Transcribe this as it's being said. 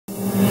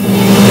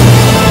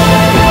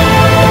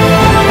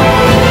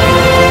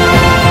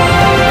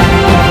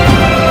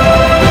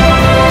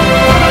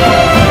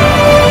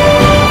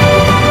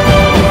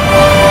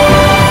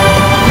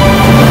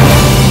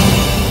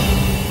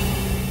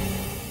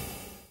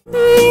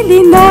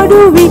கூட்டத்தின்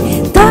நடுவே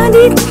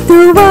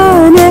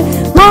தனித்துவான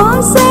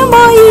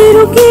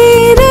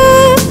வாசமாயிருக்கிற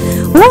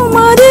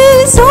உமது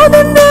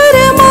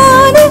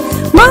சுதந்திரமான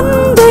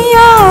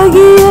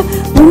மந்தையாகிய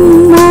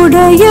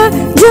உம்முடைய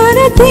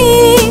ஜனத்தே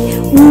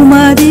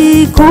உமது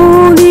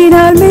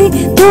கோலினால் மே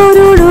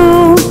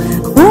தொருளோம்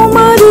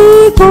உமது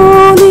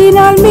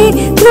கோலினால் மே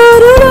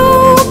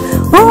தொருளோம்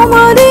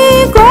உமது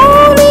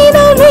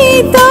கோலினால் மே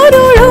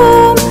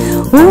தருளோம்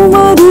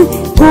உமது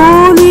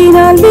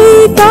கோலினால் மே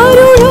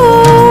தருளோம்.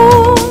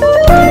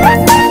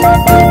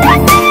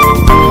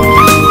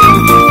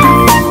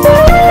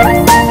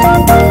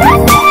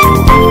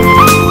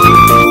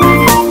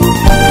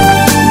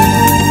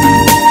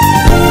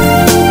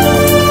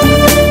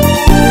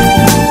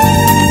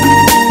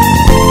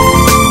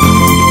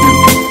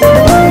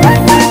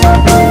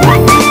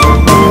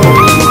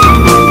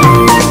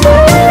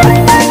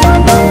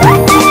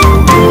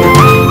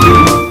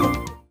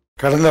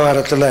 கடந்த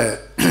வாரத்தில்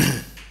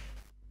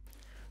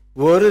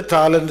ஒரு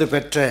தாலந்து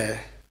பெற்ற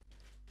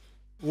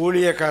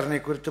ஊழியக்காரனை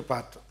குறித்து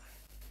பார்த்தோம்.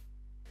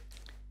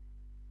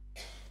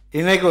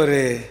 இன்னைக்கு ஒரு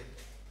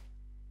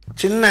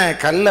சின்ன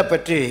கல்லை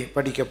பற்றி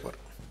படிக்க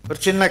போகிறோம். ஒரு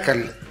சின்ன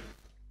கல்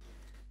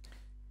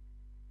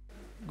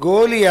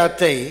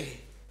கோலியாத்தை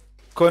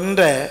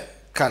கொன்ற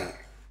கல்.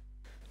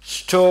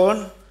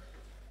 Stone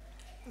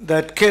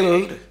that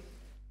guilt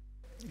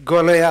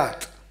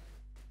Goliath.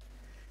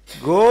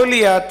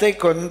 கோலியாத்தை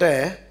கொன்ற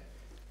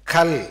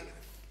கல்.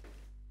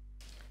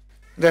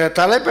 இந்த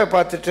தலைப்பை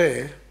பார்த்துட்டு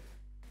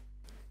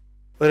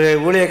ஒரு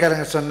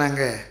ஊழியக்காரங்க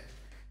சொன்னாங்க,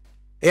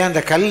 ஏன்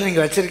அந்த கல்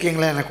நீங்கள்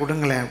வச்சுருக்கீங்களா, எனக்கு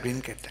கொடுங்களேன்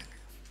அப்படின்னு கேட்டாங்க.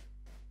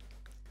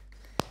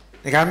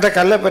 இன்றைக்கி அந்த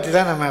கல்லை பற்றி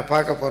தான் நம்ம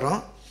பார்க்க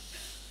போகிறோம்.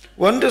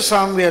 1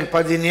 சாமுவேல்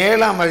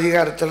 17ஆம்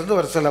அதிகாரத்திலிருந்து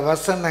ஒரு சில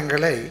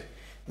வசனங்களை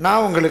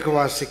நான் உங்களுக்கு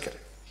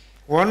வாசிக்கிறேன்.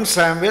 1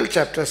 Samuel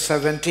chapter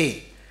 17.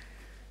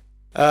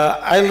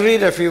 I'll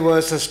read a few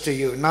verses to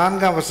you.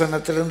 4ஆம்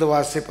வசனத்திலிருந்து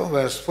வாசிப்போம்.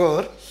 verse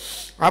 4.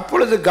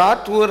 அப்பொழுது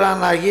காத்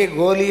ஊரானாகிய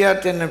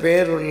கோலியாத் என்ன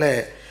பெயர் உள்ள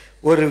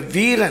ஒரு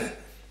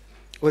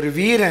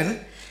வீரன்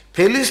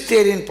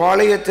பெலிஸ்தேரின்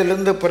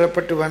பாளையத்திலிருந்து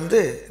புறப்பட்டு வந்து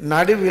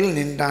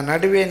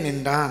நடுவே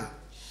நின்றான்.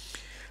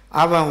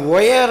 அவன்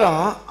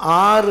உயரம்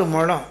 6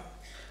 முழம்.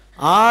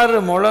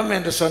 6 முழம்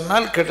என்று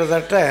சொன்னால்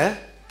கிட்டத்தட்ட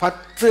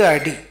 10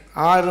 அடி.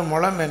 6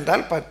 முழம்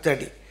என்றால் 10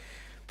 அடி.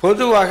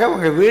 பொதுவாக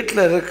உங்கள்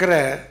வீட்டில் இருக்கிற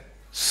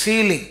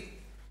சீலிங்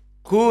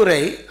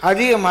கூரை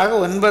அதிகமாக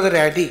 9.5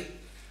 அடி.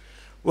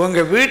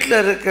 உங்கள் வீட்டில்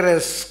இருக்கிற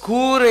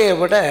கூரையை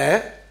விட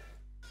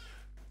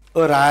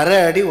ஒரு அரை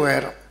அடி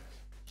உயரம்.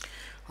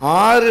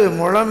 6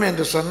 முழம்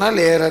என்று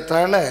சொன்னால்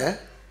ஏறத்தாழ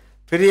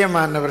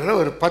பிரியமானவர்கள்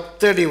ஒரு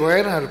 10 அடி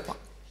உயரம்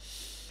இருப்பான்.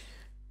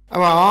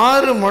 அவன்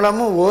 6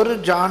 முழமும் 1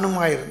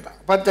 ஜானுமாக இருந்தான்.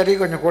 10 அடி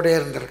கொஞ்சம் கூட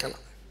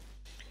இருந்திருக்கலாம்.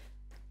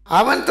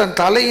 அவன் தன்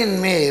தலையின்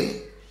மேல்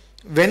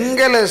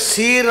வெண்கல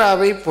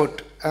சீராவை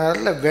போட்டு,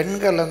 அதில்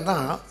வெண்கலம்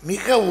தான்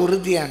மிக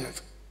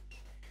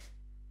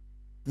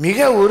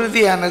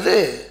உறுதியானது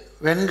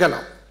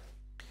வெண்கலம்.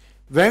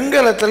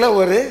 வெண்கலத்தில்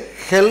ஒரு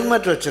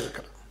ஹெல்மெட்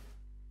வச்சுருக்கிறான்.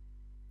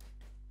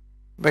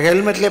 இப்போ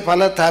ஹெல்மெட்லேயே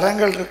பல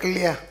தரங்கள் இருக்கு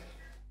இல்லையா,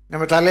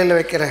 நம்ம தலையில்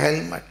வைக்கிற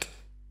ஹெல்மெட்.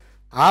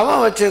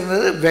 அவன்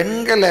வச்சுருந்தது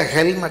வெண்கல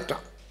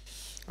ஹெல்மெட்டான்.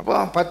 அப்போ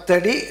அவன் 10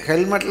 அடி,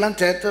 ஹெல்மெட்லாம்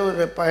சேர்த்து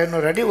ஒரு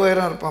 11 அடி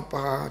உயரம்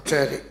இருப்பான்ப்பா.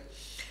 சரி,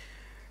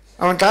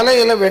 அவன்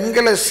தலையில்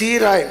வெண்கல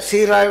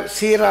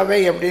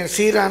சீராவை அப்படின்னு,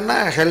 சீரான்னா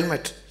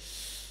ஹெல்மெட்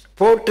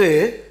போட்டு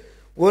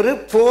ஒரு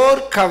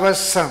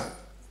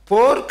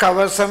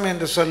போர்க்கவசம்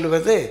என்று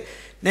சொல்லுவது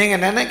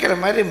நீங்கள் நினைக்கிற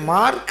மாதிரி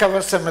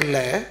மார்க்கவசம்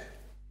இல்லை.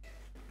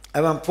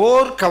 அவன்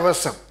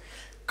போர்க்கவசம்,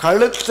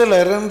 கழுத்தில்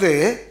இருந்து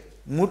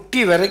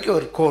முட்டி வரைக்கும்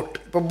ஒரு கோட்.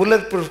 இப்போ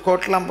புல்லட் ப்ரூஃப்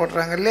கோட்லாம்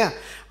போடுறாங்க இல்லையா,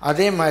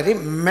 அதே மாதிரி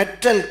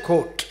மெட்டல்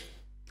கோட்,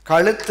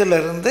 கழுத்தில்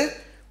இருந்து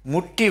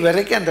முட்டி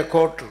வரைக்கும் அந்த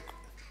கோட்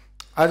இருக்கும்.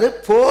 அது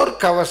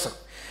போர்க்கவசம்.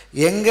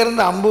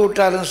 எங்கேருந்து அம்பு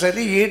விட்டாலும்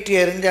சரி, ஈட்டி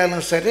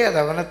எறிஞ்சாலும் சரி, அது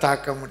அவனை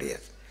தாக்க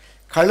முடியாது.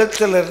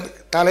 கழுத்தில் இருந்து,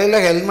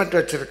 தலையில் ஹெல்மெட்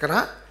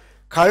வச்சுருக்கிறான்,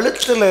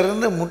 கழுத்தில்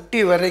இருந்து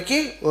முட்டி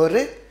வரைக்கும் ஒரு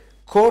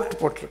கோட்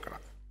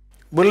போட்டிருக்கிறான்.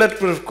 புல்லட்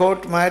ப்ரூஃப்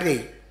கோட் மாதிரி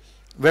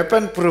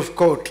வெப்பன் ப்ரூஃப்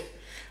கோட்.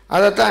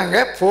 அதை தான்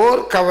அங்கே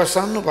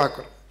போர்க்கவசம்னு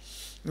பார்க்குறோம்.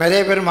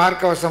 நிறைய பேர்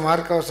மார்க்கவசம்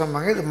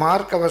இது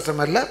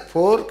மார்க்கவசம் அல்ல,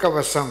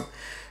 போர்க்கவசம்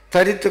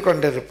தரித்து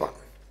கொண்டிருப்பான்.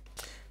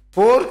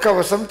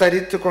 போர்க்கவசம்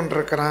தரித்து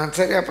கொண்டிருக்கிறான்.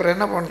 சரி, அப்புறம்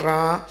என்ன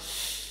பண்ணுறான்,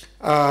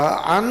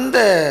 அந்த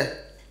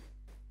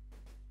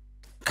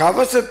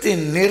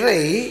கவசத்தின்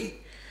நிறை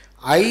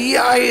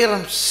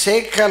 5000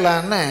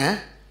 சேக்கலான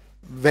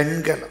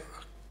வெண்கலம்.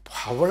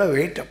 அவ்வளோ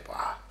வெயிட்டப்பா,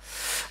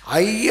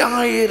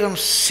 5000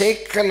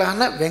 சேக்கலான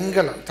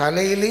வெண்கலம்.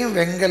 தலையிலையும்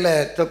வெண்கல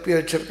தொப்பி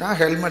வச்சுருக்கான்,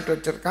 ஹெல்மெட்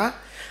வச்சுருக்கான்.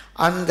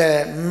 அந்த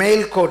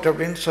மேல் கோட்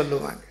அப்படின்னு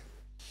சொல்லுவாங்க.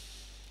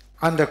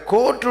 அந்த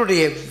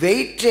கோட்டுடைய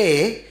வெயிட்டே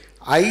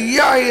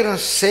 5000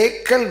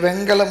 சேக்கல்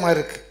வெண்கலமாக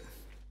இருக்குது.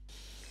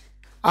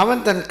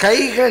 அவன் தன்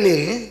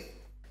கைகளில்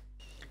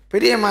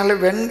பெரியமான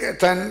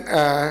தன்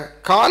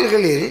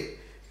கால்களில்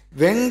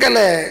வெண்கல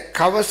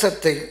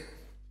கவசத்தை,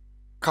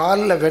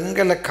 காலில்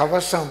வெண்கல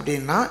கவசம்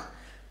அப்படின்னா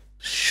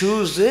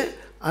ஷூஸு,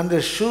 அந்த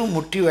ஷூ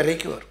முட்டி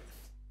வரைக்கும் வரும்.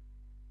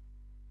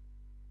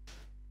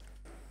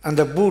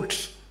 அந்த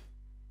பூட்ஸ்,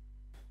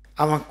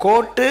 அவன்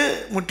கோட்டு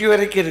முட்டி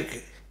வரைக்கும்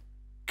இருக்குது,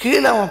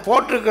 கீழே அவன்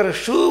போட்டிருக்கிற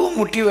ஷூவும்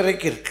முட்டி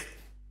வரைக்கும் இருக்குது.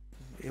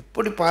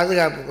 எப்படி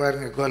பாதுகாப்பு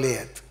பாருங்கள்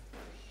கோலியாத்.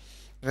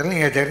 இதெல்லாம்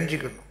நீங்கள்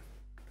தெரிஞ்சுக்கணும்.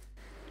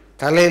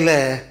 தலையில்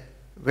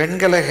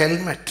வெண்கல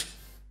ஹெல்மெட்,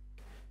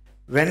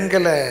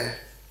 வெண்கலத்தில்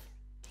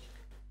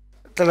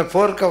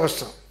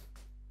போர்க்கவசம்,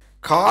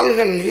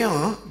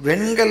 கால்கள்லையும்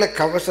வெண்கல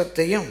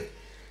கவசத்தையும்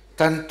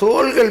தன்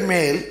தோள்கள்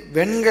மேல்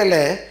வெண்கல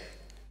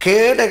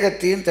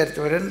கேடகத்தையும்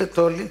தரித்தவன். 2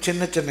 தோல்லையும்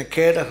சின்ன சின்ன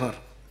கேடகம்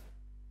இருக்கும்.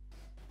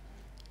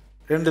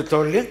 2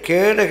 தோல்லையும்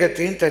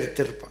கேடகத்தையும்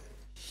தரித்திருப்பான்.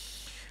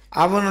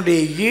 அவனுடைய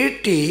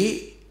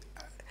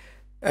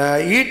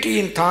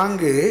ஈட்டியின்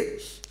தாங்கு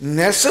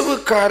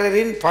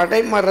நெசவுக்காரரின்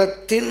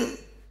படைமரத்தின்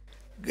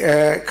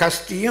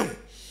கஸ்தியும்,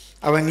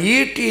 அவன்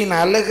ஈட்டியின்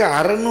அலகு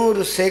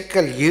 600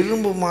 சேக்கல்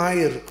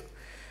இரும்புமாயிருக்கும்.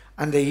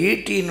 அந்த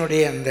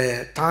ஈட்டியினுடைய அந்த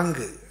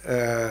தாங்கு,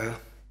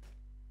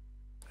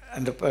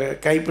 அந்த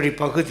கைப்பிடி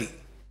பகுதி,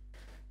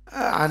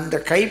 அந்த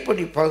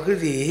கைப்பிடி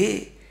பகுதி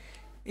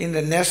இந்த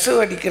நெசவு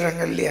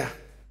அடிக்கிறாங்க இல்லையா,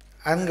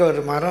 அங்கே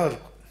ஒரு மரம்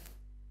இருக்கும்.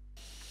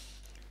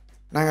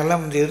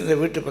 நாங்கள்லாம் இந்த இருந்த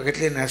வீட்டு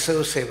பக்கத்துலேயே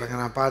நெசவு செய்வாங்க,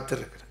 நான்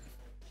பார்த்துருக்குறேன்,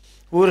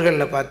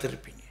 ஊர்களில்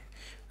பார்த்துருப்பீங்க.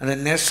 அந்த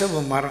நெசவு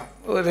மரம்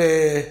ஒரு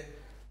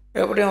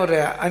எப்படியும் ஒரு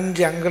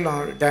 5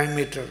 அங்குலம்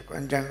டயமீட்டர் இருக்கும்.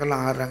 5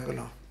 அங்குலம் 6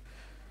 அங்குலம்,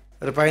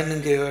 ஒரு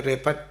 15 ஒரு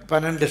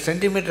 12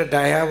 சென்டிமீட்டர்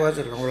டயாவாவது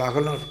இருக்கும். அவ்வளோ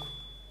அகலம் இருக்கும்.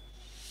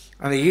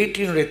 அந்த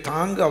ஈட்டியினுடைய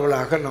தாங்கு அவ்வளோ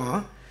அகலம்.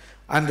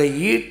 அந்த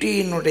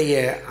ஈட்டியினுடைய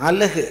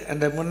அலகு,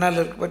 அந்த முன்னால்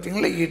இருக்குது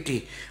பார்த்தீங்களா ஈட்டி,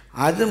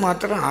 அது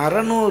மாத்திரம்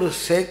 600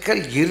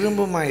 சேக்கல்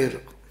இரும்புமாக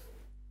இருக்கும்.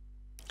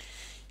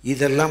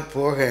 இதெல்லாம்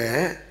போக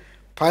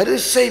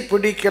பரிசை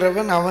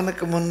பிடிக்கிறவன்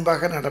அவனுக்கு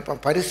முன்பாக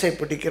நடப்பான். பரிசை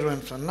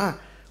பிடிக்கிறவன் சொன்னால்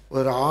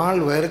ஒரு ஆள்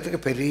உயரத்துக்கு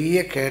பெரிய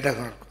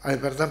கேடகம் இருக்கும், அது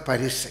பேர் தான்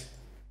பரிசை.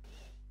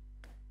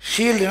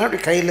 ஷீல்டுனா அப்படி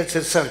கையில்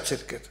சிறுசாக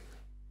வச்சுருக்குது.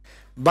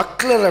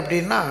 பக்லர்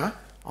அப்படின்னா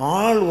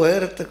ஆள்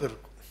உயரத்துக்கு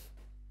இருக்கும்.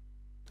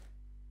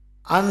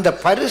 அந்த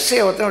பரிசை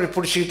ஒருத்தன் அப்படி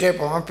பிடிச்சிக்கிட்டே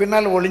போவான்,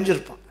 பின்னால்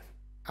ஒளிஞ்சிருப்பான்,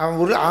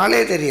 அவன் ஒரு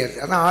ஆளே தெரியாது.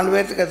 ஆனால் ஆள்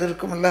உயரத்துக்கு அது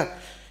இருக்குமில்ல,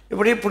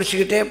 இப்படியே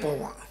பிடிச்சிக்கிட்டே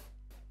போவான்.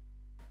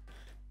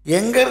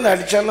 எங்கேருந்து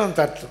அடித்தாலும் அவன்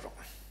தடுத்துடும்.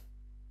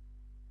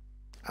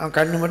 அவன்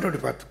கண்ணு மட்டும்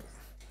இப்படி பார்த்துக்கும்.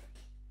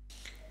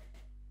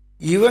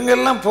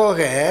 இவங்கெல்லாம் போக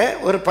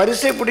ஒரு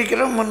பரிசை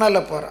பிடிக்கிறவன்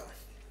முன்னால் போகிறான்.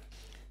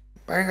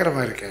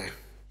 பயங்கரமாக இருக்க.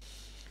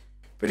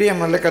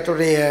 பிரியமல்ல,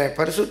 கர்த்தருடைய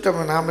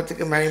பரிசுத்த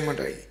நாமத்துக்கு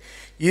மகிமை.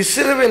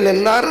 இஸ்ரவேல்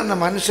எல்லாரும் அந்த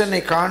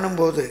மனுஷனை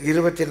காணும்போது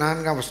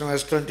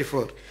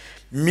 24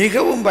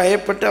 மிகவும்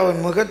பயப்பட்டு அவன்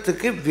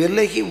முகத்துக்கு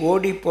விலகி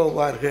ஓடி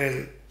போவார்கள்.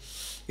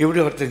 இப்படி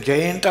ஒருத்தன்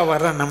ஜெயண்ட்டாக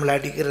வரான் நம்மளை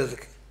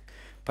அடிக்கிறதுக்கு.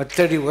 10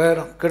 அடி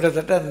உயரம்,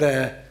 கிட்டத்தட்ட அந்த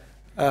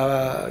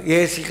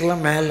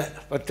ஏசிக்கெல்லாம் மேலே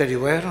 10 அடி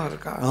உயரம்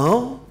இருக்கான்.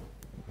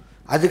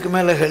 அதுக்கு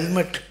மேலே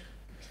ஹெல்மெட்,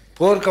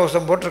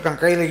 போர்க்கவசம்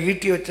போட்டிருக்கான், கையில்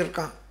ஈட்டி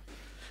வச்சுருக்கான்.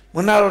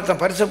 முன்னால்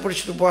ஒருத்தன் பரிசை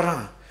பிடிச்சிட்டு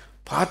போகிறான்.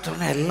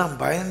 பார்த்தோன்னே எல்லாம்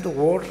பயந்து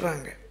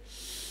ஓடுறாங்க.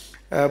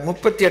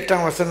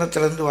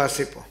 38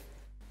 வாசிப்போம்.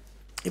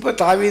 இப்போ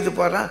தாவீது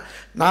போகிறான்,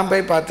 நான்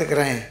போய்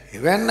பார்த்துக்கிறேன்.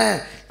 இவன் என்ன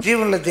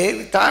ஜீவனில்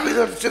தேவி, தாவீது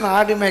வச்சு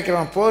ஆடி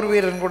மேய்க்கிறான், போர்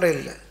வீரன் கூட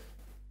இல்லை.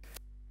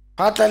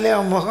 பார்த்தாலே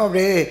அவன் முகம்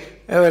அப்படியே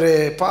ஒரு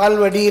பால்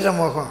வடிகிற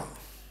முகம்.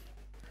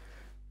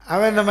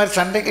 அவன் இந்த மாதிரி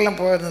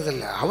சண்டைக்கெல்லாம்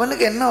போயிருந்ததில்லை.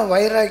 அவனுக்கு என்ன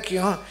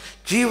வைராக்கியம்,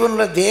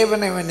 ஜீவனில்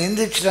தேவனை அவன்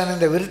நிந்திச்சிட்டான்,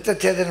 இந்த விருத்த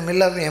சேதனம்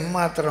இல்லாத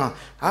எம்மாத்திரம்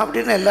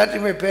அப்படின்னு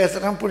எல்லாத்தையுமே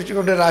பேசுகிறான். பிடிச்சி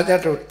கொண்டு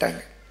ராஜாட்ட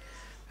விட்டாங்க.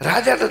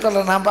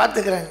 ராஜாட்டத்தில் நான்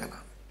பார்த்துக்கிறேங்க.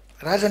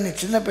 ராஜா, நீ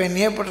சின்ன பையன்,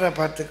 நீ எப்படிடா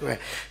பார்த்துக்குவேன்?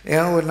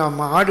 ஏன்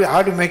நம்ம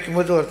ஆடு மேய்க்கும்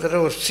போது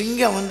ஒரு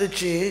சிங்கம்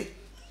வந்துச்சு,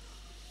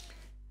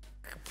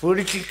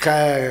 பிடிச்சி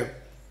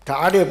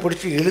தாடையை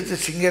பிடிச்சி இழுத்து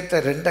சிங்கத்தை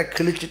 2ஆக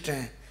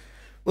கிழிச்சிட்டேன்.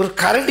 ஒரு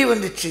கரடி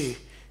வந்துச்சு,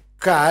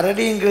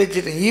 கரடியும்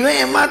கிழிச்சிட்டேன். இவன்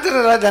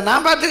ஏமாத்துற ராஜா,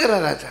 நான்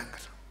பார்த்துக்கிறேன் ராஜாங்க.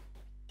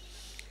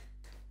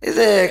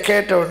 இதை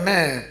கேட்ட உடனே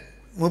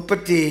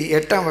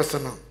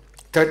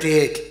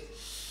 38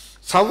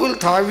 சவுல்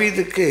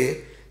தாவீதுக்கு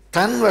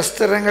தன்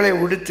வஸ்திரங்களை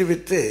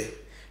உடுத்திவித்து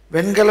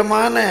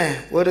வெண்கலமான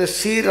ஒரு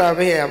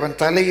சீராவை அவன்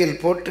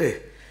தலையில் போட்டு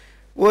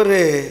ஒரு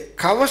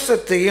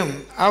கவசத்தையும்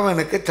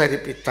அவனுக்கு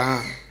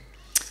தரிப்பித்தான்.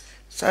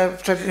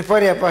 சரி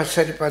போறியாப்பா,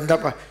 சரிப்பா,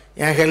 இந்தாப்பா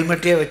என்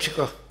ஹெல்மெட்டையே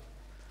வச்சுக்கோ.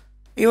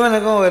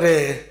 இவனுக்கும் ஒரு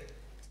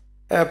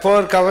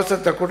போர்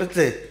கவசத்தை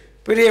கொடுத்து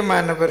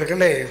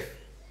பிரியமானவர்களே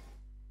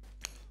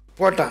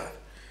போட்டான்.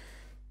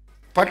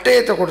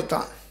 பட்டயத்தை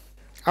கொடுத்தான்.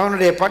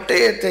 அவனுடைய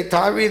பட்டயத்தை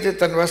தாவீது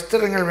தன்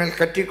வஸ்திரங்கள் மேல்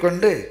கட்டி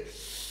கொண்டு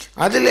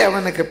அதில்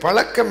அவனுக்கு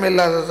பழக்கம்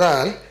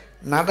இல்லாததால்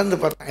நடந்து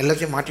பார்த்தான்.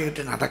 எல்லாத்தையும்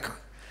மாட்டிக்கிட்டு நடக்கான்.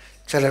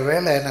 சில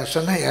வேளை நான்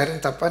சொன்னேன்,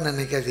 யாரும் தப்பாக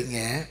நினைக்காதீங்க.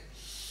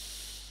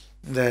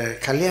 இந்த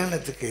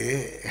கல்யாணத்துக்கு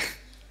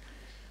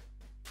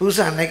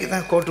புதுசாக அன்னைக்கு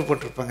தான் கோட்டு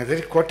போட்டிருப்பாங்க,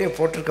 சரி கோட்டையை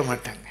போட்டிருக்க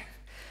மாட்டாங்க.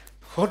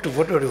 கோட்டு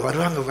போட்டு அப்படி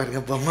வருவாங்க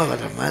பாருங்கள், பொம்மை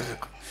வர்ற மாதிரி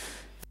இருக்கும்.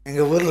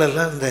 எங்கள்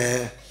ஊர்லெல்லாம் இந்த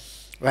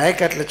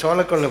வயக்காட்டில்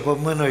சோளக்கொல்லை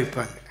பொம்மைன்னு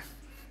வைப்பாங்க.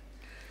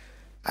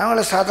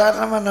 அவங்கள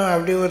சாதாரணமாக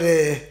அப்படி ஒரு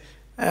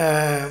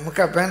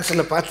முக்கால்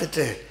பேன்ஸில்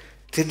பார்த்துட்டு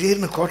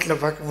திடீர்னு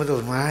கோட்டில் பார்க்கும்போது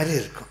ஒரு மாதிரி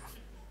இருக்கும்.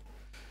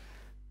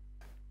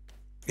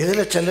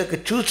 இதில் சிலருக்கு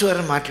சூஸ்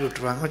வேறு மாட்டி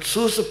விட்டுருவாங்க.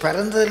 சூஸு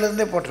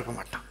பிறந்ததுலேருந்தே போட்டிருக்க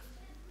மாட்டான்.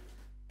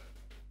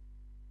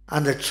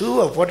 அந்த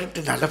ஷூவை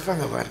போட்டுட்டு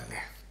நடப்பாங்க பாருங்க.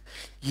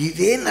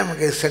 இதே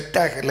நமக்கு செட்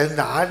ஆகலை.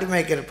 இந்த ஆடு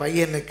மேய்க்கிற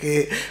பையனுக்கு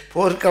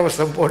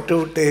போர்க்கவசம் போட்டு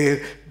விட்டு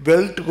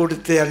பெல்ட்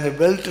கொடுத்து அந்த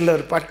பெல்ட்டில்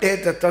ஒரு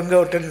பட்டயத்தை தொங்க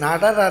விட்டு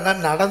நடறானா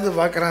நடந்து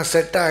பார்க்குறான்,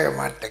 செட் ஆக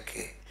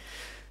மாட்டேக்கு.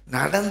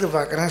 நடந்து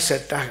பார்க்குறான்,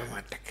 செட் ஆக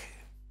மாட்டேக்கு.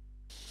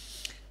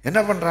 என்ன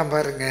பண்ணுறான்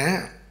பாருங்க.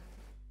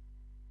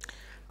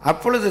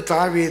 அப்பொழுது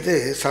தாவீது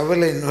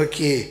சவுலை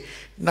நோக்கி,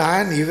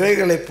 நான்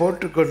இவைகளை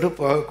போட்டுக்கொண்டு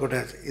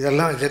போகக்கூடாது,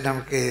 இதெல்லாம்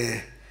நமக்கு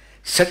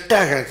செட்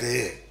ஆகாது,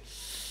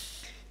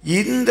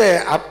 இந்த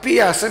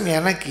அப்பியாசம்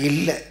எனக்கு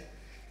இல்லை.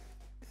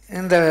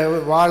 இந்த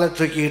வாழை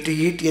தூக்கிக்கிட்டு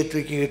ஈட்டியை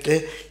தூக்கிக்கிட்டு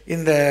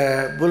இந்த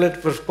புல்லட்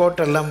ப்ரூஃப்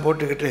கோட்டெல்லாம்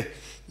போட்டுக்கிட்டு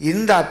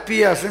இந்த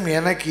அப்பியாசம்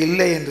எனக்கு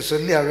இல்லை என்று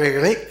சொல்லி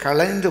அவைகளை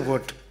களைந்து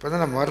போட்டு. இப்போ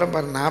தான் நம்ம வர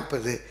பாரு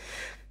 40.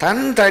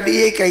 தன்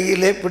தடியை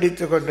கையிலே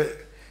பிடித்து கொண்டு,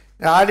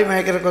 ஆடி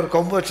மேய்க்கிறதுக்கு ஒரு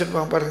கொம்பு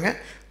வச்சுருப்பான் பாருங்கள்,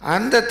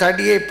 அந்த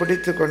தடியை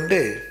பிடித்து கொண்டு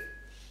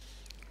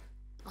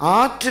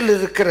ஆற்றில்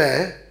இருக்கிற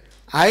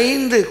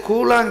 5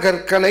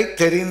 கூழாங்கற்களை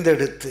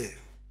தெரிந்தெடுத்து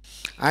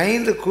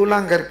 5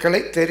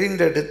 கூழாங்கற்களை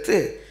தெரிந்தெடுத்து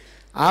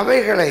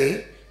அவைகளை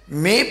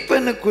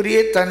மேய்ப்பனுக்குரிய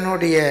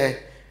தன்னுடைய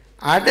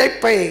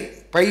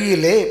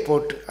பையிலே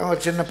போட்டு,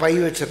 அவன் சின்ன பை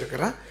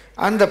வச்சிருக்கிறான்,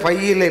 அந்த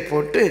பையிலே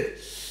போட்டு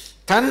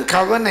தன்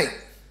கவனை,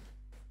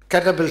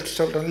 கெட்டபிள்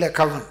சொல்கிறோம் இல்லையா,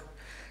 கவன்,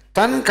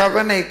 தன்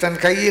கவனை தன்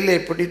கையிலே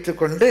பிடித்து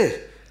கொண்டு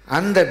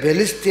அந்த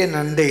பெலிஸ்தியன்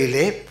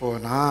அண்டையிலே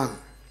போனான்.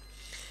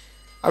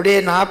 அப்படியே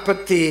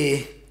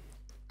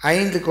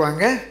 45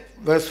 வாங்க,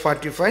 verse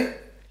 45.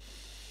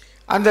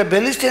 அந்த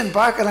பெலிஸ்டியன்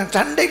பார்க்குறான்,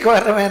 சண்டைக்கு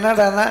வர்றவன்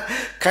என்னடானா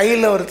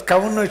கையில் ஒரு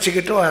கவுன்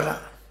வச்சுக்கிட்டு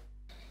வரான்,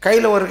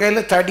 கையில் ஒரு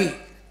கையில் தடி.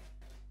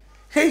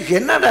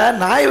 என்னடா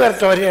நாய்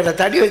வரட்ட வரையாடா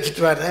தடி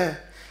வச்சுட்டு வர,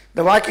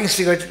 இந்த வாக்கிங்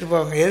ஸ்டிக் வச்சுட்டு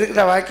போவாங்க.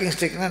 எதுக்குடா வாக்கிங்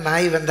ஸ்டிக்னால்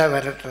நாய் வந்தால்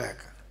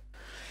விரட்டுறாங்க.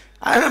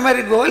 அதே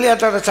மாதிரி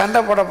கோலியாத்தோட சண்டை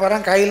போட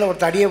போகிறான், கையில் ஒரு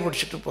தடியை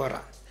பிடிச்சிட்டு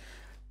போகிறான்.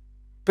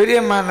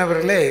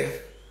 பிரியமானவர்களே,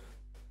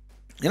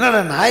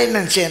 என்னடா நாய்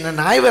நினச்சி என்ன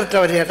நாய் வரட்ட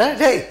வரையாடா,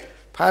 டேய்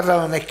பாரு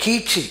உன்னை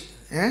கீச்சி,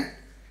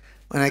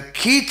 உன்னை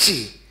கீச்சி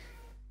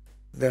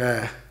இந்த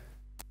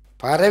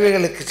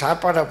பறவைகளுக்கு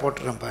சாப்பாடாக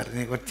போட்டுறேன் பாரு,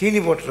 நீ ஒரு தீனி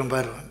போட்டுறேன்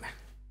பாரு ஒன்று,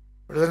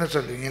 இப்படி தானே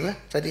சொல்லுவீங்களா?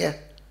 சரியா?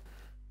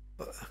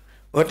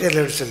 ஹோட்டலில்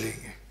எப்படி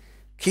சொல்லுவீங்க?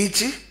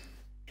 கீச்சு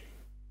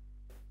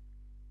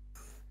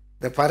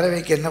இந்த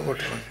பறவைக்கு என்ன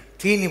போட்டுருவாங்க?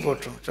 தீனி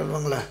போட்டுருவோம்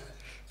சொல்லுவாங்களா?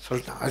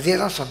 சொல்லிட்டான். அதே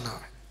தான்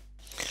சொன்னான்.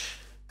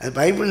 அது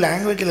பைபிள்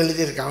லாங்குவேஜில்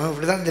எழுதியிருக்கான். அவன்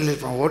இப்படி தான்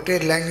சொல்லியிருப்பான்,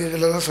 ஓட்டேர்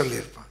லாங்குவேஜில் தான்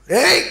சொல்லியிருப்பான்.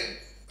 ஏய்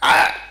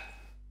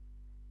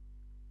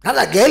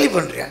நல்லா கேலி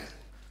பண்ணுறியா,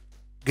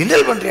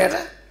 கிண்டல்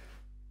பண்ணுறியாடா,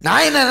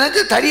 நான் என்ன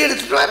நினச்சி தடி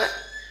எடுத்துகிட்டு வரேன்,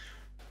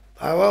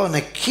 பாவா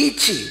உன்னை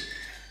கீச்சி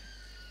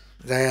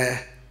இந்த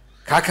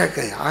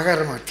காக்காக்கு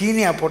ஆகாரமாக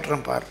தீனியாக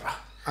போட்டுறேன் பாடுறா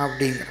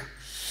அப்படிங்கிறான்.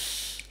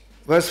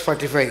 verse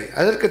 45.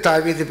 அதற்கு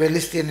தாவீது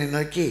பெலிஸ்தியனை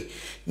நோக்கி,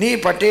 நீ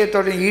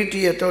பட்டயத்தோடும்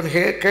ஈட்டியத்தோடும்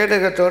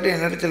கேடகத்தோடு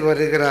என்னிடத்தில்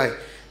வருகிறாய்,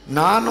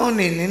 நானும்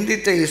நீ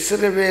நிந்தித்த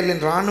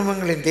இஸ்ரவேலின்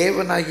இராணுவங்களின்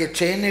தேவனாகிய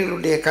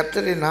சேனைகளுடைய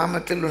கர்த்தரின்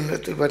நாமத்தில்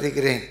உன்னிடத்தில்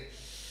வருகிறேன்.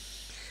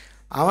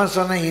 அவன்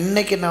சொன்னான்,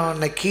 இன்றைக்கி நான்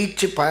உன்னை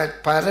கீச்சு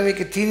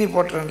பறவைக்கு தீனி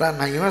போட்டுறேன்டா.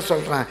 நான் இவன்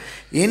சொல்கிறான்,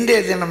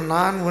 இன்றைய தினம்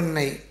நான்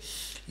உன்னை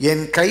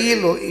என்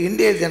கையில்,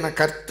 இன்றைய தினம்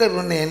கர்த்தர்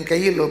உன்னை என்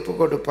கையில் ஒப்பு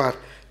கொடுப்பார்,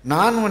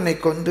 நான் உன்னை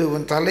கொண்டு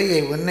உன் தலையை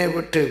உன்னை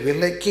விட்டு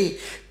விலக்கி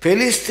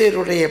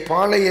பெலிஸ்தேருடைய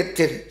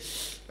பாளையத்தின்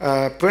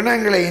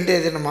பிணங்களை இன்றைய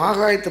தினம்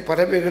ஆகாயத்து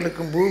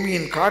பறவைகளுக்கும்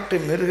பூமியின் காட்டு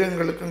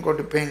மிருகங்களுக்கும்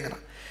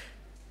கொடுப்பேங்கிறான்.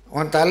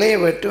 உன் தலையை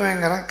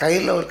வெட்டுவேங்கிறான்.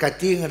 கையில் ஒரு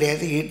கத்தியும்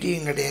கிடையாது,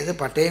 ஈட்டியும் கிடையாது,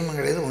 பட்டயமும்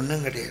கிடையாது,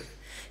 ஒன்றும் கிடையாது.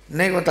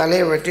 இன்றைக்கு உன்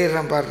தலையை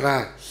வெட்டிடுறான் பாடுறா.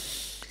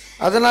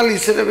 அதனால்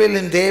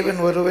இஸ்ரவேலின் தேவன்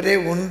ஒருவரே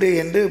உண்டு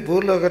என்று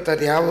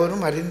பூலோகத்தார்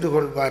யாவரும் அறிந்து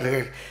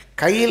கொள்வார்கள்.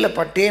 கையில்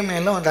பட்டயம்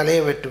மேலும் உன்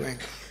தலையை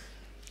வெட்டுவேங்க.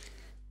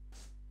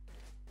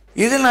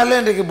 இதனால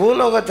இன்றைக்கு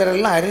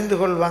பூலோகத்தரெல்லாம் அறிந்து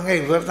கொள்வாங்க,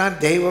 இவர்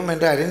தான் தெய்வம்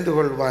என்று அறிந்து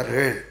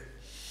கொள்வார்கள்.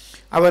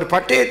 அவர்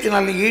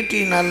பட்டயத்தினாலும்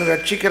ஈட்டியினாலும்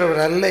ரட்சிக்கிறவர்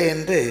அல்ல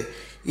என்று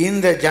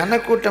இந்த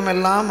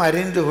ஜனக்கூட்டமெல்லாம்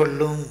அறிந்து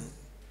கொள்ளும்.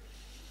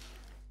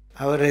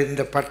 அவர்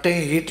இந்த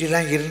பட்டயம்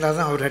ஈட்டிலாம் இருந்தால்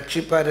தான் அவர்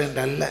ரட்சிப்பார்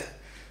என்று அல்ல.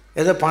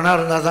 ஏதோ பணம்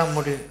இருந்தால் தான்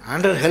முடியும்.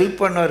 ஆண்டவர்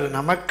ஹெல்ப் பண்ணுவார்.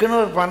 நமக்குன்னு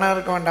ஒரு பணம்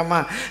இருக்க வேண்டாமா,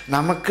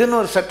 நமக்குன்னு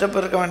ஒரு செட்டப்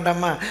இருக்க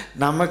வேண்டாமா,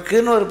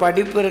 நமக்குன்னு ஒரு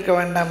படிப்பு இருக்க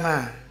வேண்டாமா.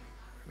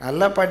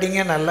 நல்லா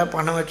படிங்க, நல்லா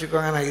பணம்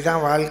வச்சுக்கோங்க. நான்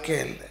இதுதான் வாழ்க்கையே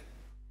இல்லை,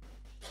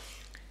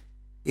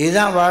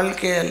 இதுதான்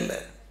வாழ்க்கையே இல்லை.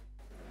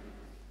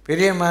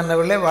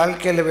 பிரியமானவர்களே,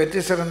 வாழ்க்கையில்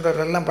வெற்றி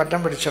சிறந்தவரெல்லாம்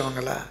பட்டம்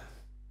படித்தவங்களா,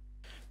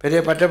 பெரிய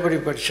பட்டப்படி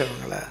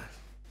படித்தவங்களா?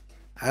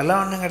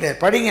 அதெல்லாம் ஒன்றும் கிடையாது.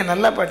 படிங்க,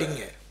 நல்லா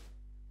படிங்க.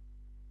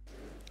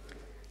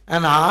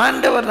 ஆனால்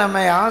ஆண்டவர்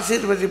நம்மை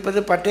ஆசீர்வதிப்பது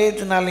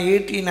பட்டயத்தினாலும்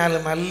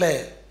ஈட்டினாலும் அல்ல.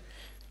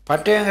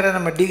 பட்டயங்கிற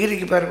நம்ம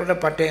டிகிரிக்கு பேர் கூட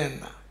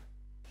பட்டயம்தான்.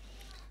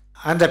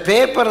 அந்த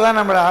பேப்பர் தான்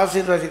நம்மளை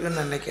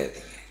ஆசீர்வதிக்குன்னு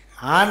நினைக்காதீங்க.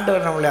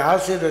 ஆண்டவர் நம்மளை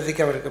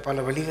ஆசீர்வதிக்க அவருக்கு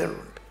பல வழிகள்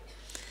உண்டு.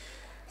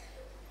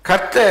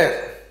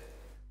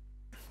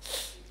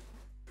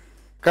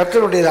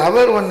 கர்த்தருடைய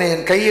அவர் உன்னை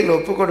என் கையில்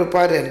ஒப்பு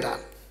கொடுப்பார்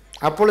என்றான்.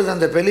 அப்பொழுது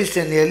அந்த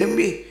பெலிஸ்தியன்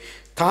எழும்பி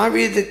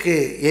தாவீதுக்கு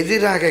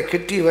எதிராக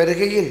கிட்டி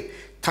வருகையில்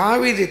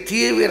தாவீது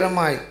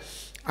தீவிரமாய்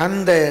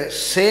அந்த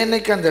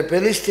சேனைக்கு, அந்த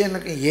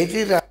பெலிஸ்தியனுக்கு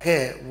எதிராக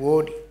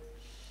ஓடி.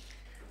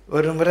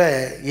 ஒரு முறை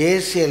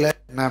ஏசியில்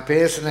நான்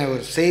பேசின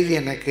ஒரு செய்தி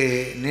எனக்கு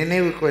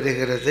நினைவுக்கு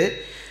வருகிறது.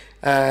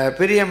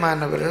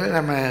 பிரியமானவர்களை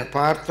நம்ம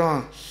பார்த்தோம்.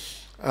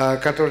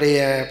 கர்த்தருடைய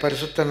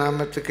பரிசுத்த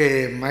நாமத்துக்கு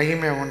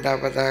மகிமை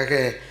உண்டாவதாக.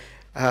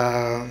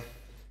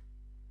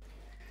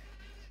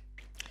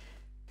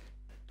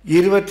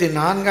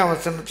 24ஆம்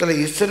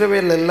வசனத்தில்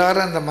இஸ்ரவேல்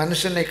எல்லாரும் அந்த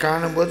மனுஷனை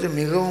காணும்போது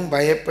மிகவும்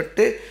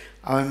பயப்பட்டு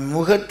அவன்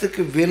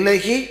முகத்துக்கு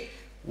விலகி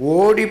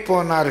ஓடி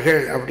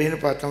போனார்கள் அப்படின்னு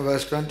பார்த்தோம்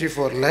verse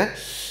 24ல்.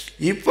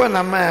 இப்போ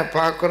நம்ம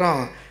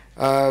பார்க்குறோம்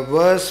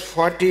verse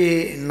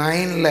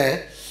 49ல்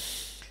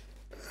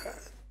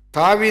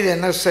தாவீது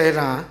என்ன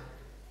செய்கிறான்?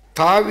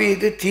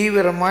 தாவீது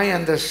தீவிரமாய்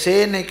அந்த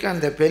சேனைக்கு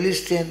அந்த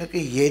பெலிஸ்தியனுக்கு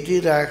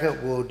எதிராக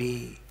ஓடி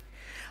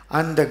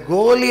அந்த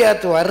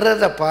கோலியாத்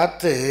வர்றதை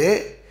பார்த்து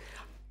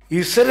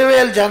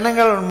இஸ்ரவேல்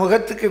ஜனங்கள்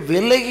முகத்துக்கு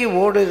விலகி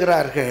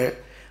ஓடுகிறார்கள்.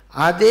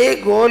 அதே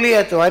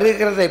கோலியாத்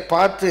வருகிறதை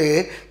பார்த்து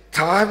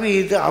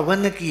தாவீது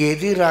அவனுக்கு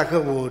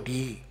எதிராக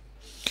ஓடி.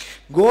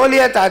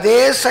 கோலியாத்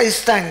அதே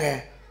சைஸ் தாங்க.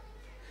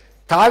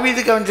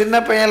 தாவீதுக்கு அவன் சின்ன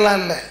பையன்லாம்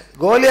இல்லை.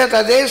 கோலியாத்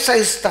அதே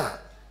சைஸ் தான்.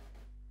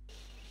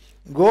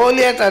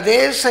 கோலியாத்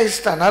அதே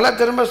சைஸ் தான். நல்லா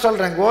திரும்ப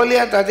சொல்கிறேன்,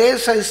 கோலியாத் அதே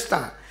சைஸ்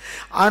தான்.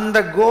 அந்த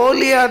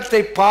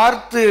கோலியாத்தை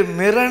பார்த்து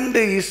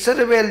மிரண்டு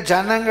இஸ்ரவேல்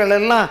ஜனங்கள்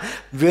எல்லாம்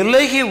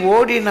விலகி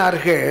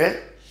ஓடினார்கள்.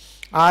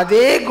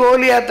 அதே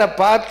கோலியாத்தை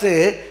பார்த்து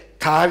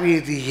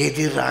தாவீது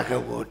எதிராக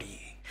ஓடி.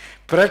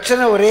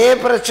 பிரச்சனை ஒரே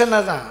பிரச்சனை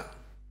தான்.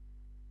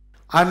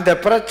 அந்த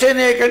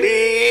பிரச்சனையை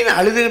கடின்னு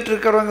அழுதுகிட்டு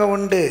இருக்கிறவங்க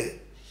உண்டு,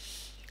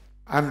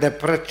 அந்த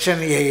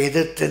பிரச்சனையை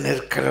எதிர்த்து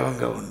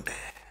நிற்கிறவங்க உண்டு.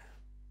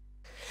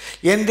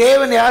 என்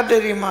தேவன் யார்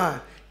தெரியுமா?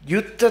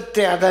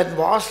 யுத்தத்தை அதன்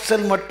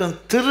வாசல் மட்டும்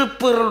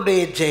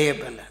திருப்பருடைய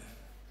ஜெயபலன்.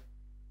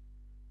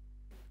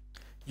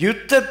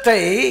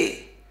 யுத்தத்தை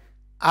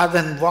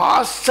அதன்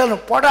வாசல்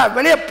போடா,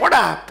 வெளியே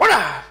போடா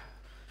போடா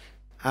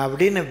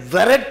அப்படின்னு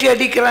விரட்டி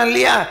அடிக்கிறான்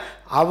இல்லையா,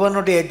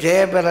 அவனுடைய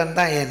ஜெயபலன்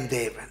தான் என்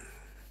தேவன்.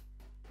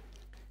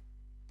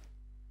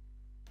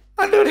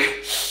 ஆண்டவரே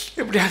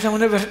எப்படியாவது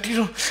அவனை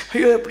விரட்டிடும்,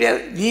 ஐயோ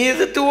எப்படியாவது நீ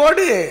எதிர்த்து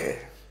ஓடு,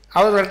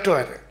 அவர்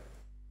விரட்டுவார்.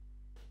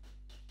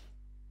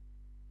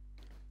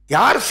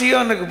 யார்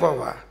சீயோனுக்கு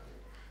போவா?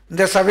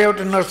 இந்த சபையை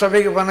விட்டு இன்னொரு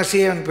சபைக்கு போனால்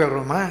சீயோனுக்கு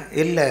போயிடுவோமா?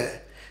 இல்லை.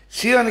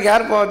 சீயோனுக்கு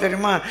யார் போவா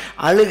தெரியுமா?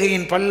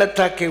 அழுகையின்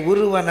பள்ளத்தாக்கை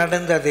உருவ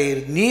நடந்ததை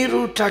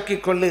நீரூற்றாக்கி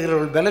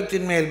கொள்ளுகிறவர்கள்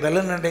பலத்தின் மேல்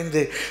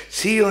பலனடைந்து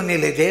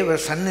சீயோனிலே தேவ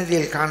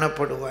சந்நிதியில்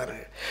காணப்படுவார்.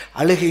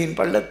 அழுகையின்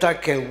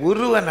பள்ளத்தாக்கை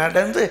உருவ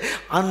நடந்து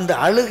அந்த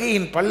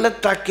அழுகையின்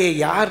பள்ளத்தாக்கை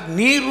யார்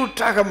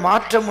நீரூற்றாக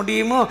மாற்ற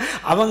முடியுமோ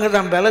அவங்க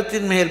தான்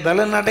பலத்தின் மேல்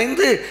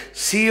பலனடைந்து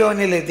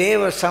சீயோனிலே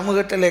தேவ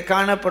சமூகத்தில்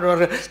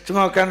காணப்படுவார்.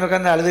 சும்மா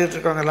உட்காந்து அழுதுகிட்டு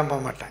இருக்கவங்கெல்லாம்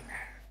போக மாட்டாங்க.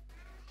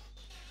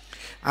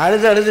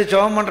 அழுது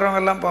ஜெபம்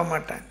பண்ணுறவங்கெல்லாம் போக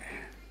மாட்டாங்க.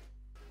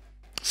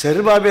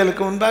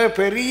 செருபாபேலுக்கு முன்பாக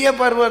பெரிய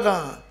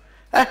பர்வதம்,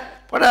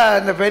 போடா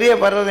இந்த பெரிய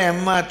பர்வதம்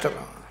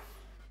ஏமாத்துறோம்.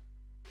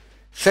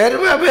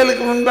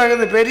 செருபாபேலுக்கு முன்பாக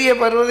இந்த பெரிய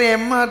பர்வதம்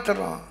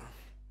ஏமாத்துறோம்.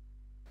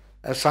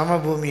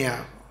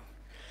 சமபூமியாகும்.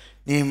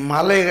 நீ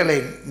மலைகளை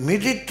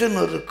மிதித்து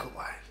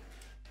நொறுக்குவாய்.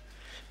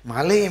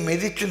 மலையை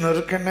மிதித்து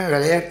நொறுக்கன்னா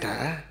விளையாட்டா?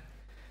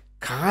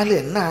 கால்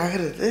என்ன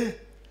ஆகிறது?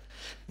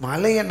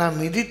 மலையை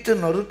நான் மிதித்து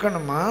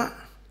நொறுக்கணுமா?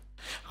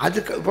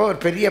 அதுக்கு இப்போ ஒரு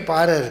பெரிய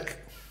பாறை இருக்குது,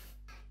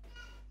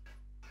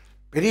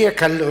 பெரிய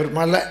கல், ஒரு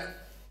மலை.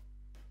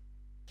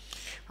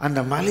 அந்த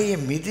மலையை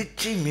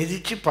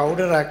மிதித்து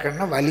பவுடர்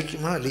ஆக்கணும்னா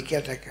வலிக்குமா?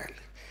 வலிக்காத கால்.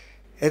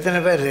 எத்தனை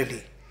பேர் ரெடி?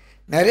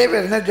 நிறைய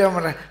பேர் என்ன ஜெபம்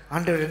பண்ணுறாங்க?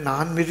 ஆண்டவரே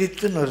நான்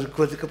மிதித்து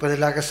நொறுக்குவதுக்கு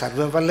பதிலாக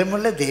சர்வ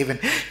வல்லமுள்ள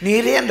தேவன்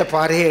நீரே அந்த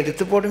பாறையை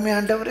எடுத்து போடுமே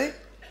ஆண்டவரே.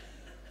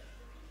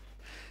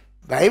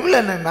 பைபிள்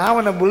என்ன? நான்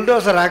உன்னை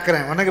புல்டோசர்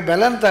ஆக்குறேன், உனக்கு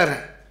பலன்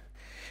தரேன்,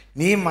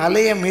 நீ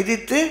மலையை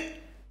மிதித்து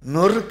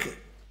நொறுக்கு.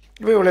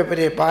 இப்போ இவ்வளோ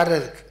பெரிய பாறை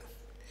இருக்குது,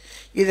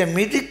 இதை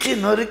மிதித்து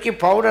நொறுக்கி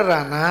பவுடர்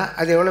ஆனால்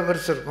அது எவ்வளோ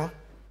பெருசு இருக்கும்?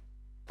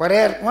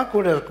 குறையா இருக்குமா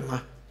கூட இருக்குமா?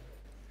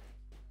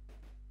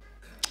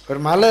 ஒரு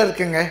மலை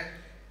இருக்குங்க,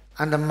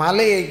 அந்த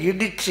மலையை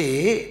இடித்து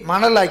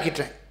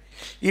மணலாக்கிட்டேன்.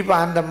 இப்போ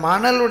அந்த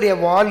மணலுடைய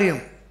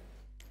வால்யூம்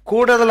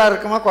கூடுதலாக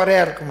இருக்குமா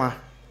குறையா இருக்குமா?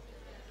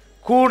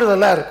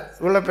 கூடுதலாக இருக்கும்.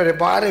 இவ்வளோ பெரிய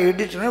பாறை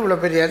இடிச்சுன்னா இவ்வளோ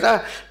பெரிய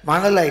இதாக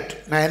மணல் ஆயிட்டு.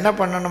 நான் என்ன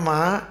பண்ணணுமா?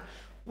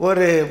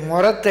 ஒரு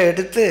முறத்தை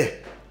எடுத்து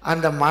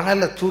அந்த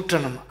மணலை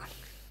தூட்டணுமா?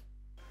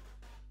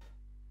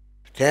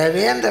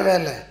 தேவையே அந்த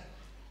வேலை.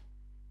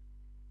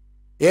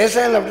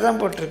 ஏசாயால் அப்படி தான்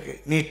போட்டிருக்கு,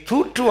 நீ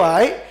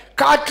தூற்றுவாய்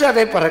காற்று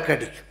அதை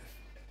பறக்கடிக்கும்.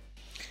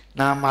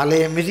 நான்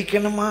மலையை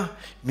மிதிக்கணுமா?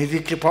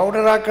 மிதித்து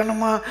பவுடர்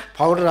ஆக்கணுமா?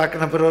 பவுடர்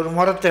ஆக்கின பிறகு ஒரு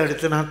முறத்தை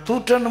எடுத்து நான்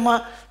தூட்டணுமா?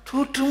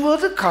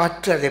 தூற்றும்போது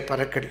காற்று அதை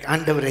பறக்கடிக்கும்.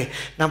 ஆண்டவரே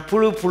நான்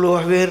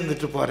புழுவாகவே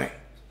இருந்துட்டு போகிறேன்,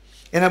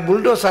 ஏன்னா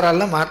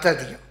புல்டோசரெல்லாம்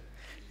மாற்றாதீங்க,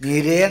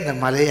 நீரே அந்த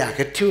மலையை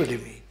அகற்றி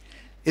விடுமே.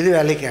 இது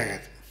வேலைக்கு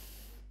ஆகாது.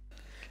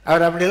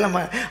 அவர் அப்படியெல்லாம்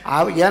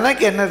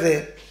எனக்கு என்னது?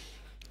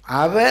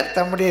 அவர்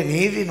தம்முடைய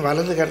நீதியின்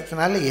வலது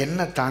கருத்தினால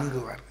என்ன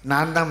தாங்குவார்?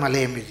 நான் தான்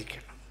மலையை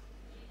மிதிக்கணும்.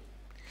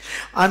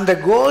 அந்த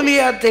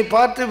கோலியாத்தை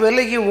பார்த்து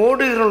விலகி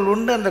ஓடுகிறவர்கள்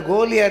உண்டு, அந்த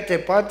கோலியாத்தை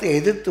பார்த்து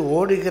எதிர்த்து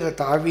ஓடுகிற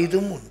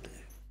தாவீதும் உண்டு.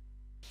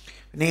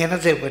 நீங்கள் என்ன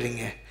செய்ய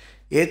போகிறீங்க?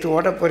 ஏற்று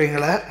ஓட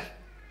போகிறீங்களா?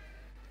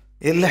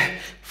 இல்லை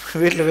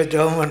வீட்டில் போய்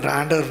ஜெபம் பண்ணுற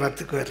ஆண்டவர்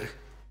பார்த்துக்குவார்.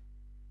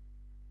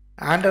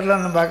 ஆண்டவர்லாம்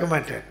ஒன்றும் பார்க்க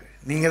மாட்டார்.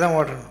 நீங்கள் தான்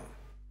ஓடணும்.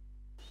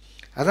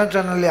 அதான்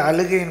சொன்னாலே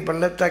அழுகையின்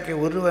பள்ளத்தாக்கை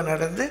உருவ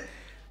நடந்து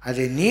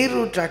அதை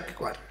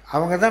நீரூற்றாக்குவார்.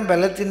 அவங்க தான்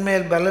பலத்தின்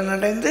மேல் பலன்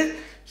அடைந்து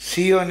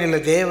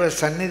சியோனில் தேவ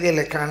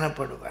சந்நிதியில்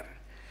காணப்படுவார்.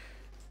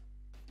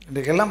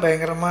 இதுக்கெல்லாம்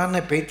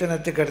பயங்கரமான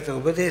பெய்த்தனத்துக்கு அடுத்த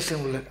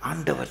உபதேசம் உள்ள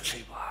ஆண்டவர்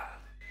செய்வார்,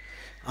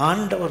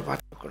 ஆண்டவர்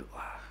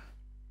பார்த்துக்கொள்வார்.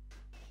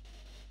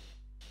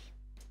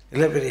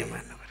 இல்லை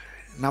பிரியமானவர்,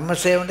 நம்ம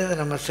செய்ய வேண்டியது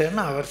நம்ம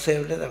செய்யணும், அவர் செய்ய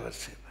வேண்டியது அவர்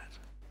செய்வார்.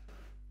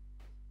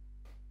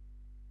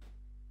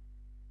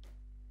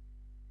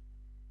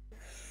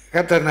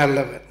 கர்த்தர்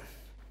நல்லவர்.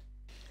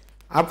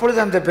 அப்பொழுது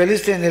அந்த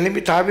பெலிஸ்தியன்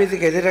எழும்பி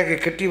தாவீதுக்கு எதிராக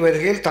கட்டி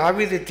வருகையில்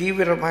தாவீது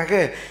தீவிரமாக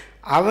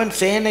அவன்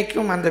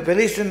சேனைக்கும் அந்த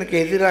பெலிஸ்தியனுக்கு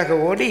எதிராக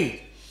ஓடி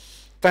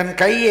தன்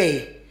கையை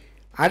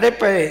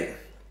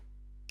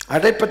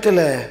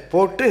அடைப்பத்தில்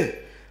போட்டு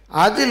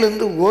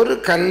அதிலிருந்து ஒரு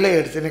கல்லை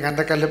எடுத்து, எனக்கு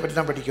அந்த கல்லை பற்றி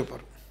தான் படிக்க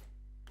போகிறோம்,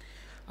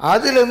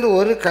 அதிலிருந்து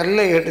ஒரு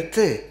கல்லை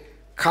எடுத்து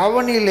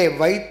கவனிலே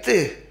வைத்து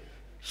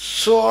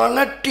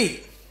சுழட்டி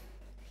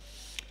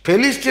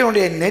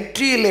பெலிஸ்தியனுடைய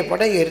நெற்றியிலே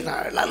படை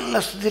ஏறினான். நல்லா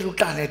சுற்றி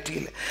விட்டான்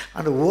நெற்றியில்.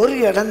 அந்த ஒரு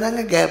இடம்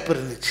தாங்க கேப்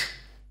இருந்துச்சு.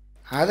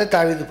 அதை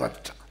தாவீது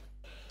பார்த்துட்டான்.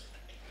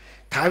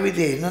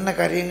 தாவீது என்னென்ன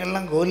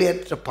காரியங்கள்லாம்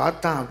கோலியாத்தை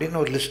பார்த்தான்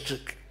அப்படின்னு ஒரு லிஸ்ட்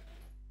இருக்கு.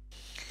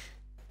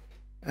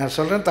 நான்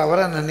சொல்கிறேன்,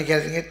 தவறாக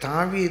நினைக்காதீங்க.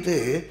 தாவீது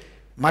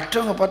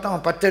மற்றவங்க பார்த்தா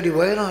அவன் 10 அடி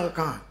உயரம்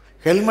இருக்கான்,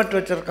 ஹெல்மெட்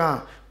வச்சுருக்கான்,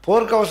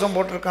 போர்க்கவசம்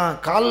போட்டிருக்கான்,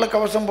 காலில்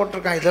கவசம்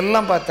போட்டிருக்கான்,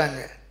 இதெல்லாம்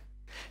பார்த்தாங்க.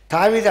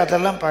 தாவீது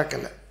அதெல்லாம்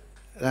பார்க்கல.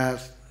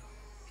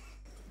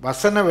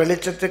 வசன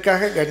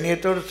வெளிச்சத்துக்காக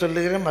கண்ணியத்தோடு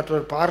சொல்லுகிறேன்,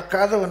 மற்றவர்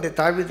பார்க்காத ஒன்றை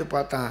தாவீது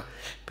பார்த்தான்.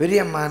 பெரிய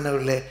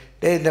மாணவர்களே,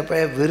 இந்த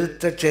பையன்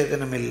விருத்த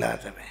சேதனம்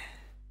இல்லாதவன்.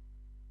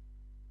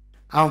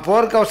 அவன்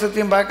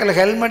போர்க்கவசத்தையும் பார்க்கல,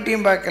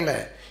 ஹெல்மெட்டையும் பார்க்கல.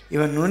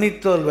 இவன்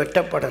நுனித்தோல்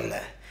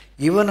வெட்டப்படலை.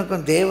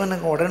 இவனுக்கும்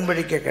தேவனுக்கும்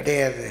உடன்படிக்கை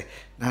கிடையாது.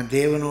 நான்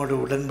தேவனோடு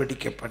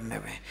உடன்படிக்கை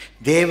பண்ணவேன்.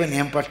 தேவன்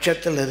என்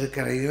பட்சத்தில்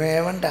இருக்கிற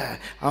இவன் வேண்டா.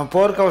 அவன்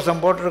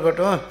போர்க்கவசம்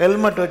போட்டிருக்கட்டும்,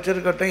 ஹெல்மெட்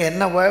வச்சுருக்கட்டும்,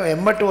 என்ன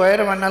எம்மட்டு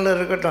உயரம் வேணாலும்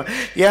இருக்கட்டும்,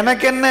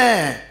 எனக்கு என்ன,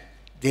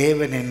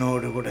 தேவன்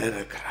என்னோடு கூட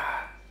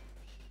இருக்கிறார்.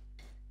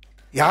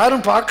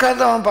 யாரும் பார்க்காத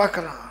அவன்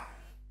பார்க்குறான்.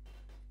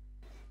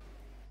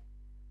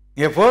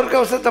 என்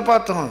போர்க்கவசத்தை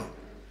பார்த்தோம்,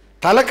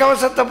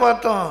 தலைக்கவசத்தை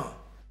பார்த்தோம்,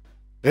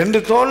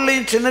 2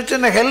 தோல்லையும் சின்ன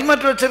சின்ன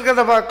ஹெல்மெட்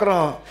வச்சிருக்கிறத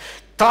பார்க்குறோம்.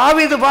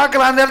 தாவீது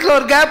பார்க்கலாம், அந்த இடத்துல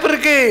ஒரு கேப்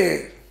இருக்கு,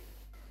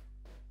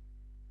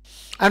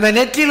 அந்த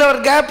நெற்றியில் ஒரு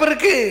கேப்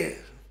இருக்கு.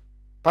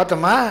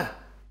 பார்த்தோமா?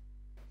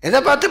 எதை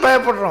பார்த்து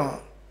பயப்படுறோம்?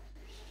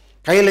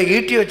 கையில்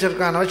ஈட்டி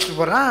வச்சிருக்கான், வச்சுட்டு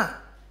போகிறான்.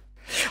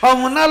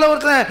 அவன் முன்னால்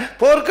ஒருத்தன்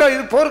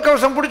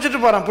போர்க்கவசம் பிடிச்சிட்டு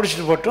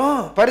போட்டோம்,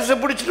 பரிசை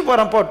பிடிச்சிட்டு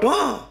போகிறான்,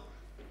 போட்டும்.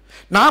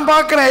 நான்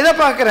பார்க்குறேன், எதை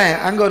பார்க்குறேன்?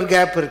 அங்கே ஒரு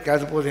கேப் இருக்கு.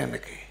 அது போதும்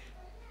எனக்கு,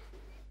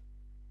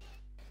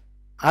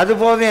 அது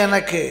போதும்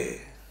எனக்கு.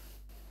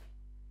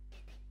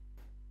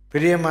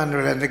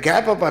 பிரியமானவர்களே, அந்த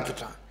கேப்பை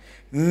பார்த்துட்டான்.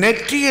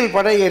 நெற்றியில்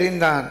படை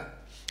எறிந்தான்.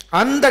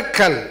 அந்த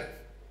கல்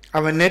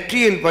அவன்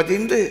நெற்றியில்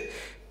பதிந்து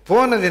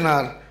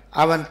போனதினால்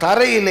அவன்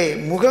தரையிலே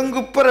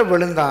முகங்குப்புற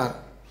விழுந்தான்.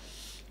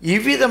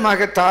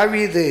 இவ்விதமாக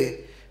தாவீது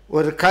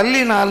ஒரு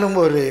கல்லினாலும்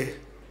ஒரு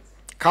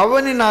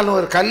கவனினாலும்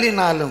ஒரு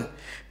கல்லினாலும்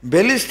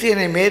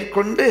பெலிஸ்தியனை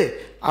மேற்கொண்டு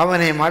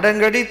அவனை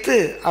மடங்கடித்து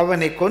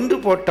அவனை கொண்டு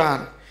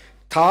போட்டான்.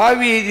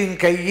 தாவீதின்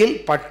கையில்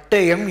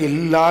பட்டயம்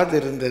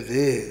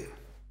இல்லாதிருந்தது.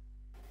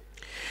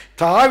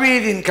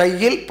 தாவீதின்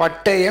கையில்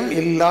பட்டயம்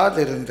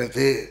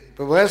இல்லாதிருந்தது.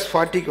 இப்போ வேர்ஸ்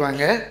 40க்கு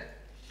வாங்க.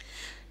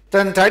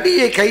 தன்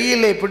தடியை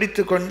கையிலே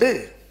பிடித்து கொண்டு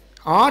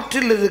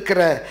ஆற்றில்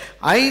இருக்கிற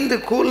 5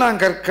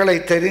 கூழாங்கற்களை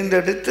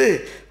தெரிந்தெடுத்து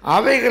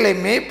அவைகளை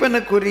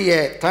மேய்ப்பனுக்குரிய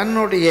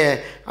தன்னுடைய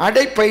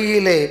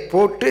அடைப்பையிலே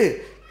போட்டு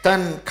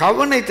தன்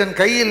கவனை தன்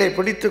கையிலே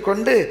பிடித்து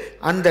கொண்டு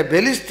அந்த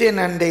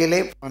பெலிஸ்தியன் அண்டையிலே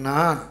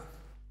போனான்.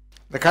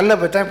 இந்த கல்லை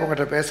பற்றி தான் இப்போ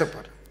உங்கள்கிட்ட பேச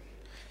போகிறேன்.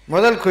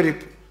 முதல்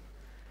குறிப்பு,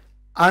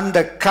 அந்த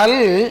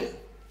கல்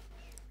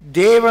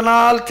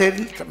தேவனால்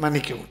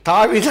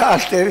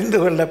தாவீதால் தெரிந்து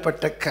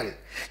கொள்ளப்பட்ட கல்.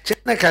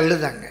 சின்ன கல்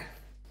தாங்க.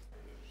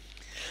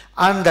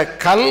 அந்த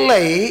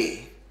கல்லை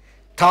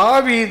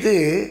தாவீது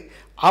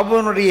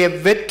அவனுடைய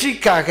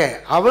வெற்றிக்காக,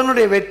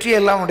 அவனுடைய வெற்றி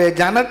எல்லாம் அவனுடைய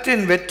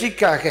ஜனத்தின்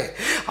வெற்றிக்காக,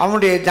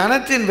 அவனுடைய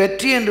ஜனத்தின்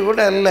வெற்றி என்று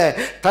கூட அல்ல,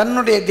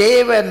 தன்னுடைய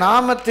தேவ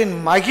நாமத்தின்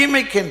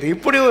மகிமைக்கென்று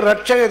இப்படி ஒரு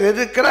இரட்சகர்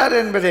இருக்கிறார்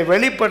என்பதை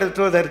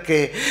வெளிப்படுத்துவதற்கு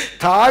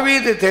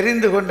தாவீது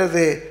தெரிந்து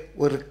கொண்டது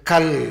ஒரு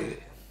கல்.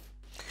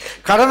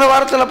 கடந்த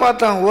வாரத்தில்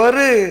பார்த்தோம்,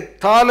 ஒரு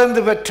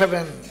தாலந்து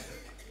பெற்றவன்,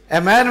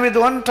 a man with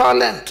 1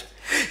 talent.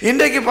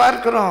 இன்றைக்கு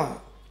பார்க்கிறோம்,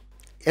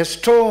 a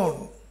stone,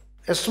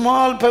 a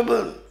small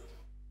pebble.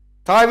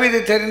 தாவீது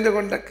தெரிந்து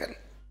கொண்ட கல்.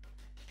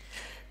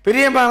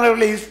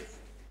 பிரியமானவர்களே,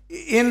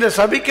 இந்த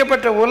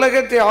சபிக்கப்பட்ட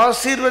உலகத்தை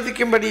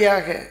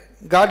ஆசீர்வதிக்கும்படியாக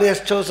God has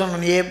chosen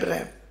on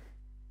Abraham.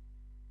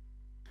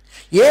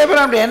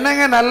 Abram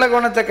என்னங்க நல்ல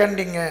குணத்தை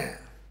கண்டீங்க?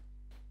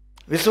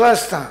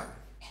 விசுவாசம்.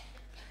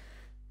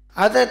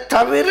 அதை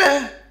தவிர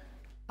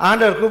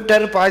ஆண்டவர்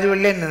கூப்பிட்டாரு, பாதி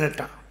வழியிலே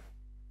நின்றுட்டான்.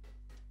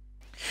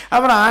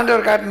 அப்புறம்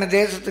ஆண்டவர் காட்டின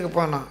தேசத்துக்கு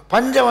போனான்.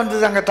 பஞ்சம்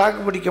வந்தது, அங்கே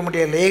தாக்கு பிடிக்க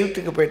முடியல,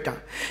 எகிப்துக்கு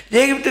போயிட்டான்.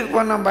 எகிப்துக்கு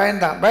போனான்,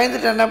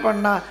 பயந்துட்டு என்ன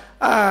பண்ணான்,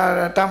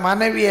 தன்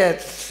மனைவியை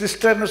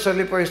சிஸ்டர்னு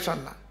சொல்லி போய்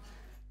சொன்னான்.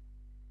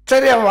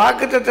 சரி, அவன்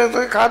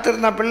வாக்குத்தத்தத்துக்கு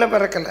காத்திருந்தான், பிள்ளை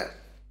பிறக்கலை.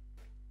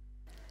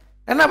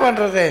 என்ன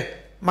பண்ணுறது?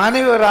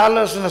 மனைவி ஒரு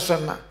ஆலோசனை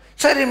சொன்னான்.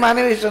 சரி,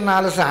 மனைவி சொன்ன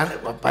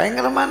ஆலோசனை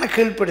பயங்கரமான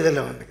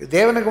கீழ்ப்படிதல் அவனுக்கு.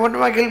 தேவனுக்கு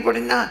மட்டுமா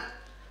கீழ்ப்படிஞ்சான்,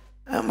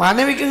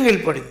 மனைவிக்கும்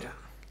கீழ்ப்படிஞ்சான்.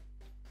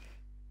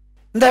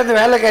 அந்த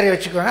வேலைக்காரியை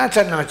வச்சுக்குவாங்க.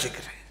 சரி, நான்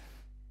வச்சுக்கிறேன்.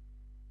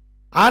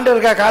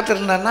 ஆண்டவருக்காக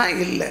காத்திருந்தான்னா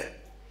இல்லை.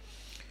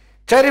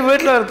 சரி,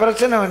 வீட்டில் ஒரு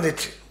பிரச்சனை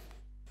வந்துச்சு.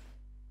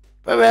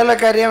 இப்போ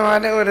வேலைக்காரியை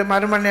ஒரு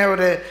மறுமனையை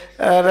ஒரு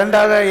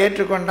 2வது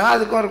ஏற்றுக்கொண்டான்.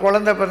 அதுக்கும் ஒரு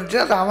குழந்தை பிறந்துச்சு.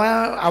 அது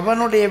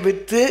அவனுடைய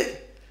வித்து.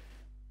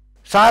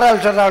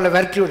 சாரால் சொல்ற அவளை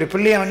விரட்டி விடு,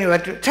 பிள்ளையை அவனி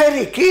விரட்டி.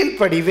 சரி,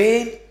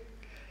 கீழ்ப்படிவேன்.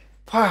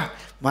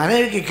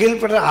 மனைவிக்கு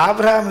கீழ்ப்படுற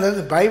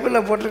ஆபிரகாம்லேருந்து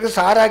பைபிளில் போட்டிருக்கு.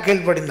 சாரா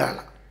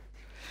கீழ்ப்படிந்தாலாம்.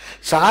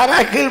 சாரா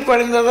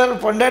கீழ்ப்படிந்ததால்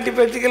பொண்டாட்டி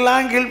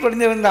பேச்சுக்கெல்லாம்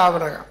கீழ்ப்படிந்து வந்த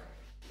ஆபிரகாம்.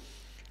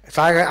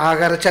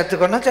 ஆகாரம்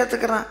சேர்த்துக்கொன்னா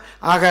சேர்த்துக்கிறான்,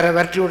 ஆகாரம்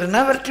விரட்டி விடுனா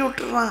விரட்டி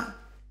விட்டுறான்.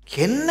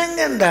 என்னங்க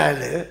இந்த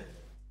ஆள்?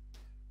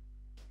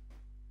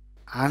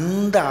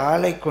 அந்த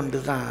ஆளை கொண்டு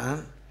தான்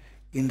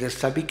இந்த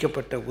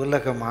சபிக்கப்பட்ட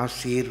உலகம்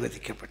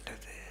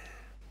ஆசீர்வதிக்கப்பட்டது.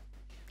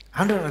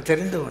 ஆண்டவர் அவனை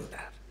தெரிந்து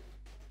கொண்டார்.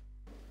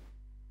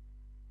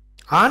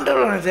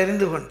 ஆண்டவர் அவனை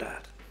தெரிந்து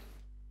கொண்டார்.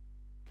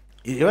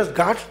 It was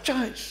God's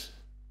choice.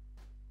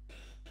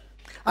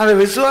 அந்த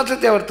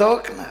விசுவாசத்தை அவர்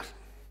துவக்கினார்.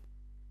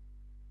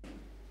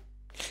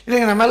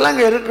 இல்லைங்க, நம்ம எல்லாம்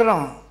இங்கே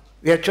இருக்கிறோம்.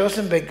 We are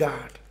chosen by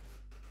God.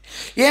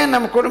 ஏன்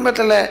நம்ம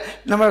குடும்பத்தில்,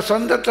 நம்ம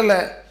சொந்தத்தில்,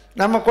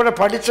 நம்ம கூட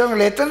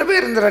படித்தவங்களை எத்தனை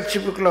பேர் இந்த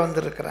ரட்சிப்புக்குள்ளே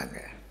வந்திருக்கிறாங்க?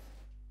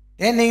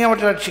 ஏன் நீங்கள்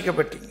மட்டும்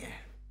ரட்சிக்கப்பட்டீங்க?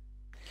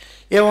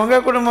 ஏன்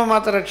உங்கள் குடும்பம்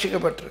மாத்திரம்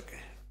ரட்சிக்கப்பட்டிருக்கு?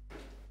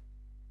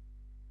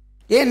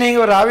 ஏன்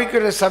நீங்கள் ஒரு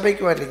ஆவிக்குரிய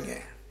சபைக்கு வர்றீங்க?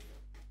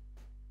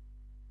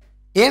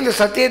 ஏன் இந்த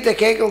சத்தியத்தை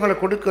கேட்க உங்களை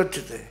கொடுக்க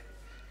வச்சுது?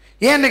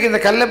 ஏன் இன்றைக்கு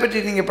இந்த கல்லை பற்றி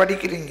நீங்கள்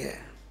படிக்கிறீங்க?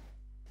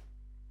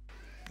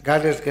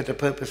 God has got a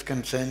purpose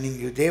concerning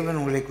you. தேவன்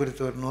உங்களை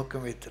குறித்து ஒரு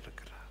நோக்கம்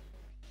வைத்திருக்கிறார்.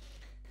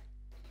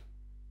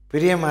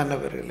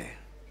 பிரியமானவர்களே,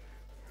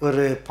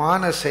 ஒரு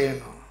பானை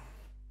செய்யணும்.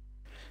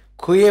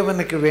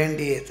 குயவனுக்கு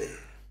வேண்டியது,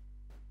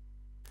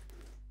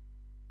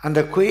 அந்த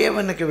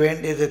குயவனுக்கு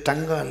வேண்டியது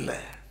தங்கம் அல்ல.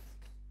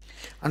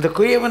 அந்த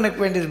குயவனுக்கு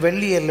வேண்டியது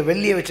வெள்ளி அல்ல.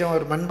 வெள்ளியை வச்சு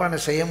ஒரு மண்பானை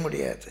செய்ய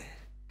முடியாது.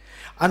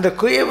 அந்த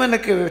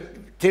குயவனுக்கு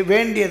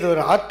வேண்டியது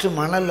ஒரு ஆற்று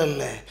மணல்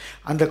அல்ல.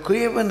 அந்த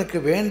குயவனுக்கு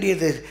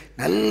வேண்டியது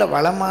நல்ல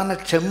வளமான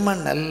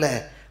செம்மண் அல்ல.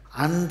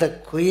 அந்த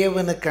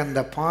குயவனுக்கு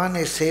அந்த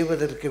பானை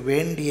செய்வதற்கு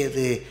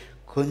வேண்டியது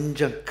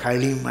கொஞ்சம்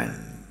களிமண்.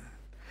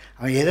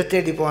 அவன் எதை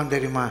தேடி போவான்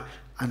தெரியுமா?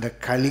 அந்த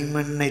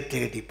களிமண்ணை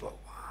தேடி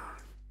போவான்.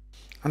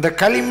 அந்த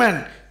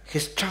களிமண்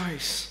his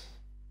choice.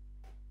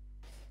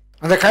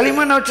 அந்த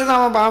களிமண்ணை வச்சு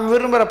தான் அவன்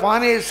விரும்புகிற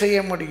பானையை செய்ய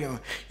முடியும்.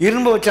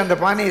 இரும்பு வச்சு அந்த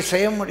பானையை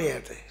செய்ய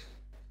முடியாது.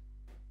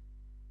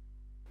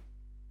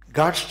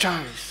 God's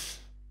choice.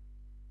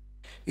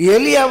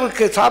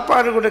 எலியாவுக்கு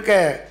சாப்பாடு கொடுக்க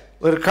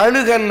ஒரு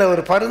கழுகல்ல,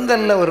 ஒரு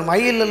பருந்தல்ல, ஒரு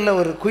மயில் அல்ல,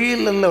 ஒரு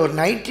குயில் அல்ல, ஒரு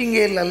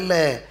நைட்டிங்கேல் அல்ல.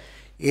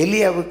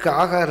 எலியாவுக்கு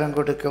ஆகாரம்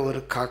கொடுக்க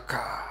ஒரு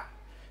காக்கா.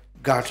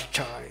 God's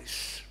choice.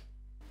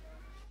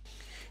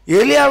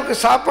 எலியாவுக்கு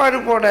சாப்பாடு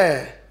போட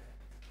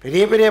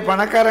பெரிய பெரிய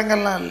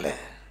பணக்காரங்கள்லாம் இல்லை.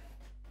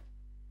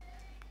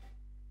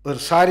 ஒரு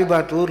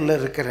சாரிபாத் ஊரில்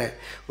இருக்கிற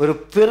ஒரு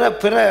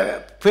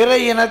பிற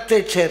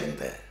இனத்தைச்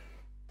சேர்ந்த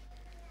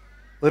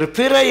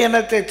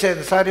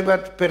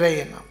சாரிபாத் பிற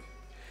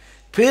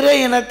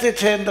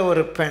இனத்தைச் சேர்ந்த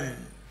ஒரு பெண்,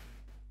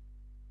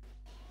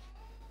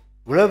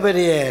 இவ்வளோ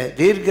பெரிய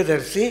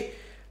தீர்க்கதரிசி,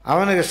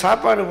 அவனுக்கு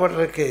சாப்பாடு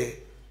போடுறதுக்கு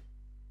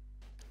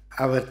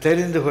அவர்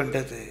தெரிந்து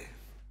கொண்டது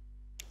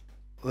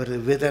ஒரு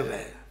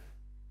விதவை.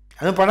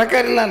 அது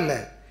பணக்காரிலாம் இல்லை.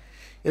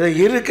 இதை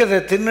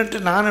இருக்கிறத தின்னுட்டு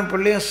நானும்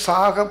பிள்ளையும்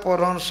சாக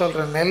போகிறோன்னு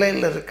சொல்கிற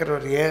நிலையில் இருக்கிற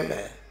ஒரு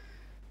ஏழை.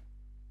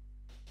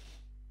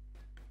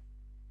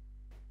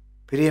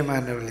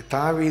 பிரியமானவர்களே,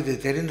 தாவீது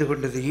தெரிந்து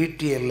கொண்டது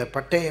ஈட்டி அல்ல,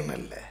 பட்டயம்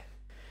அல்ல.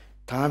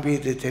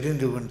 தாவீது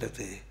தெரிந்து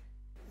கொண்டது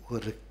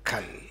ஒரு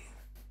கல்.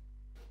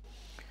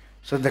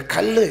 ஸோ இந்த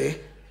கல்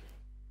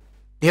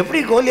எப்படி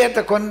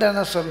கோலியாத்தை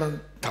கொண்டேன்னு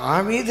சொல்லணும்.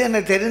 தாவீது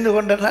என்னை தெரிந்து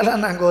கொண்டனால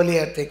நான்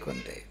கோலியாத்தை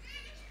கொண்டேன்.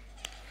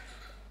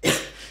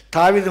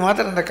 தாவீது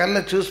மாத்திரம் அந்த கல்லை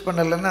சூஸ்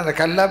பண்ணலைன்னா அந்த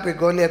கல்லாக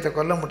போய் கோலியாத்தை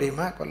கொல்ல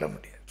முடியுமா? கொல்ல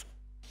முடியாது.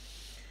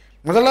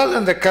 முதலாவது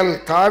அந்த கல்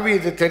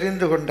தாவீது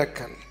தெரிந்து கொண்ட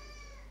கல்.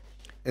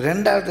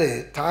 ரெண்டாவது,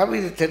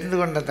 தாவீது தெரிந்து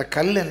கொண்ட அந்த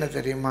கல் என்ன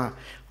தெரியுமா?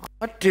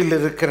 ஆற்றில்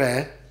இருக்கிற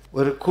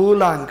ஒரு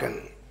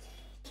கூழாங்கல்.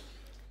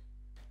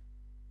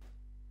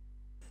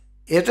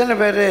 எத்தனை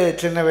பேர்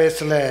சின்ன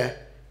வயசில்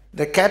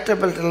இந்த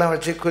கேட்டபெல்ட்டெல்லாம்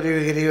வச்சு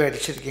குருவி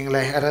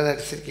அடிச்சிருக்கீங்களா? யாராவது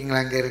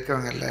அடிச்சிருக்கீங்களா? அங்கே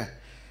இருக்கவங்கல்ல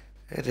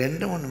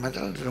 2-3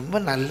 முதல்ல ரொம்ப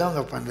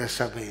நல்லவங்கப்பா அந்த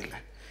சபையில்.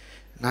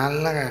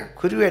 நான்லாம்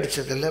குருவி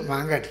அடித்ததில்லை,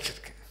 மாங்காய்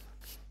அடிச்சிருக்கேன்.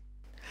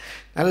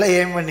 நல்லா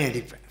ஏம் பண்ணி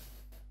அடிப்பேன்.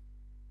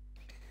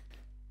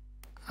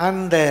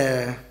 அந்த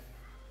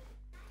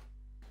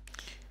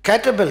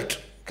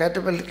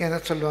கேட்டபெல்ட்டுக்கு என்ன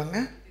சொல்லுவாங்க?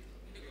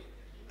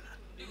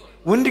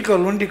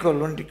 உண்டிக்கோல்.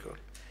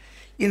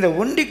 இந்த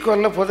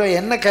உண்டிக்கோலில் பொதுவாக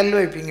என்ன கல்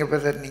வைப்பீங்க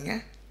பிரதர்?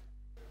 நீங்கள்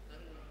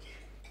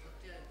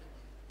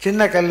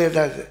சின்ன கல்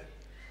ஏதாவது,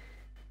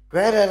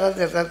 வேறு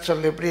ஏதாவது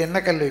சொல்ல, எப்படி என்ன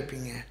கல்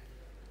வைப்பீங்க?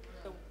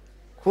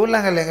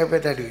 கூழாங்கல் எங்கே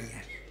போய் தடுவீங்க?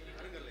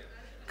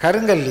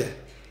 கருங்கல்,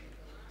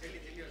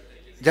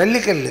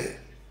 ஜல்லிக்கல்,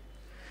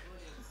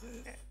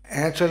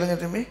 சொல்லுங்க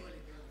தம்பி.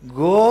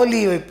 கோலி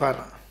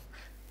வைப்பாராம்.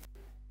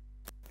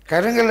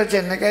 கருங்கல் வச்சு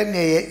என்னக்கா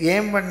நீ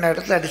ஏம் பண்ண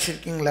இடத்துல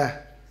அடிச்சிருக்கீங்களா?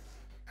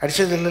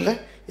 அடித்தது இல்லைல்ல,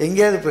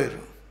 எங்கேயாவது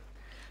போயிடும்.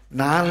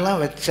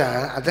 நான்லாம் வச்சா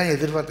அதான்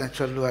எதிர்பார்த்தேன்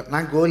சொல்லுவார்.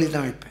 நான் கோலி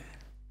தான் வைப்பேன்,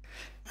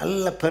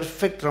 நல்ல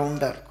பெர்ஃபெக்ட்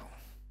ரவுண்டாக இருக்கும்.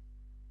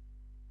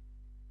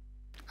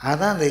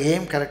 அதான் அந்த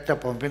எய்ம் கரெக்டாக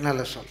போகும்.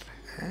 பின்னால்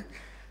சொல்கிறேன்.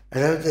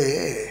 அதாவது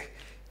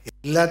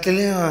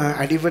எல்லாத்துலேயும்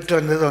அடிபட்டு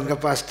வந்தது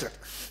உங்கள் பாஸ்டர்.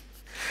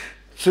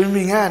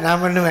 ஸ்விம்மிங்காக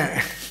நான் பண்ணுவேன்,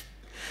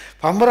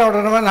 பம்பரம்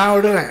விடணுமா நான்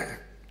விடுவேன்.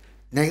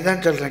 இன்றைக்கி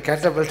தான் சொல்கிறேன்,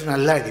 கேட்டபல்ட்டு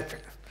நல்லா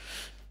அடிப்பேன்.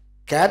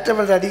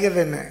 கேட்டபல்ட்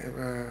அடிக்கிறது என்ன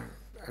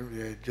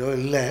ஜோ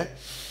இல்லை,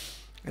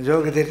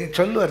 ஜோக்கு தெரியும்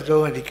சொல்லுவார். ஜோ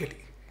அடிக்கடி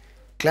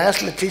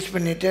கிளாஸில் டீச்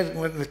பண்ணிகிட்டே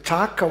இருக்கும்போது இந்த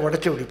சாக்கை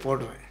உடச்சி இப்படி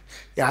போடுவேன்.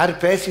 யார்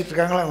பேசிகிட்டு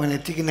இருக்காங்களோ அவங்க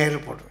நெத்திக்கு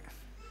நேரில் போடுவேன்.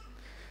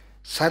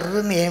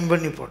 சர்ன்னு ஏம்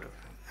பண்ணி போடுவேன்.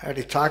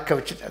 அப்படி சாக்கை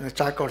வச்சுட்டு அந்த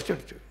சாக்கை உடச்சி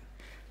அப்படி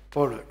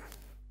போடுவேன்.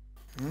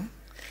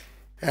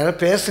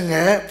 யாராவது பேசுங்க,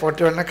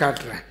 போட்டு வேணா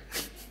காட்டுறேன்.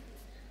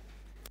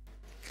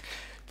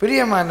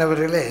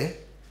 பிரியமானவர்களே,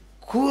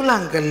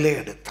 கூழாங்கல்ல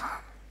எடுத்தான்.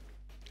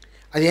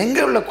 அது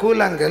எங்கே உள்ள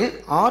கூழாங்கல்?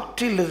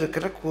 ஆற்றில்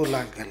இருக்கிற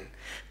கூழாங்கல்.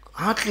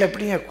 ஆற்றில்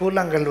எப்படிங்க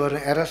கூழாங்கல்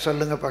வரும்? யாராவது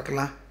சொல்லுங்கள்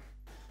பார்க்கலாம்.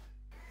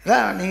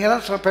 இதான்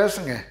நீங்கள் தான்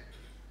பேசுங்க.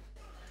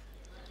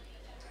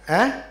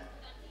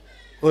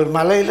 ஒரு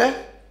மலையில்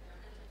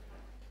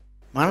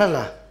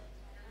மணலா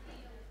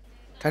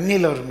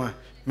தண்ணியில் வருமா?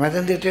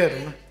 மிதந்துகிட்டே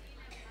வருமா?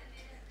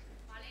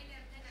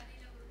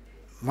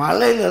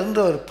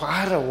 மலையிலேருந்து ஒரு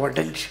பாறை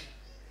உடஞ்சி,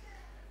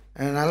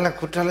 நல்லா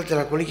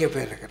குற்றாலத்தில் குளிக்க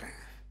போயிருக்கிறேன்.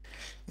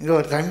 இங்கே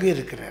ஒரு தம்பி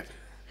இருக்கிறார்.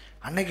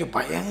 அன்னைக்கு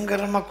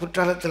பயங்கரமாக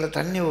குற்றாலத்தில்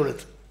தண்ணி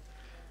விழுது.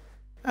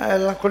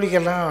 எல்லாம்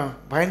குளிக்கலாம்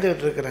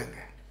பயந்துக்கிட்டு இருக்கிறாங்க.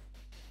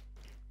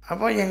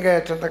 அப்போ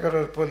எங்கள் சொந்தக்கார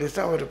ஒரு போலீஸ்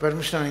அவர்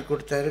பெர்மிஷன் வாங்கி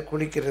கொடுத்தாரு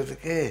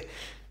குளிக்கிறதுக்கு.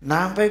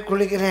 நான் போய்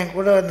குளிக்கிறேன்,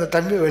 கூட அந்த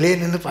தம்பி வெளியே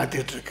நின்று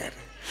பார்த்துக்கிட்டு இருக்காரு.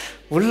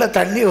 உள்ளே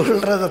தண்ணி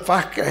விழுறதை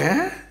பார்க்க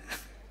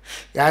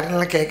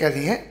யாருன்னெல்லாம்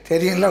கேட்காதீங்க,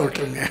 தெரியும்ல,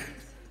 விட்டுருங்க.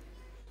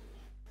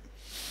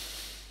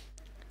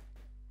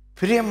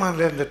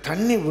 பிரியமான இந்த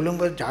தண்ணி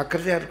விழும்போது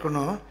ஜாக்கிரதையாக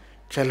இருக்கணும்.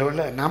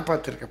 சிலவில் நான்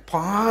பார்த்துருக்கேன்,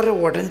 பாறை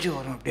உடஞ்சி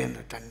வரும் அப்படியே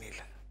அந்த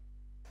தண்ணியில்.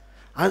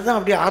 அதுதான்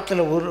அப்படியே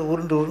ஆற்றுல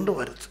உருண்டு உருண்டு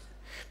வருது,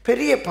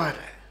 பெரிய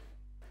பாறை.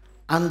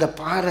 அந்த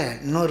பாறை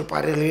இன்னொரு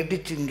பாறையில்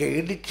இடித்து, இங்கே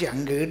இடித்து,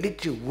 அங்கே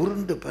இடித்து,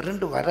 உருண்டு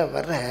பிறண்டு வர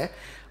வர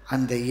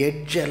அந்த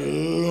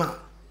எட்ஜெல்லாம்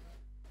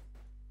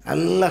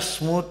நல்லா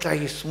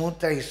ஸ்மூத்தாகி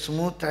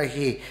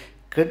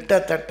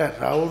கிட்டத்தட்ட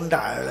ரவுண்டு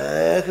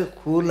அழகு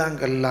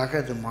கூழாங்கல்லாக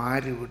அது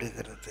மாறி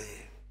விடுகிறது.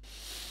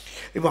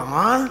 இப்போ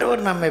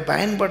ஆண்டவர் நம்மை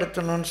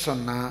பயன்படுத்தணும்னு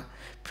சொன்னால்,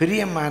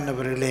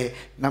 பிரியமானவர்களே,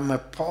 நம்ம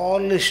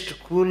பாலிஷ்டு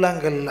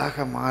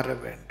கூழாங்கல்லாக மாற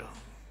வேண்டும்.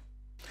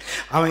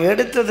 அவன்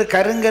எடுத்தது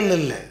கருங்கல்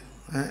இல்லை,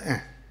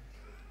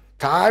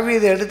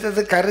 தாவீது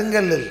எடுத்தது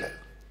கருங்கல் இல்லை,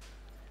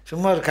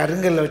 சும்மா ஒரு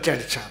கருங்கல்லை வச்சு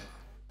அடித்தான்.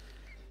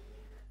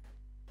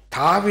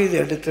 தாவீது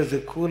எடுத்தது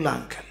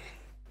கூழாங்கல்.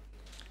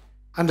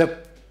 அந்த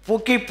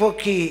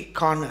பொக்கி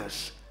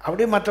கார்னர்ஸ்,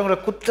 அப்படியே மற்றவங்களை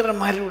குத்துற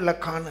மாதிரி உள்ள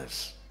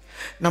கார்னர்ஸ்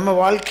நம்ம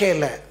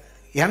வாழ்க்கையில்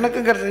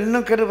எனக்குங்கிறது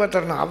இன்னும் கிருபை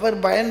தரணும். அவர்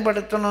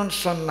பயன்படுத்தணும்னு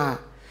சொன்னால்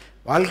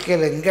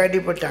வாழ்க்கையில் இங்கே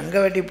அடிபட்டு அங்கே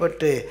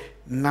அடிபட்டு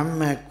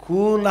நம்ம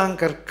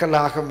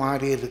கூழாங்கற்களாக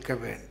மாறி இருக்க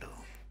வேண்டும்.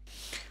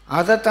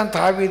 அதைத்தான்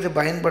தாவீது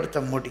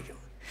பயன்படுத்த முடியும்.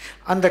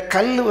 அந்த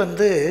கல்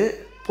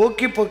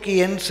பொக்கி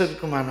என்ஸ்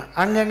இருக்குமானா,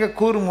 அங்கங்கே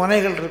கூறு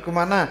முனைகள்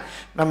இருக்குமானா,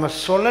 நம்ம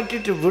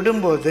சுழட்டிட்டு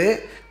விடும்போது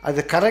அது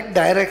கரெக்ட்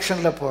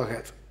டைரெக்ஷனில்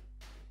போகாது.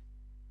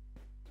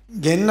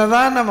 என்ன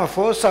தான் நம்ம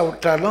ஃபோர்ஸாக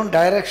விட்டாலும்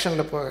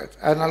டைரெக்ஷனில் போகாது.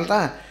 அதனால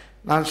தான்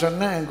நான்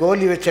சொன்னேன்,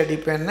 கோலி வச்சு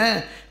அடிப்பேன்னு.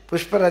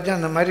 புஷ்பராஜன்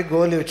அந்த மாதிரி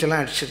கோலி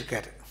வச்செல்லாம்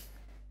அடிச்சிருக்காரு.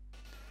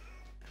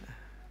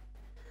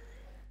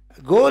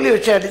 கோலி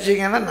வச்சு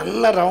அடிச்சிங்கன்னா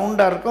நல்லா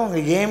ரவுண்டாக இருக்கும்,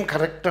 உங்கள் எய்ம்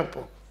கரெக்டாக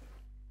போகும்.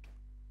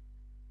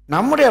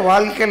 நம்முடைய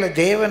வாழ்க்கையில்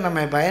தேவன்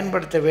நம்மை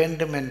பயன்படுத்த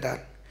வேண்டும்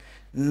என்றால்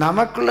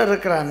நமக்குள்ளே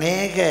இருக்கிற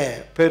அநேக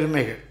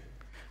பெருமைகள்,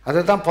 அதை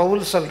தான்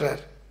பவுல்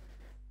சொல்கிறார்.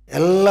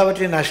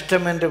 எல்லாவற்றையும்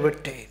நஷ்டம் என்று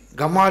விட்டேன்,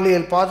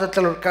 கமாலியல்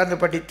பாதத்தில் உட்கார்ந்து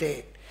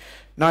படித்தேன்,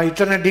 நான்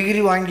இத்தனை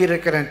டிகிரி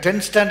வாங்கியிருக்கிறேன்,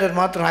 10th ஸ்டாண்டர்ட்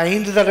மாத்திரம்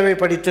 5 தடவை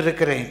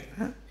படித்திருக்கிறேன்.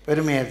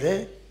 பெருமை அது.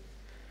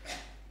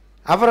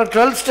 அப்புறம்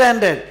 12th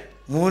ஸ்டாண்டர்ட்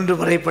 3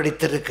 முறை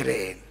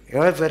படித்திருக்கிறேன்.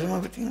 எவ்வளோ பெருமை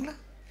பார்த்தீங்களா?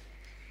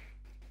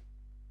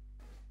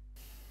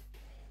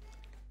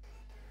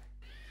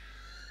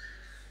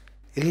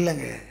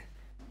 இல்லைங்க,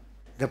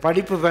 இந்த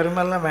படிப்பு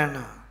பெருமைலாம்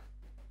வேண்டாம்,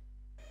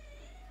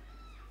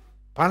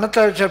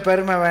 பணத்தை வச்ச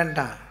பெருமை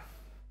வேண்டாம்,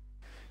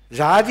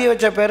 ஜாதியை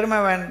வச்ச பெருமை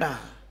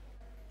வேண்டாம்.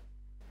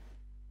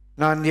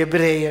 நான்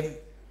எபிரேயன்,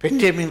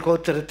 பெஞ்சமின்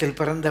கோத்திரத்தில்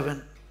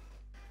பிறந்தவன்.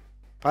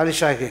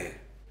 பாலிஷாகு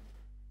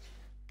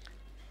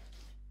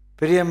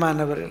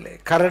பிரியமானவர்களே,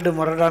 கரடு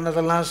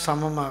முரடானதெல்லாம்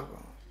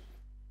சமமாகும்,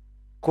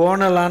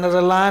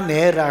 கோணலானதெல்லாம்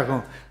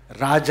நேராகும்.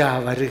 ராஜா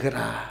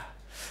வருகிறார்.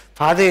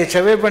 பாதையை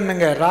செவை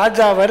பண்ணுங்க,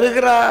 ராஜா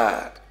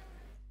வருகிறார்.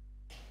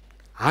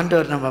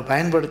 ஆண்டவர் நம்ம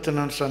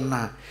பயன்படுத்தணும்னு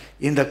சொன்னால்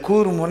இந்த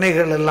கூறு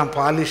முனைகள் எல்லாம்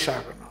பாலிஷ்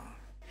ஆகணும்.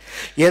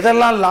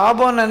 எதெல்லாம்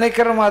லாபம்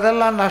நினைக்கிறோமோ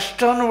அதெல்லாம்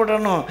நஷ்டம்னு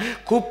விடணும்,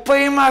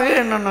 குப்பையுமாக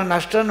எண்ணணும்.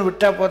 நஷ்டம்னு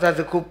விட்டால் போதும்,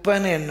 அது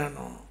குப்பைன்னு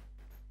எண்ணணும்.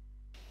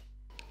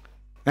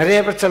 நிறைய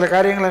பேர் சில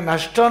காரியங்களை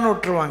நஷ்டம்னு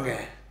விட்டுருவாங்க,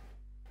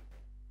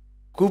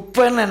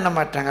 குப்பைன்னு எண்ண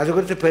மாட்டாங்க. அது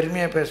குறித்து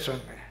பெருமையாக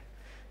பேசுவாங்க.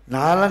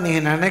 நான்லாம்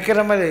நீங்கள் நினைக்கிற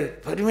மாதிரி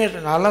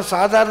பெருமையாக, நான்லாம்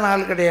சாதாரண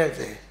ஆள்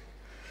கிடையாது.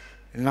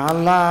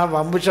 நான்லாம்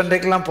வம்பு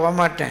சண்டைக்கெலாம் போக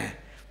மாட்டேன்,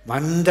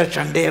 வந்த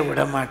சண்டையை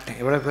விட மாட்டேன்.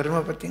 இவ்வளோ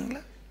பெருமை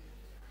பார்த்தீங்களா?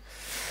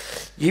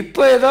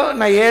 இப்போ ஏதோ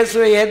நான்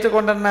இயேசுவை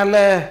ஏற்றுக்கொண்டதுனால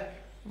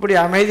இப்படி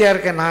அமைதியாக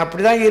இருக்கேன். நான்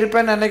அப்படி தான்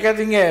இருப்பேன்னு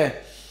நினைக்காதீங்க.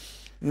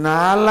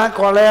 நான்லாம்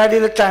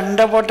கொலையாடியில்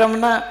சண்டை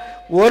போட்டோம்னா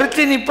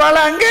ஒருத்தி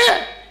நிற்பாளா அங்கே?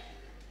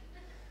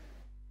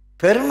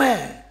 பெருமை.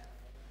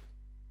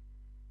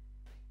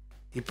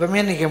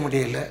 இப்பவுமே நிற்க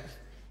முடியல.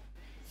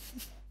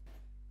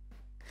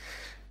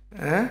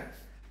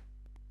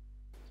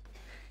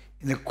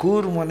 இந்த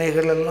கூர்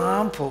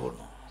முனைகளெல்லாம்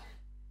போகணும்,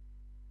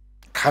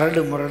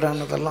 கரடு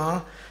முரடானதெல்லாம்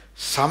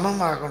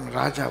சமமாகணும்.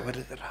 ராஜா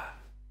வருகிறார்.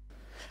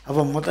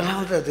 அப்போ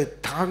முதலாவது அது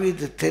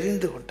தாவீது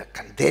தெரிந்து கொண்ட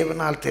கல்,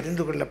 தேவனால்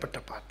தெரிந்து கொள்ளப்பட்ட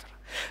பாத்திரம்.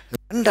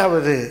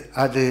 ரெண்டாவது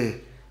அது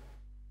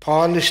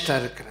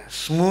பாலிஷ்டாக இருக்கிற,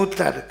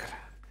 ஸ்மூத்தாக இருக்கிற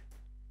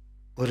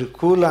ஒரு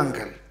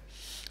கூழாங்கல்.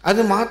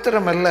 அது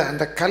மாத்திரமல்ல,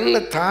 அந்த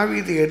கல்லை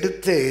தாவீது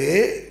எடுத்து,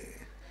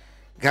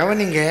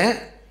 கவனிங்க,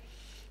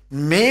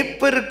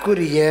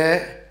 மேய்ப்பருக்குரிய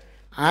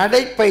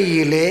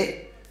அடைப்பையிலே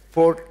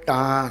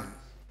போட்டான்.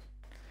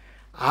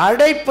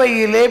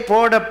 அடைப்பையிலே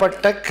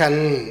போடப்பட்ட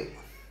கல்.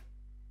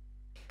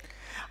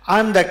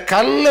 அந்த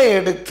கல்லை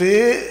எடுத்து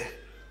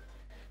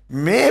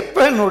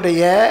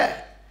மேய்ப்பனுடைய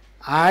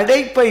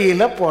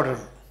அடைப்பையில்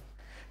போடணும்.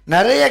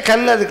 நிறைய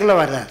கல் அதுக்குள்ளே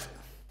வராது.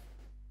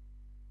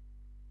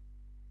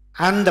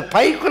 அந்த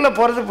பைக்குள்ளே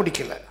போகிறது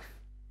பிடிக்கல.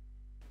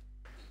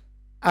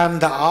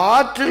 அந்த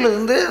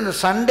ஆற்றிலிருந்து அந்த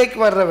சண்டைக்கு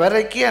வர்ற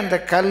வரைக்கும் அந்த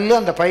கல்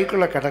அந்த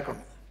பைக்குள்ளே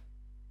கிடக்கணும்.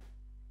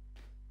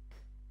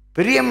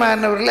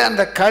 பிரியமானவர்களே,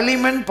 அந்த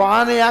களிமண்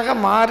பானையாக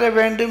மாற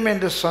வேண்டும்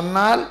என்று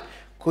சொன்னால்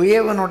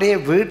குயவனுடைய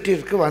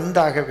வீட்டிற்கு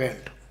வந்தாக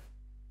வேண்டும்.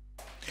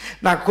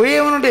 நான்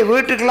குயவனுடைய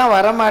வீட்டுக்கெல்லாம்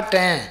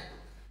வரமாட்டேன்,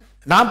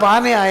 நான்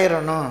பானை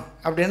ஆயிரணும்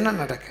அப்படின்னு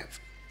நடக்காது.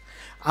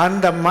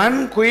 அந்த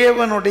மண்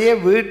குயவனுடைய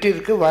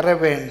வீட்டிற்கு வர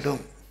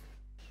வேண்டும்.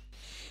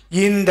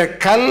 இந்த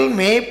கல்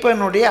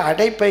மேய்ப்பனுடைய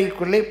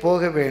அடைப்பைக்குள்ளே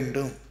போக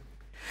வேண்டும்.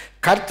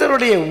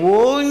 கர்த்தருடைய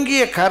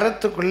ஓங்கிய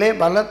கரத்துக்குள்ளே,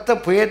 பலத்த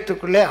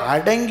புயத்துக்குள்ளே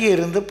அடங்கி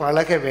இருந்து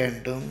பழக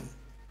வேண்டும்.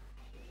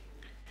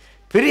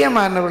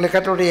 பிரியமானவர்களே,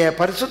 கர்த்தருடைய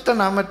பரிசுத்த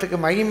நாமத்துக்கு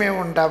மகிமை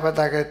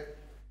உண்டாவதாக.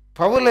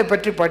 பவுலை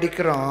பற்றி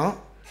படிக்கிறோம்.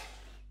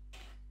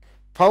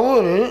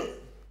 பவுல்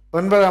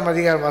 9ஆம்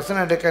அதிகாரம்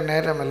வசனம் எடுக்க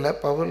நேரம் இல்லை.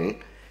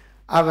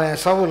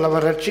 சவுல்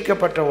அவன்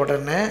ரட்சிக்கப்பட்ட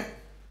உடனே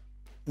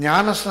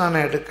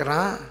ஞானஸ்நானம்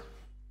எடுக்கிறான்.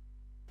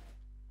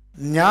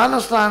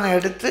 ஞானஸ்நானம்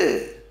எடுத்து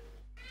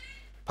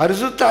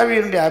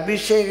பரிசுத்தாவியினுடைய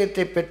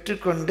அபிஷேகத்தை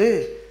பெற்றுக்கொண்டு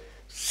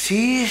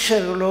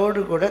சீஷர்களோடு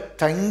கூட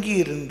தங்கி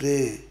இருந்து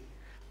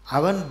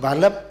அவன்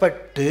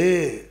பலப்பட்டு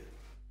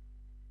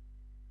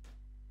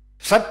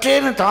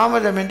சற்றேனும்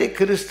தாமதமின்றி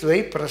கிறிஸ்துவை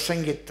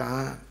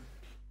பிரசங்கித்தான்.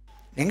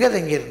 எங்கே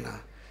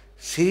தங்கியிருந்தான்?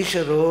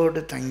 சீஷரோடு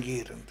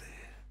தங்கியிருந்து.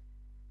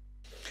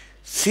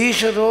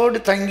 சீஷரோடு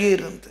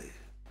தங்கியிருந்து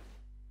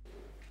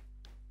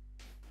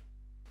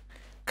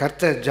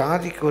கர்த்தர்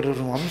ஜாதிக்கு ஒரு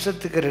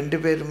வம்சத்துக்கு 2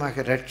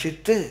 பேருமாக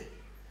ரட்சித்து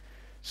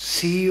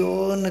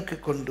சீயோனுக்கு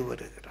கொண்டு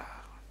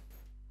வருகிறார்.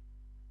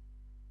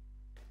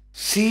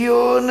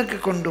 சீயோனுக்கு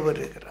கொண்டு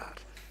வருகிறார்.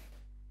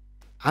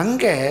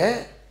 அங்கே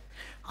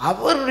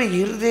அவருடைய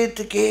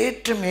இருதயத்துக்கு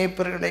ஏற்ற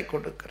மேய்ப்பர்களை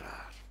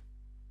கொடுக்கிறார்.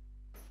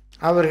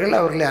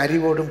 அவர்களை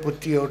அறிவோடும்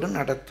புத்தியோடும்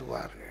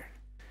நடத்துவார்கள்.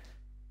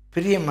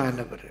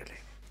 பிரியமானவர்களே,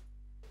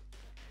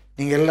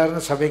 நீங்கள்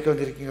எல்லாரும் சபைக்கு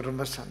வந்திருக்கீங்க,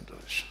 ரொம்ப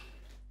சந்தோஷம்.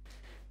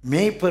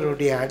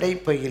 மேய்ப்பருடைய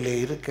அடைப்பையில்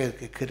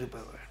இருக்கிறதுக்கு கிருபை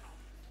வேணும்.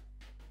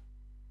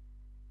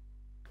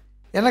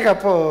 எனக்கு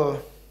அப்போது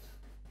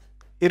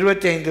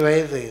 25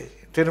 வயது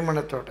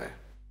திருமணத்தோட.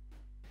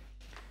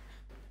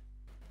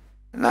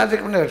 நான்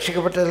அதுக்கு முன்னே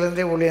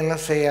ரட்சிக்கப்பட்டதுலேருந்தே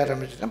ஊழியெல்லாம் செய்ய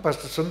ஆரம்பிச்சிட்டேன்.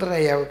 ஃபஸ்ட்டு சுந்தர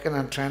ஐயாவுக்கு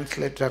நான்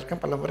டிரான்ஸ்லேட்டராக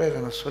இருக்கேன். பல முறை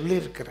இதை நான்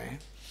சொல்லியிருக்கிறேன்.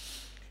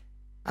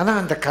 ஆனால்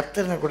அந்த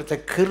கர்த்தனை கொடுத்த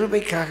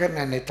கிருபைக்காக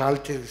நான் என்னை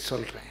தாழ்த்தி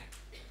சொல்கிறேன்.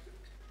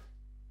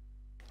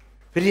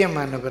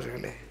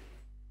 பிரியமானவர்களே,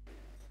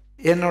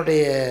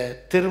 என்னுடைய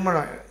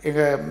திருமணம்,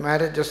 எங்கள்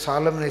மேரேஜை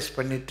சாலமனைஸ்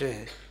பண்ணிவிட்டு,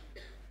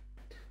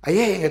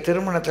 ஐயா எங்கள்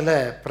திருமணத்தில்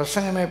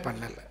பிரசங்கமே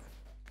பண்ணலை.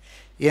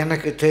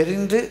 எனக்கு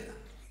தெரிந்து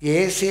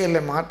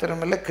ஏசியில்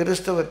மாத்திரமில்லை,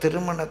 கிறிஸ்தவ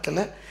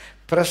திருமணத்தில்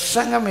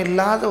பிரசங்கம்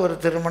இல்லாத ஒரு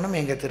திருமணம்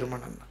எங்கள்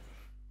திருமணம் தான்.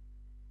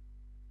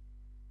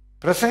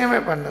 பிரசங்கமே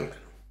பண்ணலை.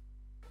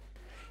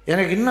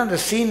 எனக்கு இன்னும் அந்த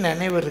சீன்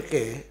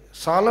நினைவருக்கு.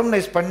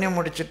 சாலமனைஸ் பண்ணி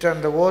முடிச்சுட்டு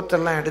அந்த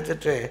ஓத்தெல்லாம்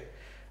எடுத்துகிட்டு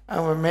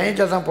அவங்க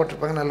மேஜை தான்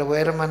போட்டிருப்பாங்க, நல்ல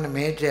உயரமான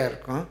மேஜையாக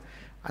இருக்கும்.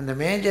 அந்த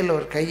மேஜையில்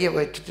ஒரு கையை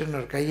வச்சுட்டு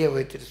இன்னொரு கையை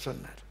வச்சுட்டு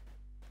சொன்னார்.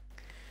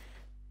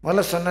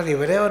 முதல்ல சொன்னார்,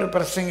 இவரே ஒரு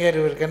பிரசங்கர்,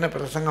 இவருக்கு என்ன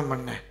பிரசங்கம்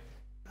பண்ணேன்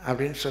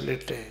அப்படின்னு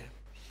சொல்லிட்டு,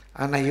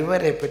 ஆனால்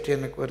இவரை பற்றி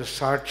எனக்கு ஒரு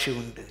சாட்சி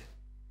உண்டு.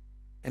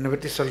 என்னை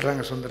பற்றி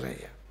சொல்கிறாங்க சுந்தர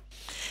ஐயா,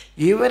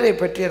 இவரை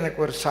பற்றி எனக்கு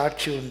ஒரு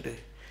சாட்சி உண்டு.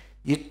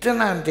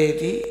 இத்தனாம்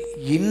தேதி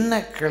இன்ன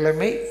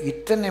கிழமை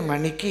இத்தனை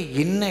மணிக்கு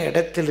இன்ன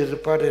இடத்தில்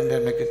இருப்பார் என்று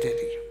எனக்கு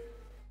தெரியும்.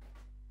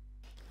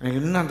 எனக்கு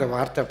இன்னும் அந்த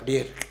வார்த்தை அப்படியே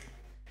இருக்கு.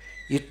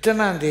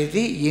 இத்தனாம்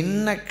தேதி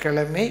இன்ன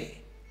கிழமை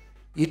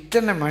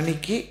இத்தனை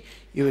மணிக்கு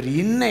இவர்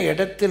இன்ன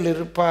இடத்தில்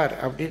இருப்பார்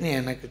அப்படின்னு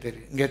எனக்கு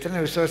தெரியும். இங்கே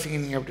எத்தனை விசுவாசிங்க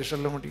நீங்கள் அப்படி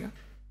சொல்ல முடியும்?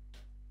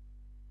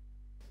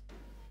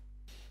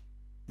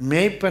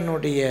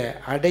 மேய்ப்பனுடைய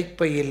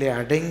அடைப்பையிலே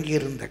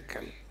அடங்கியிருந்த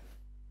கல்.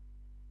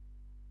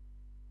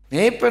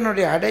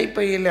 மேய்ப்பனுடைய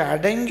அடைப்பையிலே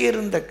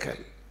அடங்கியிருந்த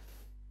கல்.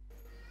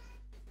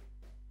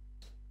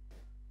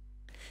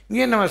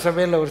 இங்கே நம்ம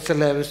சபையில் ஒரு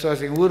சில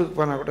விசுவாசிங்க ஊருக்கு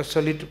போனால் கூட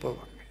சொல்லிட்டு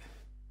போவாங்க.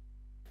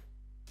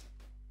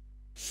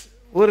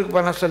 ஊருக்கு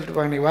போனால் சொல்லிட்டு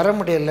போவாங்க, நீ வர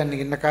முடியலை,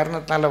 இன்னைக்கு இந்த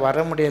காரணத்தினால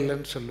வர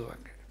முடியலைன்னு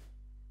சொல்லுவாங்க.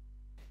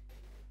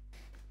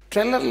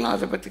 சிலர்லாம்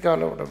அதை பற்றி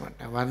கவலைப்பட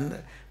மாட்டேன்.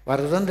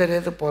 வர்றதும்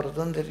தெரியாது,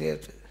 போகிறதும்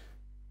தெரியாது.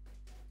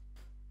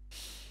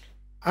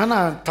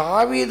 ஆனால்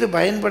தாவீது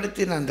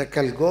பயன்படுத்தின அந்த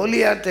கல்,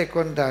 கோலியாத்தை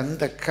கொண்ட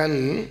அந்த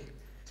கல்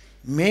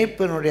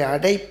மேய்ப்பனுடைய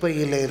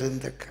அடைப்பையில்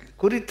இருந்த கல்.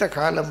 குறித்த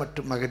காலம்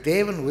மட்டுமாக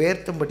தேவன்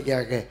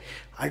உயர்த்தும்படியாக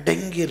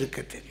அடங்கி இருக்க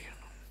தெரியணும்.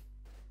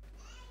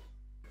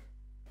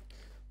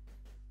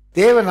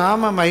 தேவ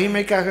நாம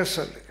மகிமைக்காக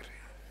சொல்லுகிறேன்.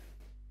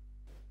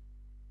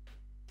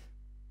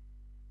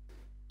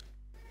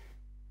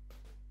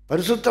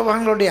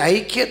 பரிசுத்தவான்களுடைய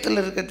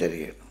ஐக்கியத்தில் இருக்க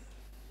தெரியணும்.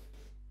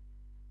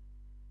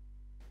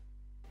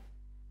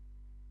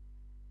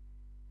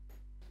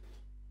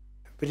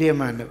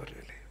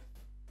 பிரியமானவர்களே,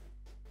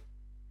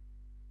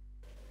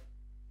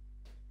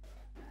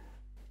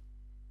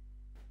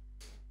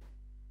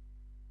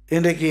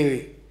 இன்றைக்கு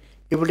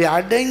இப்படி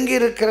அடங்கி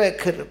இருக்கிற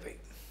கிருபை,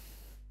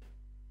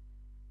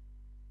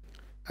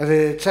 அது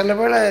சில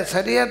வேளை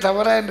சரியா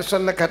தவறா என்று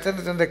சொல்ல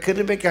கத்தனை தந்த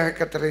கிருபைக்காக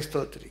கத்தரை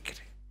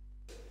ஸ்தோத்திரிக்கிறேன்.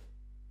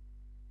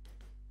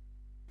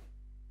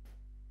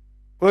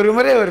 ஒரு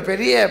முறை ஒரு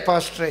பெரிய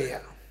பாஸ்டர்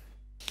ஐயா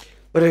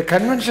ஒரு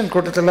கன்வென்ஷன்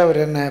கூட்டத்தில்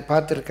அவர் என்னை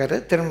பார்த்துருக்காரு.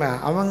 திரும்ப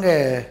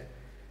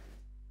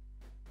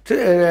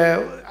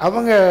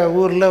அவங்க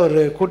ஊரில்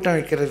ஒரு கூட்டம்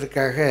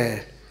வைக்கிறதுக்காக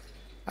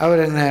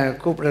அவர் என்னை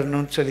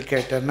கூப்பிடணும்னு சொல்லி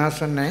கேட்டார். நான்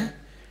சொன்னேன்,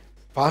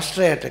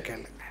 பாஸ்டர் ஐயாட்ட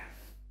கேளுங்க,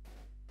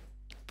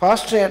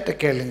 பாஸ்டர் ஐயாட்ட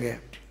கேளுங்க.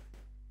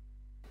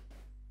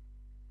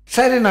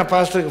 சரி, நான்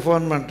பாஸ்டருக்கு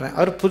ஃபோன் பண்ணுறேன்.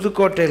 அவர்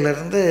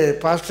புதுக்கோட்டையிலேருந்து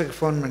பாஸ்டருக்கு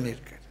ஃபோன்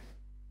பண்ணியிருக்கார்.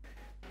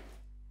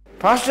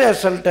 பாஸ்டர் ஐயா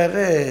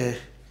சொல்லிட்டாரு,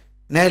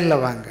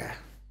 நேரில் வாங்க,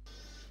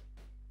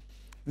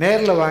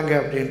 நேரில் வாங்க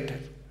அப்படின்ட்டு.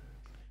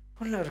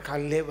 ஒன்று ஒரு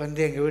காலையிலே வந்து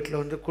எங்கள்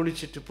வீட்டில் வந்து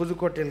குளிச்சுட்டு,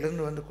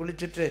 புதுக்கோட்டையிலேருந்து வந்து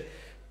குளிச்சுட்டு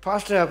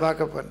பாஸ்டரை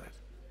பார்க்க போனார்.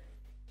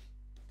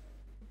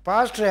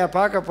 பாஸ்டரையா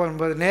பார்க்க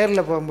போகும்போது,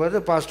 நேரில் போகும்போது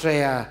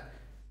பாஸ்டரையா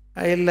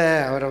இல்லை,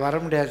 அவரை வர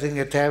முடியாது,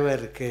 இங்கே தேவை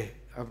இருக்குது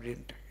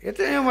அப்படின்ட்டு.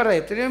 எத்தனையோ முறை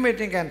எத்தனையோ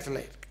மீட்டிங் கேன்சல்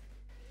ஆகிருக்கு.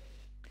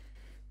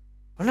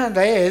 ஒன்று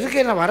அந்த ஐயா எதுக்கு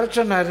என்ன வர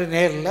சொன்னார்,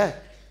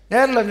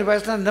 நேரில் வந்து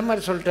பேசினா இந்த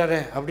மாதிரி சொல்லிட்டாரு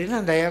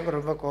அப்படின்னு அந்த ஐயாவுக்கு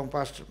ரொம்ப கோவம்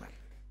பாஸ்டர் மேலே.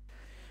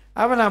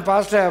 அப்போ நான்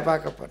பாஸ்டரை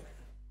பார்க்க போனேன்.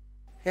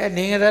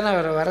 நீங்கள் தானே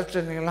அவரை வர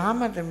சொன்னீங்களா?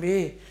 ஆமாம் தம்பி,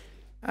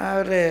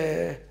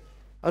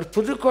 அவர்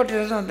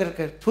புதுக்கோட்டையிலேருந்து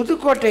வந்திருக்கார்.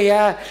 புதுக்கோட்டையா?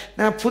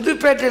 நான்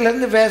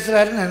புதுப்பேட்டையிலேருந்து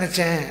பேசுகிறாருன்னு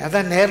நினச்சேன்,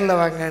 அதான் நேரில்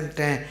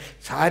வாங்கன்ட்டேன்.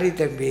 சாரி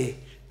தம்பி,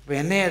 இப்போ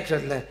என்னையா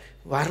சொல்ல,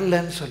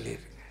 வரலன்னு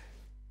சொல்லிடுங்க.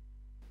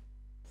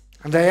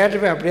 அந்த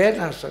ஐயாட்ட போய் அப்படியே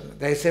நான் சொன்னேன்,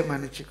 தயவுசெய்து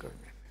மன்னிச்சிக்கோங்க.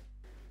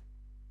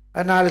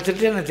 அது 4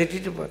 திட்டு என்னை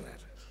திட்டிட்டு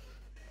போனார்.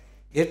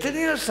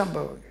 எத்தனையோ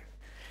சம்பவங்கள்.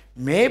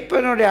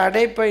 மேய்ப்பனுடைய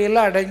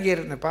அடைப்பையில்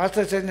அடங்கியிருந்தேன்.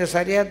 பாஸ்டர் செஞ்ச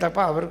சரியாக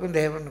தப்பா அவருக்கும்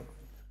தேவனுக்கும்.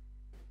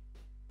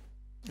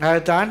 அதை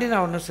தாண்டி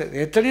நான் ஒன்றும்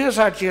எத்தனையோ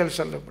சாட்சிகள்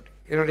சொல்ல முடியும்.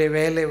 என்னுடைய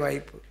வேலை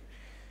வாய்ப்பு,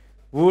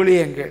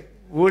 ஊழியங்கள்,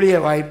 ஊழிய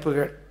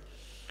வாய்ப்புகள்,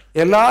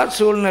 எல்லா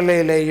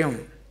சூழ்நிலையிலேயும்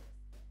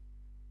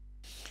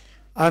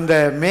அந்த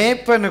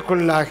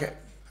மேய்ப்பனுக்குள்ளாக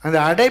அந்த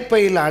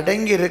அடைப்பையில்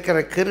அடங்கி இருக்கிற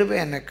கிருபை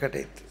எனக்கு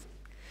கிடைத்தது.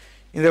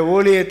 இந்த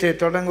ஊழியத்தை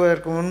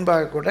தொடங்குவதற்கு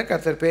முன்பாக கூட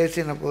கர்த்தர்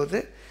பேசின போது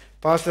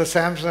பாஸ்டர்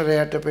சாம்சன்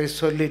ஐயாட்ட போய்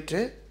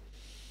சொல்லிவிட்டு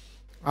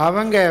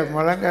அவங்க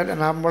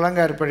நான்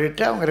முழங்கார்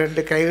படிட்டு அவங்க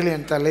 2 கைகளையும்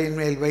என் தலையின்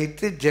மேல்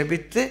வைத்து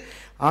ஜெபித்து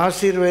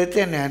ஆசீர்வதித்து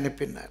என்னை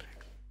அனுப்பினார்.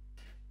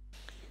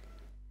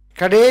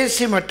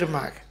 கடைசி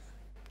மட்டுமாக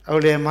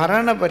அவருடைய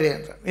மரண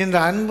பரியந்தம் இந்த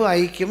அன்பு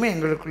ஐக்கியமும்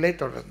எங்களுக்குள்ளே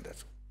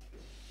தொடர்ந்தது.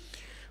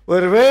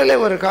 ஒருவேளை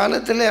ஒரு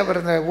காலத்தில்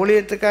அவர் இந்த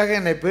ஊழியத்துக்காக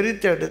என்னை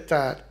பிரித்து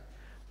எடுத்தார்.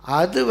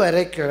 அது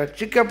வரைக்கும்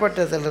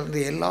ரட்சிக்கப்பட்டதிலிருந்து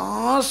எல்லா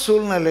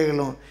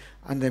சூழ்நிலைகளும்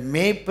அந்த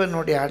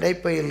மேய்ப்பனுடைய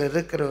அடைப்பையில்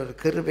இருக்கிற ஒரு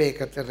கிருபையை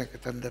கர்த்தர் எனக்கு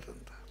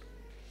தந்திருந்தார்.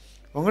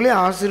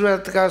 உங்களையும்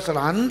ஆசீர்வாதத்துக்காக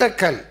சொல்ல, அந்த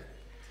கல்,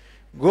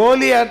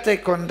 கோலியாத்தை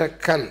கொண்ட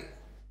கல்,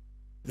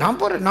 நான்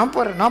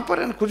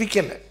போகிறேன்னு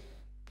குதிக்கலை.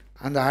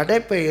 அந்த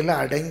அடைப்பையில்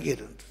அடங்கி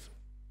இருந்தது.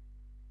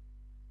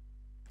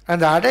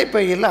 அந்த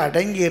அடைப்பையில்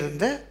அடங்கி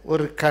இருந்த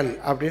ஒரு கல்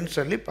அப்படின்னு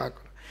சொல்லி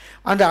பார்க்குறோம்.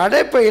 அந்த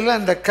அடைப்பையில்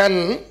அந்த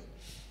கல்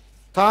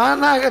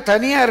தானாக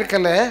தனியாக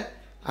இருக்கலை,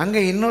 அங்கே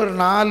இன்னொரு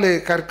 4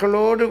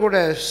 கற்களோடு கூட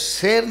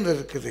சேர்ந்து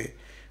இருக்குது.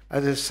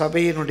 அது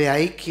சபையினுடைய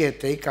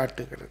ஐக்கியத்தை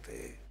காட்டுகிறது.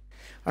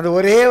 அந்த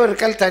ஒரே ஒரு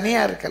கல்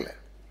தனியாக இருக்கலை,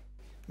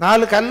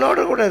 4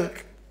 கல்லோடு கூட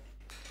இருக்கு.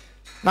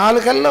 4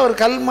 கல்லில் ஒரு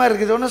கல் மாதிரி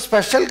இருக்குது. ஒன்றும்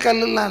ஸ்பெஷல்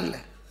கல்லுலாம்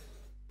இல்லை.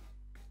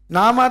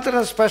 நான்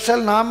மாத்திரம்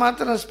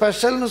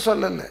ஸ்பெஷல்னு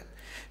சொல்லலை.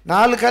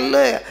 4 கல்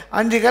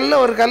 5 கல்ல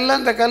ஒரு கல்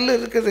அந்த கல்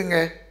இருக்குதுங்க.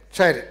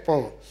 சரி,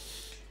 போவோம்.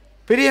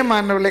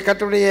 பிரியமானவர்களே,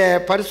 கர்த்தருடைய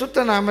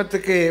பரிசுத்த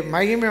நாமத்துக்கு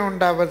மகிமை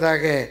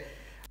உண்டாவதாக.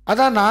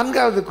 அதான்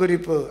 4வது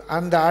குறிப்பு.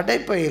 அந்த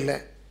அடைப்பையில்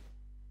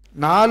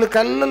 4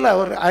 கல்லில்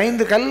ஒரு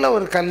 5 கல்லில்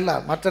ஒரு கல்லா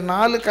மற்ற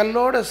 4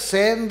 கல்லோடு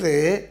சேர்ந்து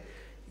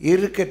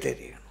இருக்க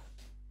தெரியணும்.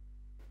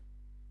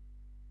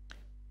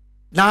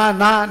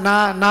 நான்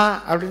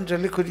அப்படின்னு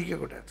சொல்லி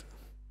குதிக்கக்கூடாது.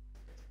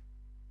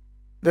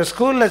 இந்த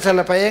ஸ்கூலில்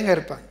சில பையங்க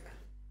இருப்பாங்க,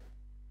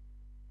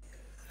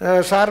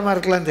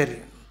 சார்மாருக்கெல்லாம்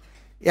தெரியும்.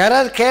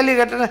 யாராவது கேள்வி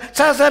கேட்டனா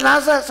சார்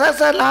நான்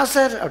நான்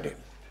சார் அப்படின்னு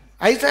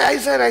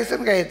ஐசர்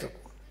கையெழுத்துக்கும்.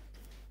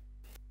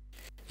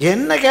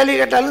 என்ன கேள்வி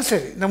கேட்டாலும்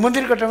சரி, இந்த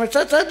முந்திரி கொட்டவங்க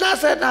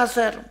சார் நான்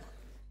சார்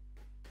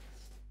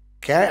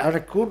அவனை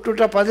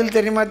கூப்பிட்டுட்டா பதில்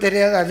தெரியுமா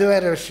தெரியாது, அது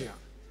வேறு விஷயம்.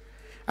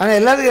 ஆனால்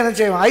எல்லாத்துக்கும் என்ன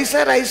செய்வோம்,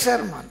 ஐசர்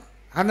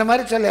அந்த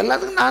மாதிரி சொல்ல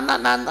எல்லாத்துக்கும்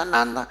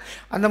நான் தான்.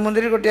 அந்த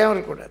முந்திரி கொட்டையாகவும்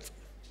இருக்கக்கூடாது,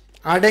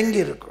 அடங்கி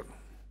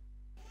இருக்கணும்,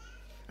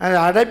 அது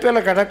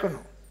அடைப்பில்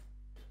கிடக்கணும்.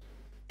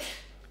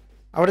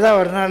 அப்படிதான்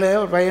ஒரு நாள்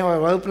ஒரு பையன்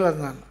வகுப்பில்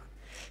இருந்தான்.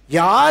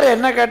 யார்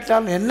என்ன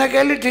கேட்டாலும், என்ன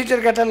கேள்வி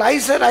டீச்சர் கேட்டாலும்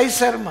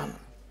ஐசர்மான்.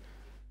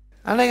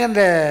 அன்னைக்கு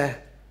அந்த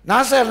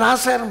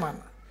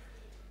நாசர்மான்.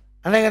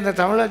 அன்னைக்கு அந்த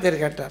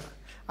தமிழாசிரியர் கேட்டார்,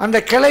 அந்த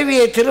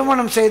கிழவியை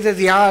திருமணம்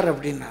செய்தது யார்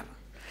அப்படின்னார்.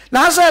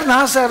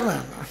 நாசர்.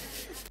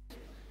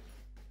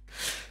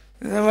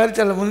 இந்த மாதிரி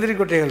சில முந்திரி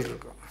கொட்டைகள்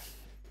இருக்கும்.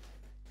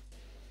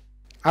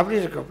 அப்படி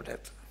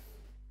இருக்கக்கூடாது.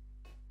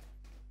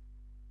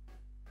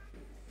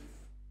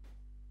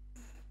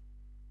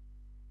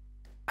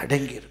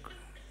 அடங்கி இருக்கும்,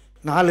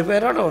 4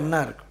 பேரோட ஒன்றா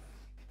இருக்கும்.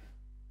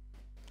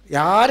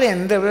 யாரும்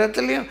எந்த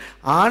விதத்துலையும்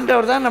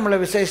ஆண்டவர் தான் நம்மளை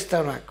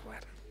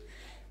விசேஷித்தவனாக்குவார்.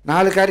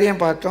 4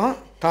 காரியம் பார்த்தோம்.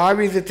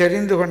 தாவீது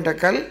தெரிந்து கொண்ட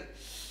கல்,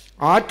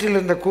 ஆற்றில்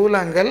இருந்த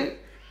கூழாங்கல்,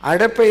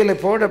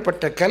 அடப்பையில்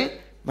போடப்பட்ட கல்,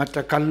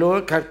 மற்ற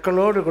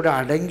கற்களோடு கூட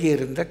அடங்கி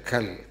இருந்த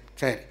கல்.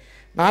 சரி,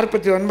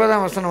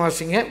 49ஆம் வசனம்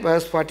வாசிங்க,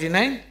 verse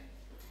 49.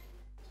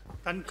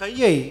 தன்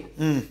கையை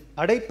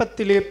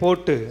அடைப்பத்திலே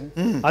போட்டு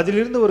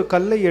அதிலிருந்து ஒரு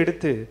கல்லை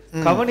எடுத்து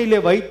கவனிலே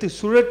வைத்து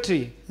சுழற்றி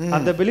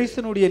அந்த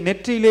பெலிஸ்தனுடைய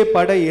நெற்றியிலே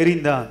பட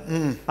எறிந்தான்.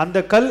 அந்த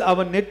கல்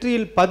அவன்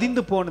நெற்றியில்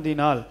பதிந்து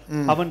போனதினால்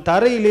அவன்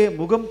தரையிலே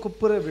முகம்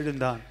குப்புற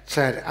விழுந்தான்.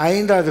 சரி,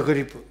 5வது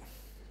குறிப்பு.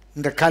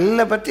 இந்த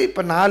கல்லை பற்றி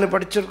இப்போ 4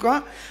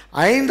 படிச்சிருக்கோம்.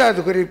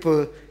 5வது குறிப்பு,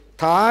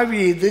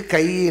 தாவீது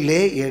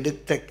கையிலே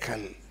எடுத்த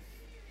கல்.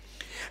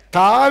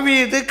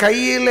 தாவீது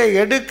கையில்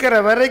எடுக்கிற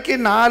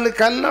வரைக்கும் 4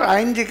 கல்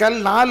 5 கல்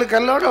 4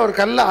 கல்லோட ஒரு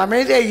கல்லை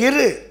அமைதியாக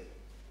இரு.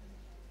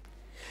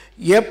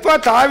 எப்போ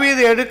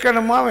தாவீது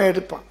எடுக்கணுமோ அவன்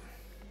எடுப்பான்.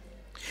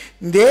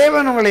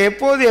 தேவன் உங்களை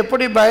எப்போது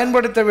எப்படி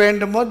பயன்படுத்த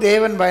வேண்டுமோ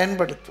தேவன்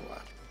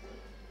பயன்படுத்துவார்.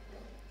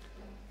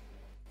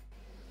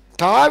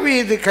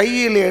 தாவீது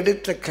கையில்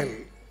எடுத்த கல்,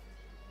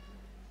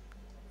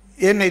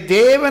 என்னை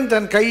தேவன்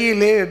தன்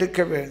கையிலே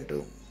எடுக்க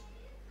வேண்டும்.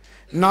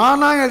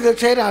 நானாக இதை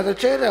செய்கிறேன் அதை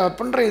செய்கிறேன்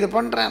பண்ணுறேன் இது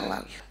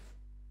பண்ணுறேன்லாம்,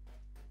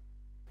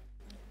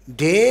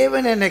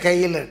 தேவன் என்னை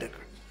கையில்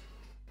எடுக்கணும்.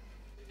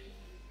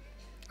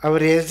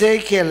 அவர்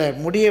எசேக்கியேலை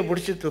முடியை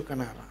பிடிச்சி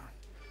தூக்கினாராம்.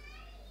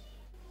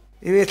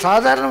 இவை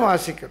சாதாரண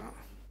வாசிக்கிறோம்.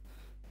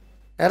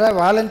 யாராவது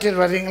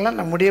வாலண்டியர் வர்றீங்களா?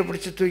 நான் முடியை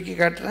பிடிச்சி தூக்கி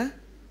காட்டுறேன்.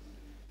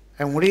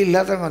 முடி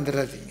இல்லாதவங்க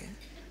வந்துடாதீங்க.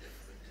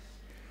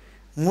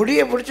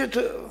 முடியை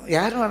பிடிச்சி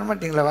யாரும்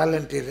வரமாட்டீங்களா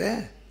வாலண்டியரு?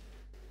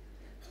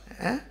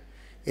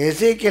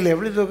 எசேக்கியேல்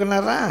எப்படி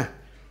தூக்கினாரா?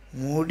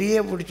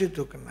 முடியை பிடிச்சி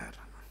தூக்கினாரா.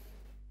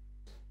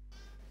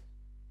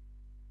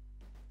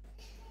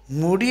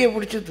 முடியை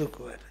பிடிச்சி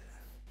தூக்குவார்.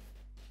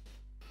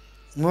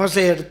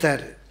 மோசை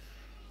எடுத்தார்,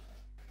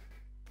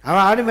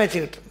 அவன் ஆடு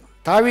மேய்ச்சிக்கிட்டு இருந்தான்.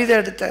 தாவீதை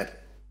எடுத்தார்,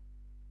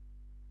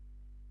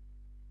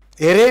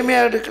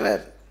 எரேமியா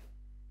எடுக்கிறார்.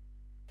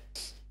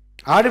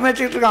 ஆடு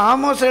மேய்ச்சிக்கிட்டு இருக்க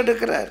ஆமோஸை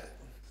எடுக்கிறார்.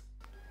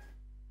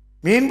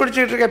 மீன்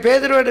பிடிச்சிக்கிட்டு இருக்க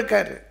பேதுரு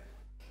எடுக்காரு.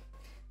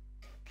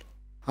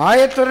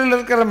 ஆயத்துறையில்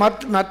இருக்கிற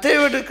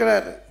மத்தேயு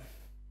எடுக்கிறார்.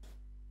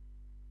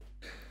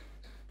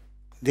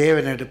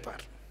 தேவன்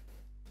எடுப்பார்.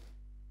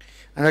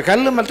 அந்த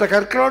கல் மற்ற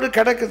கற்களோடு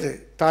கிடக்குது,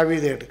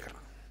 தாவீதை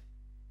எடுக்கிறான்.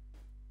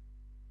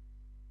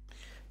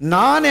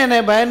 நான் என்னை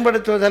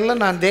பயன்படுத்துவதல்ல,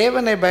 நான்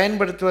தேவனை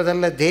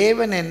பயன்படுத்துவதல்ல,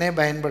 தேவன் என்னை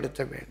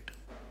பயன்படுத்த வேண்டும்.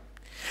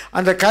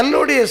 அந்த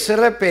கல்லுடைய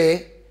சிறப்பே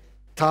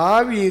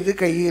தாவீது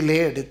கையிலே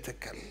எடுத்த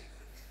கல்.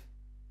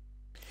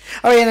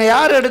 அவ என்னை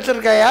யார்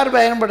எடுத்திருக்கா, யார்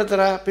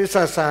பயன்படுத்துகிறா?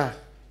 பிசாசா?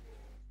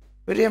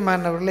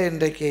 பிரியமானவர்களே,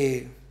 இன்றைக்கு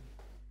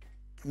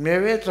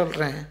உண்மையாகவே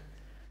சொல்கிறேன்,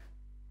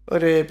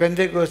 ஒரு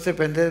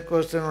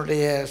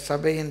பெந்தைக்கோஸ்தனுடைய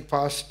சபையின்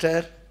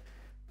பாஸ்டர்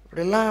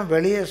இப்படிலாம்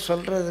வெளியே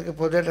சொல்கிறதுக்கு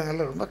பொது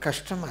இடங்களில் ரொம்ப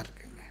கஷ்டமாக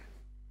இருக்குங்க.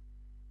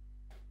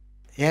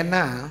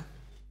 ஏன்னா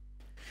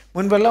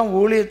முன்பெல்லாம்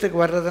ஊழியத்துக்கு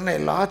வர்றதுன்னா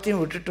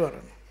எல்லாத்தையும் விட்டுட்டு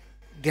வரணும்,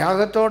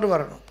 தியாகத்தோடு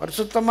வரணும்,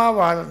 பரிசுத்தமாக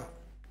வாழணும்.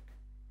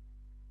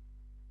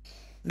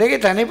 இன்றைக்கி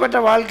தனிப்பட்ட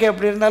வாழ்க்கை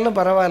எப்படி இருந்தாலும்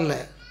பரவாயில்ல,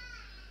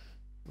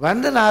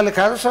 வந்து 4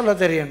 கதை சொல்ல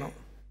தெரியணும்.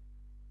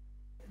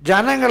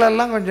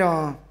 ஜனங்களெல்லாம்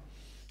கொஞ்சம்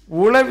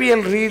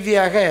உளவியல்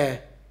ரீதியாக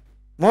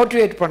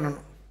மோட்டிவேட்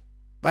பண்ணணும்.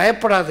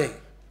 பயப்படாதே,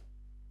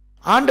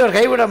 ஆண்டவர்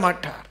கைவிட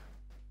மாட்டார்,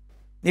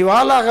 நீ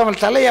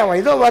வாளாகாமல் தலையாவா,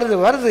 இதோ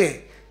வருது,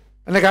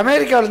 எனக்கு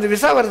அமெரிக்காவிலிருந்து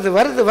விசா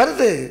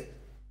வருது.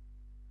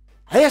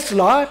 எஸ்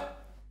லார்ட்,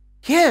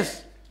 எஸ்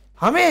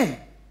ஆமென்,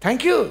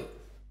 தேங்க்யூ.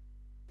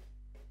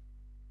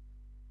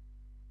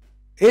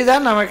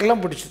 இதுதான்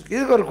நமக்கெல்லாம் பிடிச்சிருக்கு.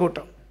 இதுக்கு ஒரு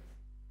கூட்டம்,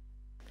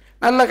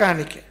 நல்ல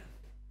காணிக்கை.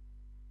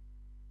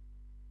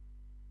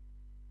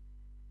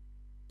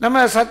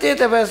 நம்ம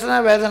சத்தியத்தை பேசினா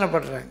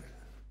வேதனைப்படுறாங்க.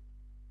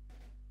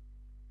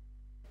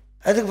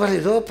 அதுக்கு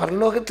பிறகு ஏதோ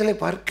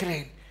பரலோகத்தில்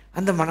பார்க்கிறேன்,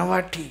 அந்த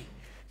மணவாட்டி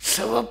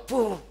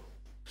சிவப்பு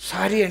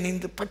சாரி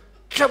அணிந்து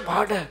பச்சை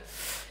பாடை,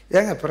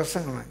 ஏங்க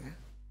பிரசங்கமாங்க,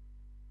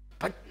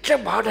 பச்சை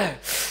பாடை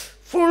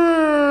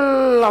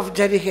ஃபுல் ஆஃப்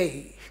ஜரிகை.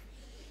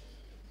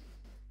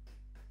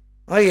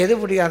 எது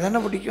பிடிக்கும்? அது என்ன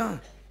பிடிக்கும்?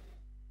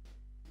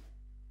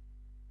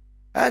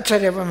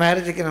 சரி, அப்போ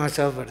மேரேஜுக்கு நம்ம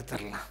சிவப்பு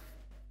எடுத்துடலாம்.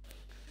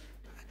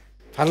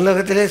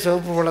 பல்லவத்திலே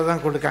சிவப்பு போல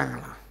தான்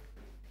கொடுக்காங்களாம்.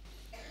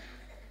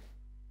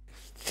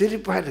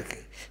 சிரிப்பாக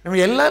இருக்குது. நம்ம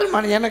எல்லோரும்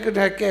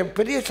எனக்கு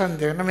பெரிய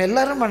சந்தேகம், நம்ம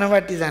எல்லோரும்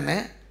மனவாட்டி தானே,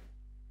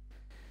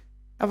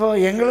 அப்போ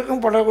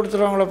எங்களுக்கும் புடவை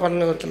கொடுத்துருவாங்களோ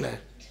பல்லவத்தில்?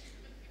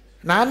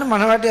 நானும்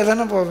மனவாட்டியாக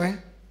தானே போவேன்.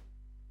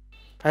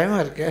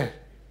 பயமாக இருக்க,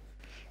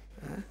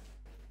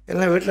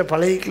 எல்லாம் வீட்டில்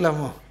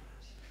பழகிக்கலாமோ?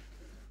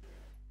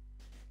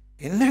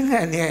 என்னங்க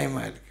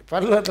அநியாயமாக இருக்குது.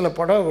 பல்லவத்தில்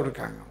புடவை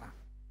கொடுக்காங்களாம்.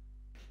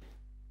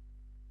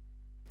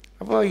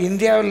 அப்போது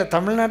இந்தியாவில்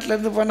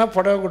தமிழ்நாட்டிலேருந்து போனால்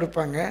புடவை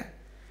கொடுப்பாங்க,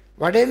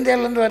 வட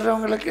இந்தியாவிலேருந்து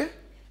வர்றவங்களுக்கு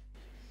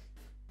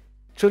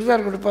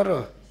சுடிதார் கொடுப்பாரோ?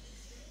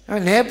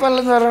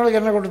 நேபாளிலேருந்து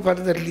வர்றவங்களுக்கு என்ன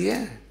கொடுப்பாரு தெரியலையே.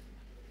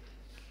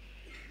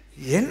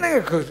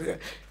 என்னங்க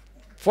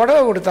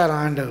புடவை கொடுத்தாரு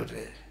ஆண்டவர்?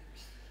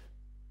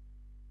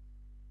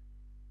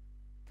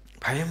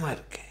 பயமாக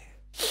இருக்கு.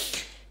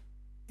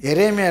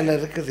 எரேமியாவில்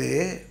இருக்குது,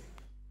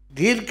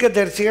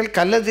 தீர்க்கதரிசிகள்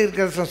கள்ள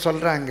தீர்க்கதரிசனம்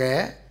சொல்கிறாங்க,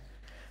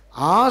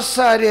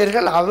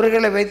 ஆசாரியர்கள்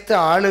அவர்களை வைத்து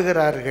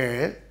ஆளுகிறார்கள்,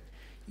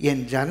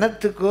 என்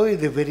ஜனத்துக்கோ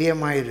இது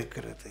பிரியமாக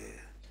இருக்கிறது.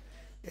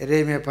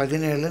 எரேமியா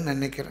 17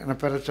 நினைக்கிறேன்,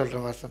 நான் பிற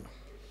சொல்கிறேன் வசனம்.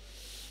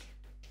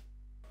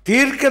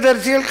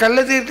 தீர்க்கதரிசிகள் கள்ள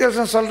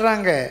தீர்க்கதரிசனம்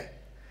சொல்கிறாங்க,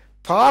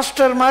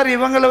 பாஸ்டர் மாதிரி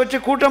இவங்களை வச்சு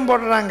கூட்டம்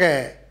போடுறாங்க,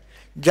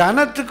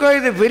 ஜனத்துக்கோ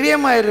இது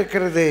பிரியமாக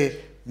இருக்கிறது,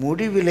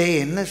 முடிவிலே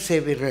என்ன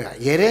செய்வீர்கள்?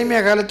 எரேமியா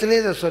காலத்திலே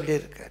இதை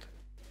சொல்லியிருக்கார்.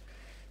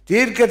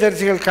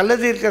 தீர்க்கதரிசிகள் கள்ள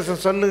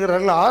தீர்க்கதரிசனம்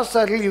சொல்லுகிறார்கள்,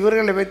 ஆசாரியர்கள்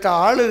இவர்களை வைத்து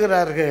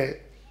ஆளுகிறார்கள்,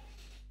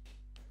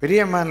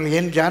 பிரியமான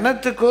என்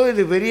ஜனத்துக்கோ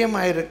இது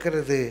பிரியமாக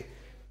இருக்கிறது,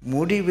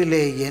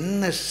 முடிவிலே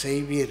என்ன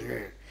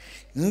செய்வீர்கள்?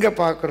 இங்கே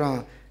பார்க்குறோம்,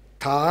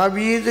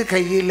 தாவீது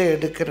கையில்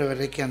எடுக்கிற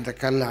வரைக்கும் அந்த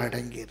கல்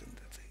அடங்கி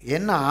இருந்தது.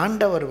 என்ன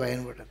ஆண்டவர்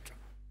பயன்படுத்தும்.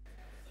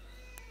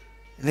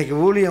 இன்றைக்கி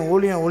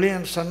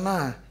ஊழியம்னு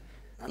சொன்னால்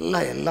நல்லா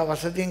எல்லா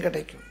வசதியும்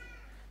கிடைக்கும்.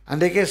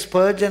 அன்றைக்கே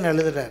ஸ்பர்ஜன்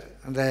எழுதுகிறார்,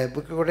 அந்த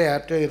புக்கு கூட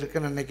யார்கிட்ட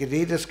இருக்குன்னு அன்றைக்கி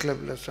ரீடர்ஸ்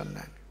கிளப்பில்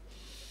சொன்னாங்க,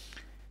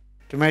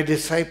 டு மை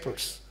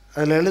டிசைபிள்ஸ்,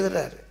 அதில்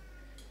எழுதுகிறாரு.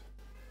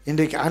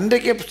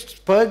 அன்றைக்கே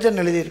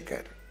ஸ்பர்ஜன்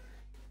எழுதியிருக்கார்,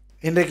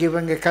 இன்றைக்கு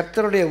இவங்க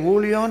கர்த்தருடைய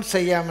ஊழியம்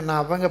செய்யாமன்னா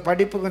அவங்க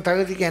படிப்புக்கும்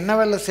தகுதிக்கும் என்ன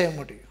வேலை செய்ய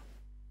முடியும்?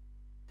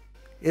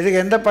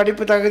 இதுக்கு எந்த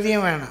படிப்பு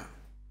தகுதியும் வேணாம்,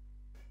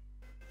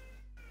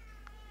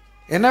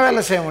 என்ன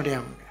வேலை செய்ய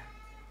முடியும்? அவங்க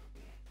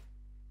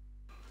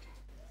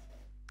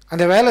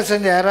அந்த வேலை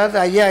செஞ்ச யாராவது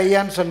ஐயா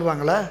ஐயான்னு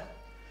சொல்லுவாங்களா?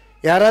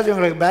 யாராவது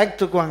இவங்களுக்கு பேக்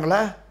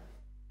தூக்குவாங்களா?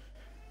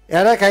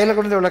 யாராவது கையில்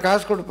கொண்டு இவ்வளோ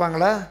காசு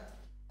கொடுப்பாங்களா?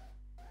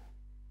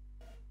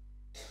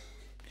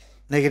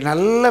 இன்றைக்கி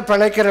நல்ல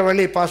பிழைக்கிற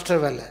வழி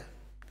பாஸ்டர் வேலை.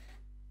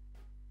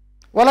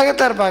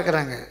 உலகத்தார்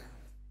பார்க்குறாங்க.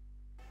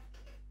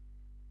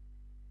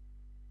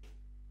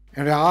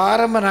 என்னுடைய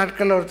ஆரம்ப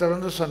நாட்களில் ஒருத்தர்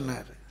வந்து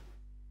சொன்னார்,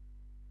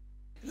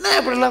 என்ன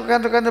இப்படிலாம்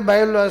உட்காந்து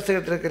பைபிள்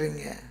வாசிக்கிட்டு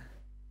இருக்கிறீங்க,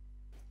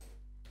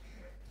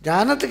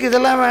 ஜானத்துக்கு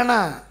இதெல்லாம்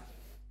வேணாம்.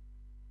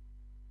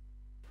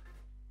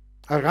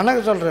 அவர்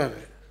கணக்கு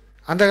சொல்கிறாரு,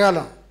 அந்த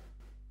காலம்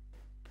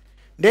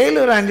டெய்லி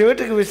ஒரு 5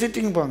 வீட்டுக்கு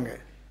விசிட்டிங் போங்க,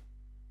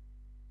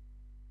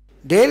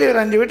 டெய்லி ஒரு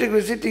 5 வீட்டுக்கு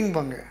விசிட்டிங்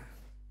போங்க.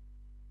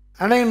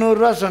 அன்னைக்கு 100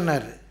 ரூபா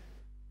சொன்னார்,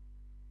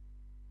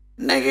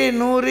 இன்றைக்கி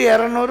 100,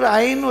 200,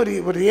 500.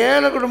 ஒரு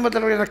 7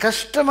 குடும்பத்தில் எனக்கு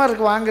கஷ்டமாக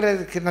இருக்குது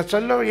வாங்குறதுக்கு. நான்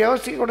சொல்ல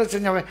யோசிக்க கூட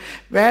செஞ்சேன்,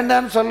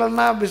 வேண்டான்னு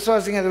சொல்லணும்னா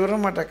விசுவாசிங்க அதை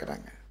விட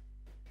மாட்டேங்கிறாங்க.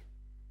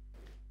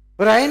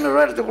 ஒரு 500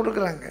 ரூபா எடுத்து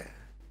கொடுக்குறாங்க.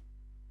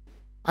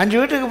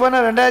 5 வீட்டுக்கு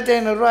போனால்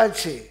 2500 ரூபா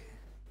ஆச்சு.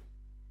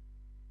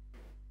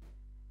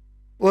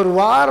 ஒரு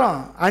வாரம்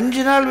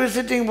 5 நாள்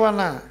விசிட்டிங்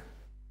போனால்,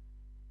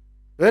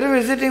 வெறும்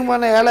விசிட்டிங்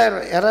போனால்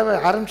 7000 யாராவது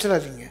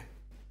ஆரம்பிச்சிடாதீங்க,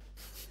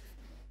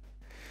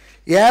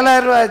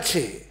 7000 ரூபா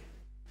ஆச்சு.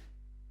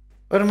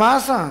 ஒரு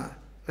மாதம்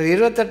ஒரு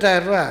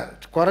 28000 ரூபா,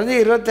 குறைஞ்சி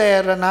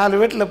 25000 ரூபா. 4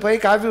 வீட்டில் போய்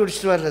காஃபி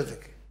குடிச்சிட்டு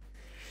வர்றதுக்கு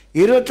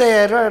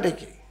 25000 ரூபா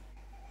கிடைக்கும்.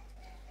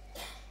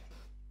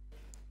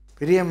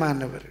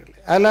 பிரியமானவர்கள்,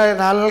 அதில்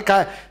 4 நாள்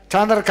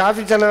சாயந்தரம்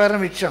காஃபி செலவு வேறு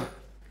மிச்சம்.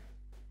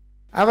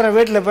 அப்புறம்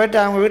வீட்டில் போய்ட்டு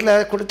அவங்க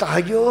வீட்டில் கொடுத்தா,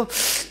 ஐயோ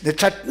இந்த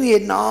சட்னி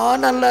என்ன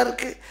நல்லா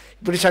இருக்குது,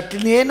 இப்படி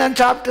சட்னியே நான்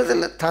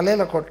சாப்பிட்டதில்லை,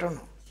 தலையில்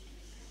கொட்டணும்,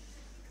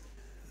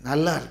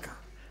 நல்லா இருக்கான்.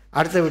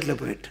 அடுத்த வீட்டில்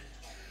போயிட்டு,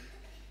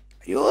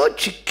 ஐயோ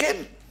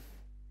சிக்கன்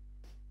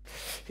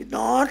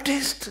நாட்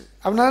டேஸ்ட்,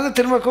 அப்படின்னா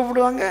திரும்ப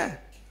கூப்பிடுவாங்க.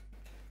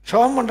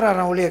 சோகம்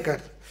பண்ணுறாராம்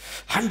ஊழியக்கார்,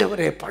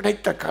 ஆண்டவரே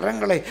படைத்த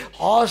கரங்களை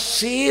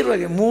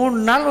ஆசீர்வதி.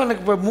 3 நாள்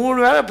உனக்கு இப்போ 3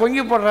 வேளை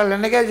பொங்கி போடுறாள்,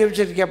 என்னைக்கா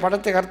ஜெபிச்சிருக்கியா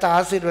படத்தை கருத்தை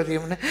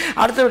ஆசீர்வதியம்னு.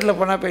 அடுத்த வீட்டில்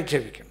போனால் போய்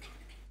ஜெபிக்கணும்.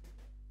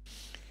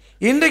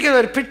 இன்றைக்கு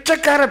ஒரு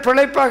பிச்சைக்கார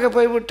பிழைப்பாக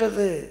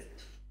போய்விட்டது.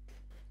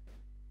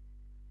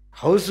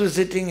 ஹவுஸ்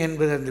விசிட்டிங்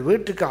என்பது அந்த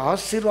வீட்டுக்கு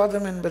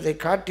ஆசீர்வாதம் என்பதை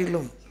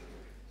காட்டிலும்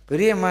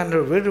பிரியமான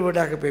வீடு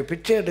வீடாக போய்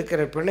பிச்சை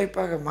எடுக்கிற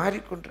பிழைப்பாக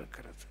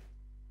மாறிக்கொண்டிருக்கிறது.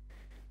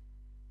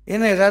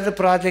 இன்னும் ஏதாவது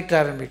ப்ராஜெக்ட்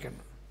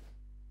ஆரம்பிக்கணும்.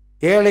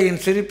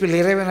 ஏழையின் சிரிப்பில்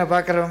இறைவனை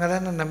பார்க்குறவங்க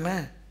தானே நம்ம.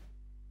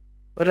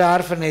 ஒரு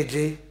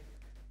ஆர்ஃபனேஜ்,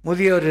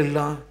 முதியோர்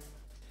இல்லம்,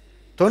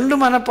 தொண்டு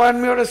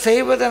மனப்பான்மையோடு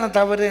செய்வதை நான்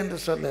தவறு என்று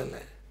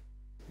சொல்லலை,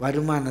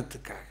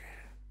 வருமானத்துக்காக.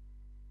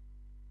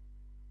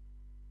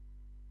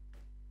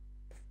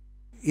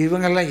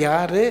 இவங்கெல்லாம்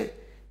யாரு?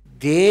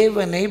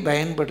 தேவனை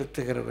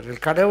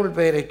பயன்படுத்துகிறவர்கள், கடவுள்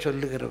பெயரை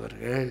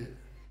சொல்லுகிறவர்கள்.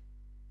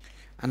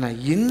 ஆனால்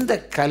இந்த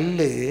கல்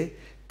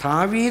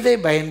தாவீதை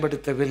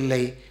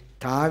பயன்படுத்தவில்லை,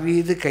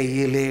 தாவீது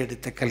கையிலே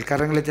எடுத்த கல்.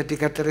 கரங்களை தட்டி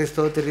கர்த்தரை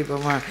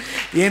ஸ்தோத்திரிப்போமா.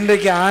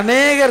 இன்றைக்கு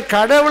அநேகர்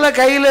கடவுளை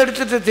கையில்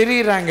எடுத்துட்டு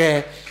திரிகிறாங்க.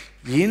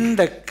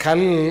 இந்த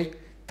கல்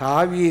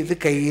தாவீது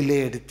கையிலே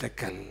எடுத்த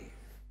கல்,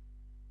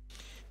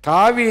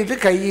 தாவீது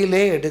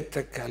கையிலே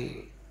எடுத்த கல்.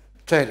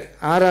 சரி,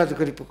 6வது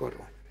குறிப்புக்கு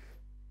வருவோம்.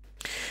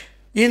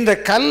 இந்த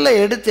கல்லை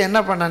எடுத்து என்ன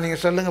பண்ணா நீங்க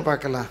சொல்லுங்க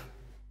பார்க்கலாம்.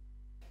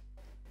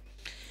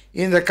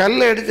 இந்த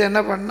கல்லை எடுத்து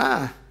என்ன பண்ணா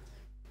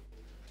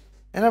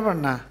கோலியாத்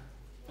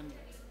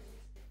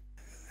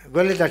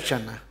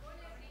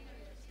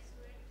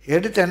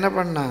எடுத்து என்ன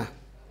பண்ணா?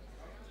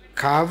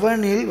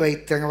 கவனில்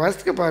வைத்தாங்க.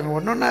 வாசிக்க பாருங்க,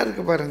 ஒன்னொன்னா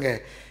இருக்கு பாருங்க.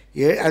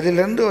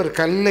 அதிலிருந்து ஒரு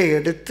கல்லை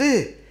எடுத்து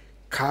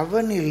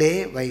கவனிலே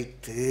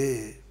வைத்து.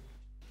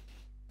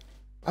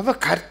 அப்ப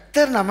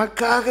கர்த்தர்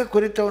நமக்காக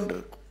குறித்த ஒன்று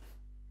இருக்கும்.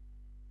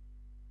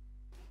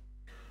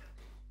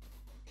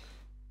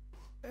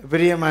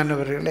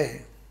 பிரியமானவர்களே,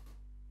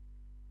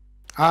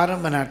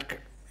 ஆரம்ப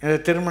நாட்கள்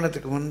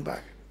திருமணத்துக்கு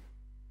முன்பாக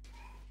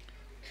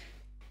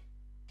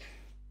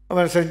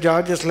சென்ட்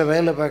ஜார்ஜஸில்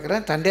வேலை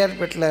பார்க்குறேன்.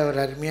 தண்டையார்பேட்டில் ஒரு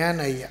அருமையான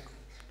ஐயா,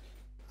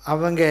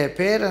 அவங்க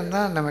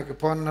பேரந்தான் நமக்கு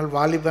போன நாள்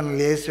வாலிபன்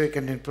இயேசுவை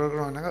கண்டின்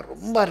ப்ரோக்ராம் வந்தாங்க.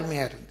 ரொம்ப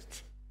அருமையாக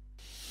இருந்துச்சு.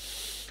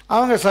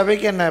 அவங்க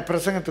சபைக்கு என்னை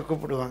பிரசங்கத்துக்கு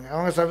கூப்பிடுவாங்க.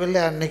 அவங்க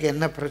சபையில் அன்றைக்கி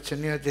என்ன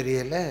பிரச்சனையோ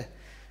தெரியலை.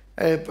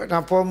 இப்போ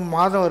நான்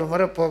மாதம் ஒரு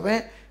முறை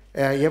போவேன்.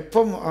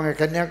 எப்பவும் அவங்க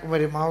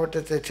கன்னியாகுமரி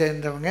மாவட்டத்தை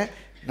சேர்ந்தவங்க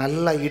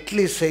நல்லா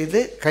இட்லி செய்து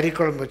கறி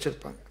குழம்பு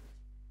வச்சுருப்பாங்க.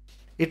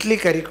 இட்லி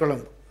கறி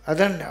குழம்பு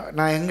அதான்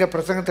நான் எங்கள்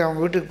பிரசங்கத்தை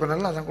அவங்க வீட்டுக்கு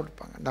போனாலும் அதான்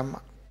கொடுப்பாங்க அந்த அம்மா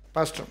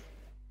பாஸ்டர்.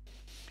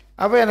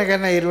 அப்போ எனக்கு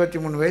என்ன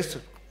 23 வயசு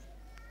இருக்கும்.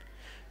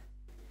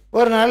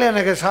 ஒரு நாள்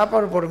எனக்கு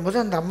சாப்பாடு போடும்போது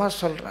அந்த அம்மா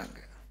சொல்கிறாங்க,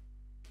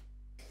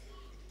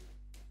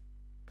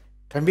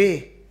 தம்பி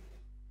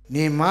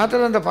நீ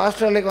மாத்திரம் அந்த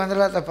பாஸ்டர் வேலைக்கு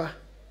வந்துடாதப்பா,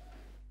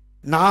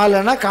 4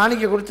 அணா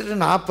காணிக்க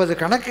கொடுத்துட்டு 40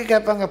 கணக்கு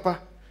கேட்பாங்கப்பா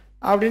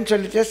அப்படின்னு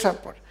சொல்லிட்டே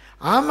சாப்பாடு.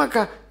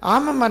 ஆமாக்கா,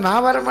 ஆமாம்மா,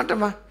 நான்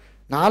வரமாட்டேம்மா,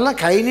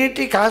 நான்லாம் கை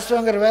நீட்டி காசு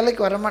வாங்குற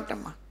வேலைக்கு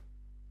வரமாட்டேம்மா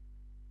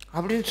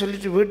அப்படின்னு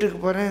சொல்லிட்டு வீட்டுக்கு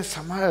போகிறேன்.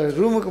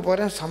 ரூமுக்கு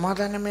போகிறேன்,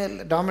 சமாதானமே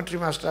இல்லை. டாமெட்ரி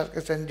மாஸ்டராக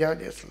இருக்குது சென்ட்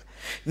ஜார்ஜஸில்.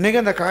 இன்றைக்கி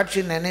அந்த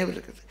காட்சி நினைவு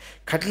இருக்குது.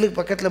 கட்டிலுக்கு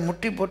பக்கத்தில்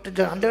முட்டி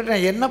போட்டு ஆண்டவரே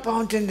நான் என்ன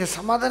பாவம் செஞ்சேன்,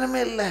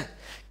 சமாதானமே இல்லை,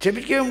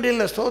 ஜெபிக்கவே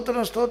முடியல,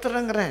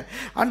 ஸ்தோத்திரங்கிறேன்.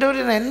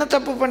 ஆண்டவரே நான் என்ன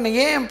தப்பு பண்ணேன்,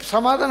 ஏன்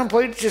சமாதானம்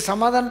போயிடுச்சு,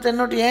 சமாதானத்தை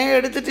என்னோட ஏன்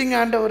எடுத்துட்டீங்க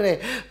ஆண்டவரே,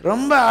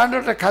 ரொம்ப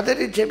ஆண்டவர்கிட்ட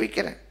கதறி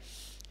ஜெபிக்கிறேன்.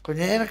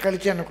 கொஞ்சம் நேரம்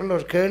கழித்து எனக்குள்ள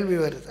ஒரு கேள்வி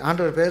வருது.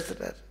 ஆண்டவர்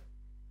பேசுகிறார்,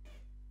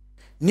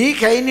 நீ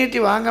கை நீட்டி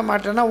வாங்க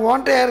மாட்டேன்னா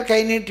ஓன்ட்ட யார்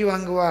கை நீட்டி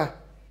வாங்குவா?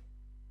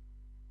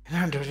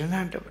 என்ன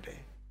ஆண்டவரே,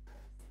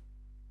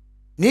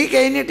 நீ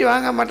கை நீட்டி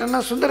வாங்க மாட்டேன்னா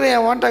சுந்தரையா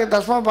ஓன்ட்டாக்கு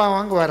தஸ்மா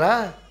வாங்குவாரா?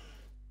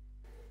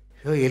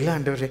 ஐயோ இல்லை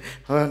ஆண்டவரே,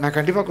 நான்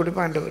கண்டிப்பாக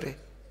கொடுப்பேன் ஆண்டவரே.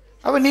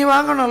 அப்போ நீ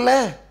வாங்கணும்ல.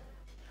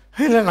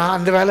 இல்லை நான்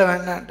அந்த வேலை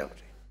வேண்டாம்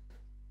ஆண்டவரே.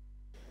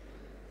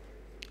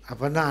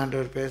 அப்போ தான்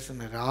ஆண்டவர்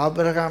பேசுனார்.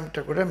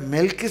 ஆபிரகாம்கிட்ட கூட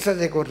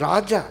மெல்கிசேதேக்கு ஒரு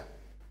ராஜா,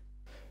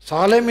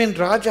 சாலேமின்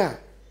ராஜா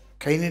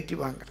கை நீட்டி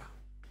வாங்குறான்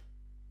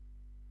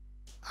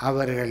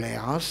அவர்களை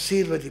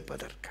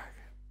ஆசீர்வதிப்பதற்காக.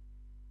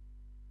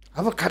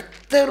 அப்போ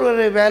கர்த்தர்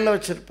ஒரு வேலை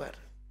வச்சிருப்பார்.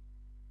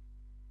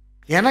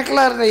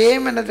 எனக்கெல்லாம் இருந்த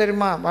எய்ம் என்ன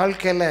தெரியுமா?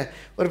 வாழ்க்கையில்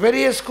ஒரு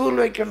பெரிய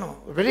ஸ்கூல் வைக்கணும்,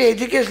 ஒரு பெரிய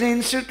எஜுகேஷன்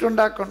இன்ஸ்டியூட்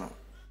உண்டாக்கணும்.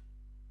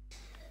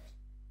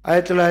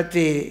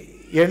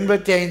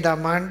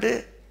 1985ஆம் ஆண்டு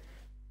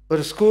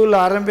ஒரு ஸ்கூல்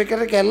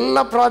ஆரம்பிக்கிறதுக்கு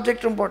எல்லா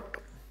ப்ராஜெக்டும்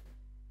போட்டோம்.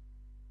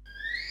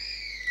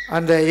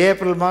 அந்த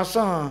ஏப்ரல்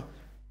மாதம்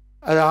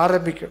அது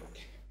ஆரம்பிக்கணும்.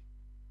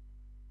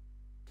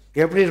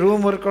 எப்படி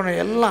ரூம்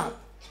இருக்கணும், எல்லாம்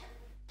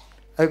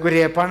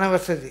அதுக்குரிய பண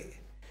வசதி.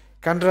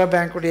 Canara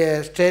பேங்க்குடைய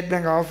state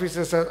bank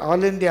officers,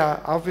 all India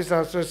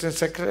officer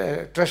association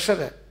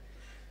treasurer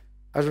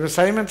அது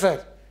சைமன்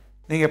சார்,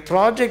 நீங்கள்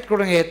ப்ராஜெக்ட்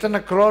கொடுங்க, எத்தனை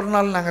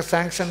க்ரோர்னாலும் நாங்கள்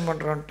சேங்ஷன்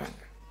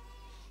பண்ணுறோன்ட்டாங்க.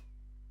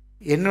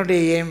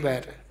 என்னுடைய எய்ம்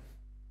வேறு.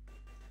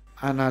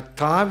 ஆனால்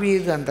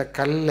தாவீது அந்த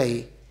கல்லை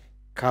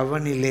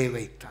கவனிலே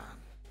வைத்தான்.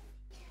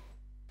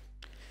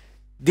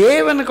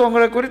 தேவனுக்கு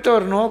உங்களை குறித்த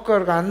ஒரு நோக்கம்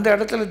இருக்கும். அந்த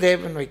இடத்துல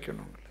தேவன்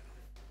வைக்கணும் உங்களை.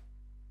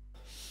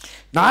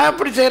 நான்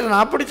அப்படி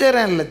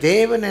செய்கிறேன் இல்லை,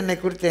 தேவன் என்னை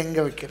குறித்து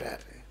எங்கே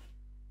வைக்கிறாரு,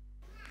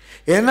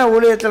 என்ன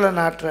ஊழியத்தில்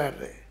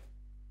நாட்டுறாரு,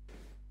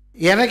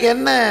 எனக்கு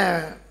என்ன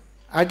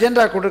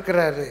அஜெண்டா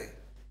கொடுக்குறாரு,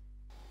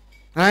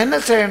 நான் என்ன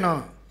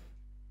செய்யணும்,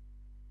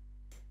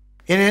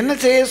 என்னை என்ன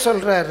செய்ய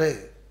சொல்கிறாரு.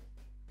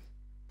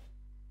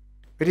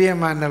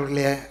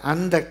 பிரியமானவர்களே,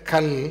 அந்த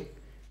கல்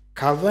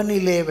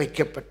கவனிலே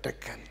வைக்கப்பட்ட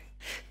கல்.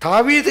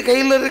 தாவீது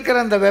கையில் இருக்கிற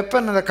அந்த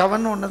வெப்பன், அந்த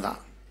கவன் ஒன்று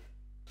தான்.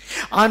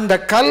 அந்த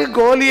கல்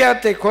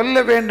கோலியாத்தை கொல்ல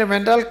வேண்டும்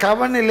என்றால்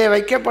கவனிலே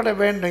வைக்கப்பட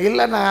வேண்டும்.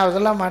 இல்லை நான்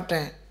அதெல்லாம்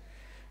மாட்டேன்,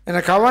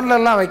 என்னை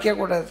கவன்லெல்லாம்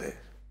வைக்கக்கூடாது.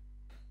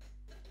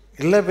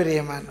 இல்லை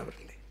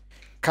பிரியமானவர்களே,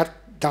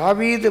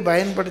 தாவீது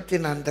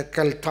பயன்படுத்தின அந்த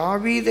கல்,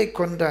 தாவீதை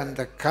கொண்ட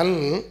அந்த கல்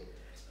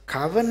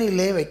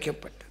கவனிலே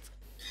வைக்கப்பட்டது.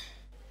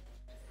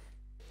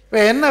 இப்போ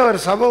என்ன ஒரு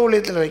சபை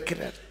ஊழியத்தில்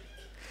வைக்கிறார்?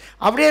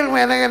 அப்படியே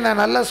இருக்கும். எனக்கு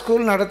நான் நல்லா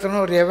ஸ்கூல்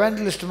நடத்தணும், ஒரு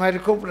எவாஞ்சலிஸ்ட் மாதிரி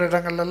கூப்பிட்ற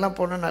இடங்கள்லாம்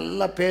போகணும்,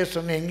 நல்லா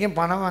பேசணும், எங்கேயும்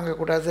பணம்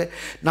வாங்கக்கூடாது,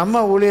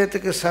 நம்ம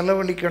ஊழியத்துக்கு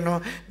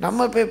செலவழிக்கணும்,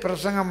 நம்ம போய்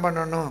பிரசங்கம்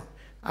பண்ணணும்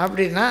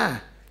அப்படின்னா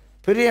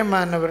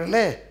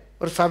பிரியமானவர்களே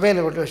ஒரு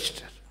சபையில் கொண்டு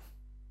வச்சுட்டார்.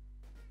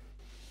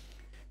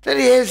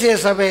 சரி, ஏசிய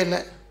சபையில்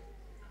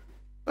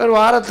ஒரு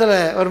வாரத்தில்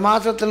ஒரு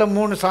மாதத்தில்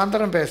 3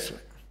 சாயந்தரம்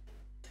பேசுவேன்.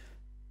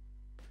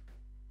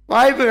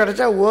 வாய்ப்பு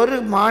கிடைச்சா ஒரு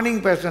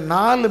மார்னிங் பேசுவேன்.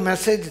 4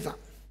 மெசேஜ் தான்.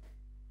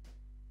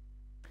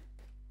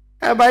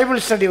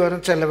 பைபிள் ஸ்டடி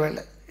வரும். சில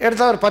வேளை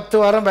எடுத்தால் ஒரு 10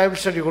 வாரம்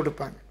பைபிள் ஸ்டடி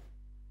கொடுப்பாங்க.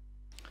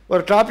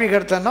 ஒரு டாபிக்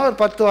எடுத்தோன்னா ஒரு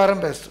 10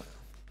 வாரம் பேசுவேன்.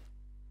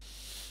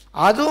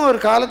 அதுவும் ஒரு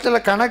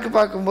காலத்தில் கணக்கு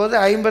பார்க்கும்போது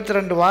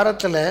 52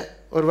 வாரத்தில்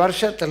ஒரு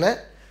வருஷத்தில்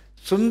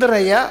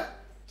சுந்தரையா,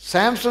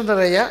 சாம்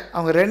சுந்தரையா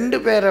அவங்க 2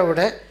 பேரை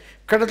விட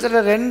கிட்டத்தட்ட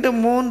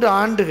 2-3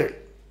 ஆண்டுகள்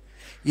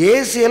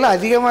ஏசியில்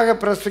அதிகமாக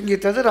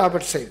பிரசங்கித்தது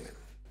ராபர்ட் சைமன்.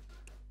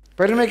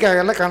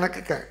 பெருமைக்காக இல்லை,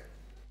 கணக்குக்காக.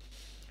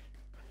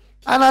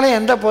 அதனால்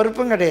எந்த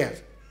பொறுப்பும் கிடையாது.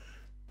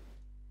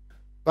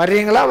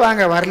 வர்றீங்களா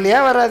வாங்க, வரலையா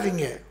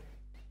வராதிங்க.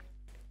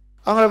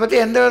 அவங்கள பற்றி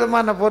எந்த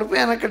விதமான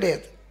பொறுப்பும் எனக்கு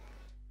கிடையாது.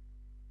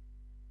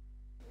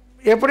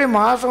 எப்படி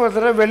மாதம் ஒரு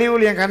தடவை வெளி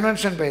ஊழியம்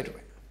கன்வென்ஷன்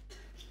போயிடுவேன்.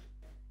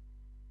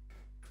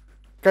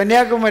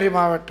 கன்னியாகுமரி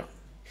மாவட்டம்,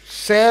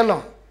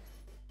 சேலம்,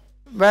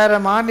 வேறு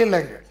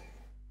மாநிலங்கள்,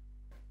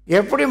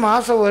 எப்படி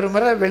மாதம் ஒரு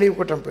முறை வெளி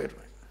கூட்டம்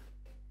போயிடுவேன்.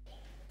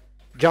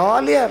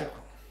 ஜாலியாக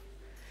இருக்கும்.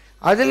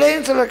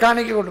 அதுலேயும் சில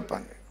காணிக்கை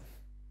கொடுப்பாங்க.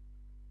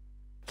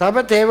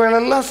 சபை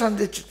தேவைகளெல்லாம்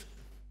சந்திச்சுது.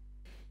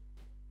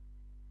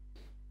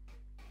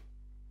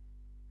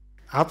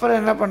 அப்புறம்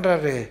என்ன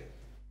பண்ணுறாரு?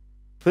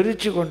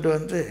 பிரித்து கொண்டு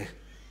வந்து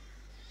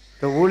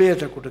இந்த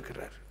ஊழியத்தை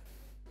கொடுக்குறாரு.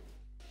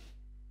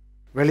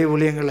 வெளி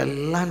ஊழியங்கள்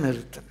எல்லாம்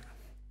நிறுத்தின.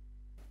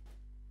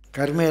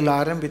 கர்மேல்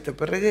ஆரம்பித்த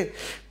பிறகு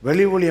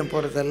வெளி ஊழியம்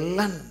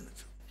போகிறதெல்லாம்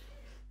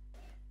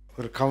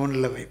ஒரு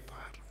கவுனில்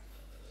வைப்பார்.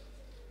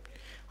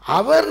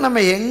 அவர் நம்ம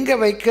எங்கே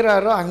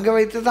வைக்கிறாரோ அங்கே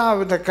வைத்து தான்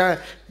அந்த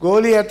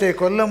கோலியாத்தை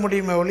கொல்ல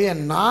முடியுமே ஒழிய,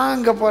 நான்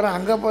அங்கே போகிறேன்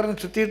அங்கே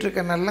போகிறேன்னு சுற்றிட்டு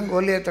இருக்கனாலாம்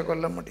கோலியாத்தை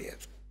கொல்ல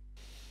முடியாது.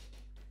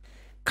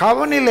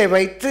 கவனிலை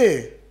வைத்து.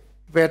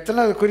 இப்போ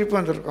எத்தனை குறிப்பு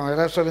வந்திருக்கோம்?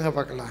 ஏதாவது சொல்லுங்கள்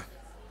பார்க்கலாம்.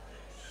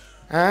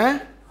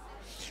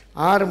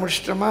 6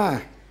 முடிச்சிட்டோமா?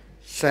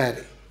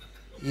 சரி,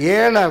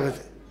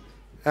 7வது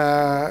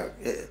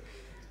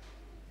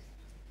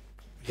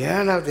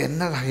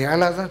என்னதான்?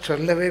 7வது தான்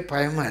சொல்லவே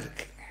பயமாக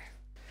இருக்குங்க.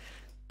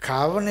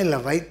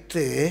 கவனில்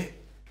வைத்து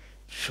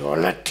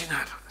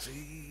சுழற்றினார்.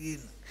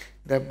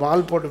 இந்த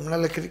பால்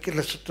போடும்னால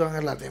கிரிக்கெட்டில்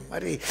சுற்றுவாங்கல்ல, அதே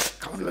மாதிரி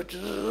கவனில்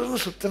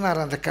வச்சு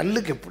சுற்றினார். அந்த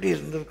கல்லுக்கு எப்படி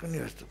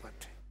இருந்திருக்குன்னு யோசித்து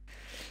பார்த்தேன்.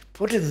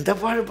 போட்டு இந்த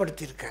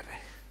பாடுபடுத்தியிருக்காரு.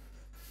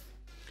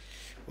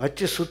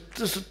 வச்சு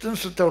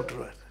சுற்றுன்னு சுற்ற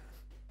விட்டுருவார்.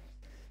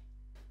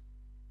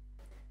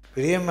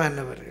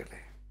 பிரியமானவர்களே,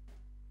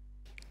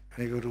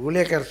 அன்றைக்கி ஒரு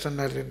ஊழியக்காரர்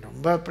சொன்னார்,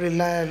 ரொம்ப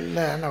அப்படிலாம்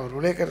இல்லை, ஆனால் ஒரு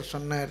ஊழியக்காரர்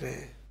சொன்னார்,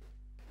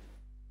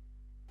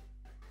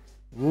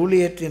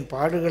 ஊழியத்தின்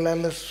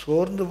பாடுகளால்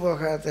சோர்ந்து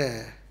போகாத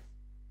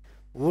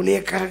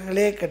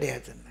ஊழியக்காரங்களே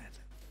கிடையாதுன்னாரு.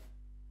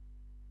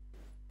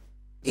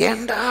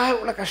 ஏண்டா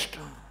இவ்வளோ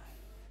கஷ்டம்?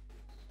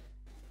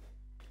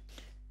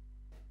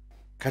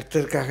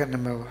 கர்த்தருக்காக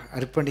நம்ம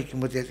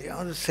அர்ப்பணிக்கும் போது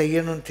எதையாவது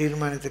செய்யணும்னு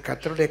தீர்மானித்து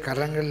கர்த்தருடைய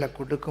கரங்களில்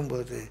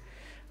கொடுக்கும்போது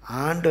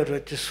ஆண்டவர்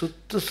வச்சு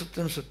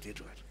சுற்றுன்னு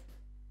சுற்றிடுவார்.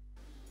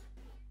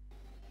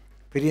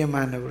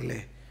 பிரியமானவர்களே,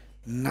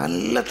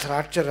 நல்ல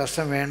திராட்சை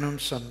ரசம்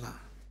வேணும்னு சொன்னால்,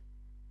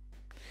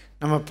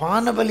 நம்ம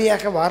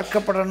பானபலியாக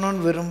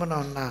வார்க்கப்படணும்னு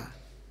விரும்பினோம்னா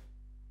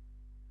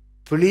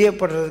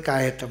பிழியப்படுறதுக்கு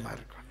ஆயத்தமாக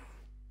இருக்கணும்.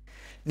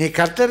 நீ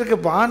கர்த்தருக்கு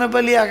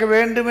பானபலியாக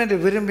வேண்டும் என்று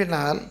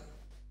விரும்பினால்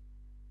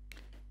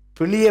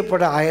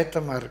பிழியப்பட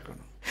ஆயத்தமாக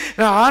இருக்கணும்.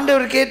 நான்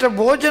ஆண்டவருக்கு ஏற்ற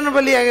போஜன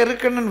பலியாக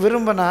இருக்கணும்னு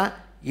விரும்பினா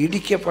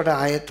இடிக்கப்பட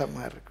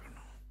ஆயத்தமாக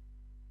இருக்கணும்.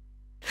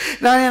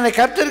 நான் என்னை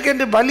கர்த்தருக்கு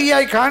என்று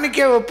பலியாய்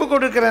காணிக்க ஒப்பு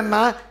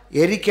கொடுக்கிறேன்னா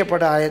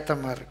எரிக்கப்பட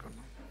ஆயத்தமாக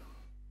இருக்கணும்.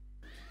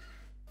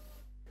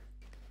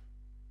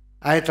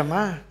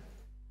 ஆயத்தமா?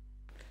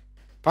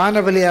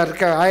 பானபலியாக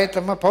இருக்க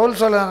ஆயத்தமா? பவுல்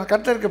சொல்ல,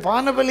 கர்த்தருக்கு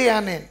பானபலி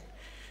ஆனேன்,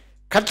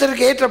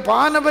 கர்த்தருக்கு ஏற்ற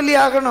பானபலி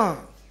ஆகணும்.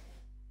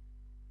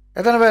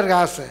 எத்தனை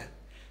பேருக்கு ஆசை?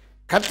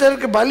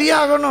 கர்த்தருக்கு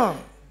பலியாகணும்.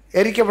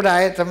 எரிக்கப்பட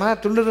ஆயத்தமா?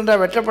 துண்டு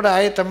துண்டாக வெட்டப்பட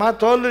ஆயத்தமா?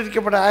 தோல்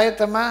உரிக்கப்பட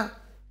ஆயத்தமா?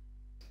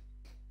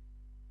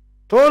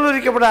 தோல்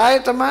உரிக்கப்பட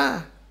ஆயத்தமா?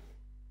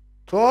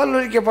 தோல்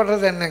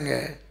உரிக்கப்படுறது என்னங்க?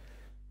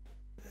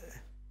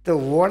 இந்த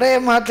உடைய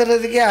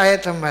மாற்றுறதுக்கே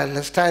ஆயத்தமாக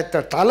இல்லை.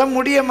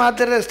 தலைமுடியை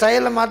மாற்றுற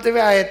ஸ்டைலை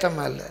மாற்றவே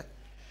ஆயத்தமாக இல்லை.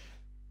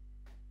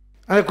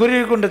 அந்த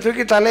குருவி குண்டை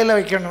தூக்கி தலையில்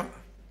வைக்கணும்.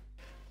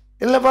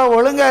 இல்லைப்பா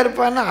ஒழுங்காக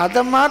இருப்பான்னு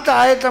அதை மாற்ற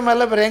ஆயத்தமாக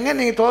இல்லை. அப்புறம் எங்கே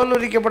நீங்கள் தோல்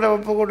உரிக்கப்பட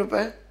ஒப்பு கொடுப்ப?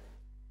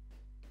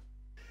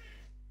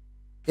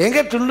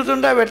 எங்கே துண்டு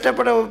துண்டாக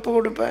வெட்டப்பட ஒப்பு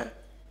கொடுப்ப?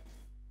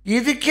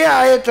 இதுக்கே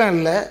ஆயத்தம்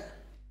இல்லை.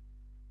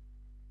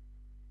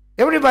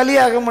 எப்படி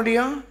பலியாக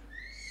முடியும்?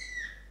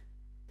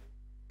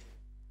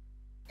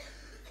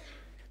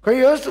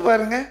 கொஞ்சம் யோசித்து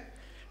பாருங்க.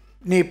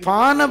 நீ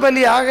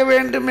பானபலி ஆக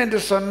வேண்டும் என்று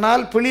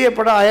சொன்னால்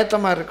பிழியப்பட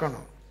ஆயத்தமாக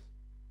இருக்கணும்.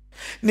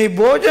 நீ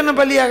போஜன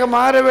பலியாக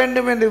மாற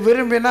வேண்டும் என்று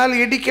விரும்பினால்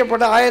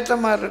இடிக்கப்பட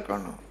ஆயத்தமாக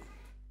இருக்கணும்.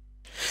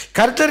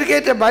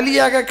 கர்த்தருக்கேற்ற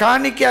பலியாக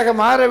காணிக்கையாக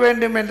மாற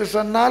வேண்டும் என்று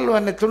சொன்னால்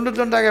உன்னை துண்டு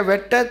துண்டாக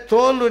வெட்ட,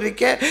 தோல்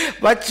உரிக்க,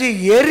 வச்சு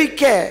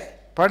எரிக்க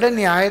பட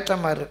நீ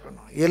ஆயத்தமாக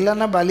இருக்கணும்.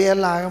 இல்லைன்னா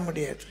பலியெல்லாம் ஆக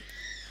முடியாது.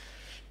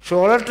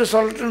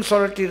 சொல்லட்டுன்னு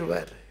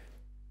சொல்லட்டிடுவார்.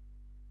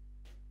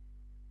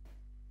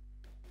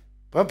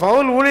 இப்போ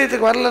பவுல்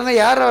ஊழியத்துக்கு வரலன்னா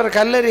யார் அவரை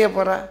கல்லெறிய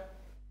போகிறா?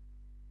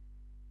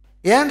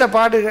 ஏன் இந்த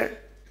பாடுகள்?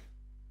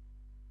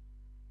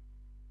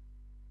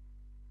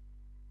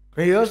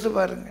 யோசித்து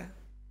பாருங்க.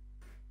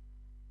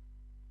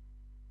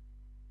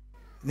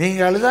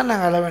 நீங்கள் அழுதான்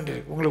நாங்கள் அழ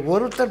வேண்டியிருக்கு. உங்களுக்கு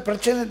ஒருத்தர்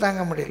பிரச்சனை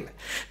தாங்க முடியல.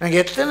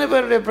 நாங்கள் எத்தனை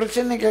பேருடைய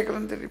பிரச்சனை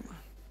கேட்குறோன்னு தெரியுமா?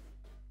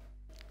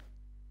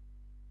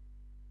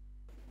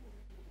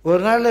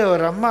 ஒரு நாள்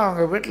ஒரு அம்மா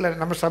அவங்க வீட்டில்,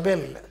 நம்ம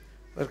சபையில் இல்லை,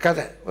 ஒரு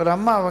கதை. ஒரு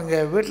அம்மா அவங்க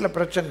வீட்டில்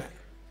பிரச்சனை,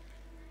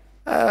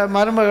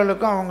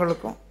 மருமகளுக்கும்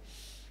அவங்களுக்கும்.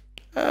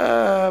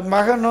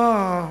 மகனும்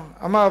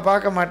அம்மாவை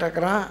பார்க்க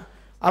மாட்டேங்கிறான்.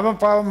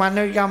 அவன் பாவம்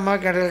மனைவிக்கும்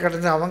அம்மாவுக்கு இடையில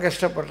கிடந்து அவன்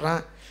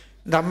கஷ்டப்படுறான்.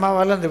 இந்த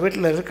அம்மாவால் அந்த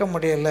வீட்டில் இருக்க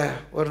முடியலை.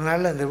 ஒரு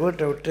நாள் அந்த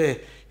வீட்டை விட்டு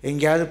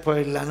எங்கேயாவது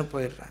போயிடலான்னு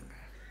போயிடுறாங்க.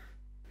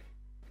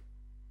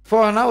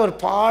 போனால் ஒரு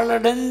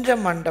பாழடைஞ்ச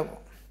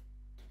மண்டபம்,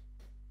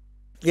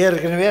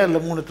 ஏற்கனவே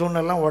அதில் 3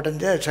 தூணெல்லாம்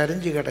உடஞ்சி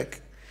சரிஞ்சு கிடக்கு.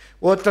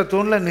 ஒத்த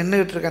தூணில்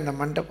நின்றுக்கிட்டு இருக்க அந்த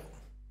மண்டபம்.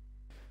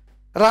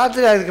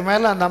 ராத்திரி அதுக்கு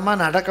மேலே அந்த அம்மா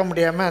நடக்க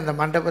முடியாமல் அந்த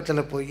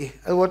மண்டபத்தில் போய்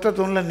அது ஒத்த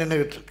தூணில்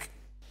நின்றுக்கிட்டு இருக்கு.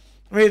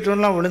 மீதி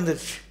தூண்லாம்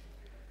விழுந்துருச்சு.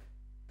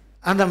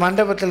 அந்த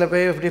மண்டபத்தில்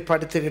போய் இப்படி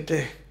படுத்துக்கிட்டு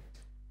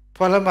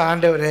புலம்ப,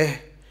 ஆண்டவரே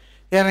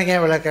எனக்கு ஏன்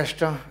இவ்வளோ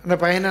கஷ்டம், அந்த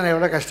பையனை நான்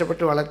எவ்வளோ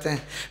கஷ்டப்பட்டு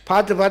வளர்த்தேன்,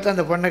 பார்த்து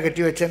அந்த பொண்ணை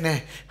கட்டி வச்சேனே,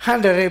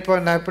 ஆண்டவரே இப்போ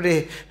நான் இப்படி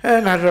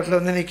நடு ரோட்டில்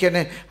வந்து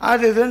நிற்கனே,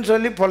 அது இதுன்னு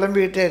சொல்லி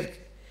புலம்பிக்கிட்டே இருக்கு.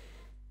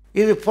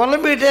 இது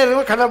புலம்பிக்கிட்டே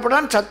இருக்கும்.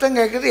 கடப்படான்னு சத்தம்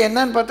கேட்குது.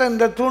 என்னன்னு பார்த்தா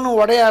இந்த தூணு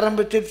உடைய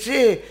ஆரம்பிச்சிருச்சு.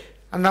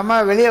 அந்த அம்மா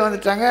வெளியே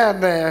வந்துட்டாங்க.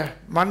 அந்த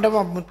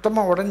மண்டபம்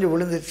மொத்தமாக உடஞ்சி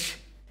விழுந்துருச்சு.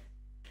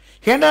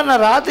 ஏண்டா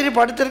நான் ராத்திரி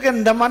படுத்திருக்கேன்,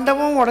 இந்த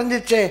மண்டபமும்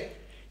உடஞ்சிச்சே,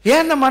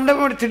 ஏன் இந்த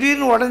மண்டபம்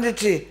திடீர்னு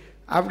உடஞ்சிச்சு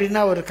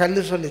அப்படின்னா ஒரு கல்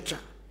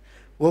சொல்லிச்சான்.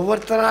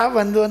 ஒவ்வொருத்தராக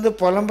வந்து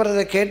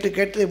புலம்புறதை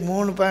கேட்டு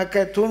 3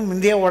 பக்க தூண்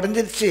முந்தைய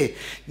உடஞ்சிருச்சு,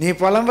 நீ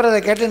புலம்புறதை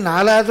கேட்டு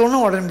 4ஆவது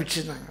தூணும்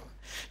உடம்பிச்சுனாங்க.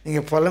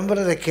 நீங்கள்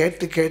புலம்புறதை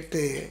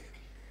கேட்டு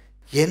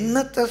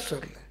என்னத்தை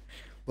சொல்ல?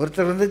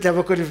 ஒருத்தர்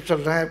ஜபக்குறிப்பு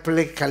சொல்கிறாங்க,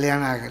 பிள்ளைக்கு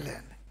கல்யாணம்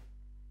ஆகலைன்னு.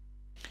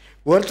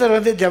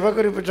 ஒருத்தர்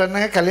ஜபக்குறிப்பு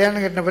சொன்னாங்க,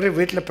 கல்யாணம் கட்டின பிறகு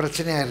வீட்டில்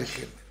பிரச்சனையாக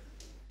இருக்குன்னு.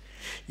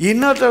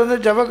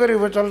 இன்னொருத்தர்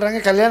ஜபக்குறிப்பு சொல்கிறாங்க,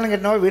 கல்யாணம்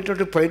கட்டினவா வீட்டை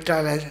விட்டு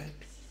போயிட்டாலே.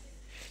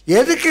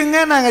 எதுக்குங்க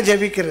நாங்கள்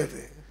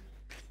ஜபிக்கிறது?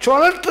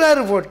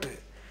 சுழற்றாரு போட்டு.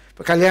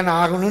 இப்போ கல்யாணம்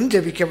ஆகணும்னு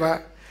ஜபிக்கவா,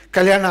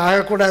 கல்யாணம்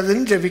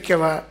ஆகக்கூடாதுன்னு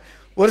ஜபிக்கவா?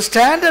 ஒரு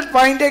ஸ்டாண்டர்ட்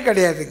பாயிண்டே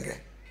கிடையாதுங்க.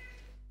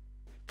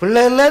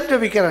 பிள்ளை எல்லாம்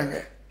ஜபிக்கிறாங்க,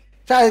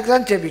 அதுக்கு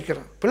தான்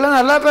ஜபிக்கிறோம். பிள்ளை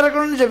நல்லா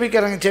பிறக்கணும்னு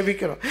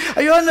ஜபிக்கிறோம்.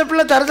 ஐயோ இந்த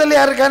பிள்ளை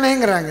தரதலையாக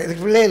இருக்கானேங்கிறாங்க,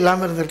 இதுக்கு பிள்ளை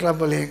இல்லாமல்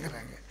இருந்துருக்கலாம்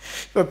போலேங்கிறாங்க.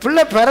 இப்போ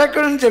பிள்ளை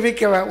பிறக்கணும்னு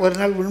ஜபிக்கவா? ஒரு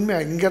நாள் உண்மை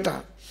இங்கே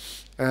தான்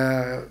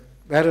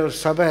வேற ஒரு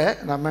சபை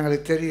நம்ம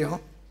எங்களுக்கு தெரியும்.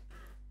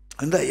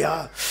 அந்த யா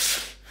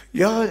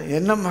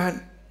என்னம்மா,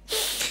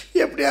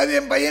 எப்படியாவது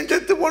என் பையன்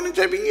செத்து போகணும்னு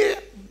ஜபிங்க.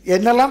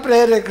 என்னெல்லாம்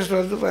ப்ரேயர் ரெக்வெஸ்ட்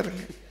வருது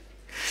பாருங்க.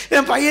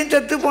 என் பையன்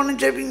செத்து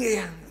போகணும்னு ஜபிங்க.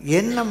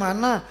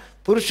 என்னம்மான்னா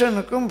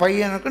புருஷனுக்கும்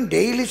பையனுக்கும்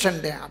டெய்லி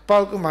சண்டை,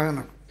 அப்பாவுக்கும்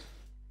மகனுக்கும்.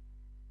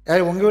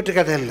 யார் உங்கள் வீட்டு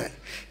கதை இல்லை.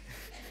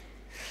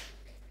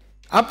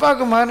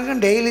 அப்பாவுக்கும்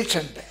மகனுக்கும் டெய்லி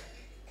சண்டை.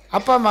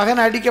 அப்பா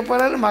மகனை அடிக்க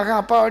போகிறாரு, மகன்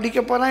அப்பா அடிக்க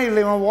போகிறான்,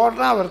 இல்லை இவன்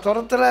ஓடுறான், அவர்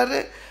துரத்துறாரு.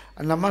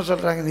 அந்த அம்மா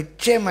சொல்கிறாங்க,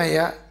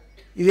 நிச்சயமையா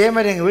இதே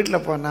மாதிரி எங்கள்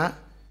வீட்டில் போனால்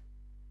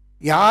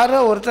யாரோ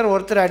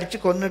ஒருத்தர் அடித்து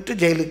கொன்னுட்டு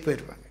ஜெயிலுக்கு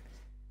போயிடுவாங்க.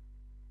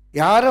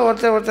 யாரோ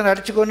ஒருத்தர்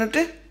அடித்து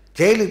கொன்னுட்டு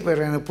ஜெயிலுக்கு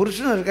போயிடுவாங்க.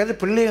 புருஷனும் இருக்காது,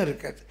 பிள்ளையும்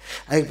இருக்காது.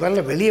 அதுக்கு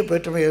பதில் வெளியே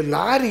போய்ட்டோம்,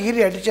 லாரி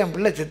கீறி அடித்து என்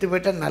பிள்ளை செத்து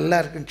போயிட்டா நல்லா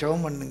இருக்குன்னு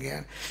ஜெபம் பண்ணுங்க.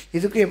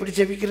 இதுக்கும் எப்படி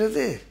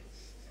ஜெபிக்கிறது?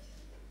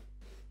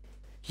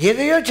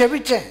 எதையோ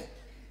ஜெபித்தேன்.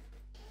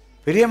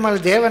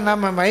 பெரியம்மாள் தேவன்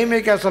நாம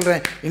மகிமைக்கா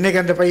சொல்கிறேன். இன்றைக்கி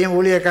அந்த பையன்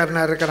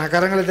ஊழியக்காரனாக இருக்கிறான்.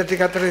 கரங்களை தட்டி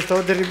கர்த்தரை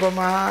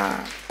ஸ்தோத்திரிப்போமா.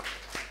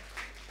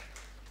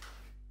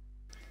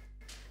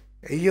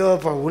 ஐயோ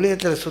அப்பா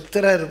ஊழியத்தில்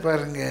சுத்தராக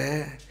இருப்பாருங்க,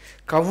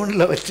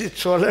 கவுனில் வச்சு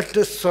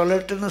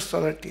சொல்லட்டுன்னு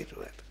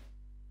சொல்லட்டிடுவார்.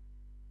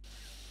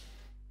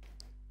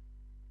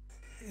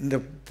 இந்த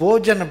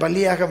போஜன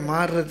பலியாக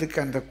மாறுறதுக்கு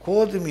அந்த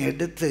கோதுமை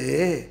எடுத்து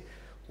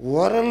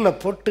உரலில்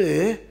போட்டு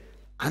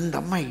அந்த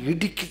அம்மா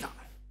இடிக்குதான்.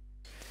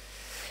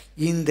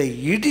 இந்த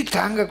இடி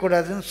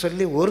தாங்கக்கூடாதுன்னு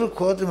சொல்லி ஒரு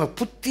கோதுமை,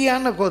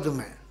 புத்தியான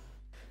கோதுமை,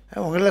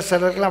 உங்களில்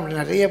சிலருக்கெல்லாம்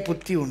அப்படி நிறைய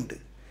புத்தி உண்டு.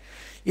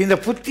 இந்த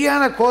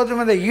புத்தியான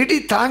கோதுமை இந்த இடி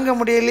தாங்க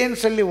முடியலேன்னு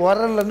சொல்லி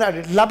உரல்லேருந்து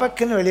அப்படி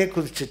லபக்குன்னு வெளியே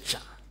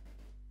குதிச்சிச்சான்.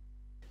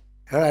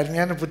 எவ்வளோ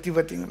அருமையான புத்தி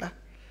பார்த்தீங்களா?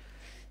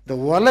 இந்த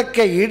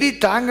உலக்க இடி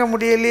தாங்க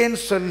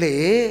முடியலேன்னு சொல்லி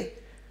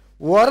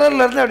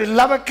உரல்லேருந்து அப்படி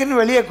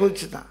லபக்குன்னு வெளியே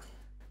குதிச்சுதான்.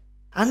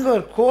 அங்கே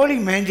ஒரு கோழி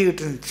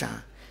மேய்ஞ்சிக்கிட்டு இருந்துச்சான்.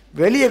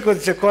 வெளியே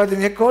குதிச்ச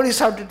கோதுமையை கோழி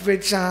சாப்பிட்டுட்டு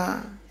போயிடுச்சான்.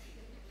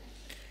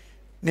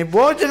 நீ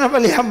போஜன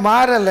பலியாக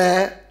மாறலை,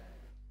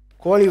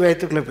 கோழி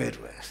வயிற்றுக்குள்ளே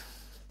போயிடுவேன்.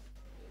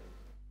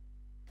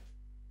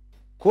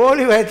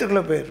 கோழி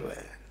வயிற்றுக்குள்ளே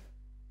போயிடுவேன்.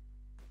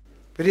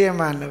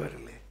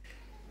 பிரியமானவர்களே,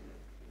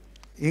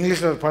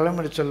 இங்கிலீஷில் ஒரு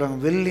பழமொழி சொல்லுவாங்க,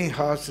 வில்லிங்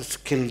ஹார்ஸ் இஸ்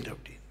கில்ட்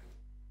அப்படின்னு.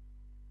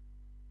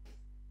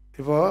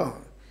 இப்போது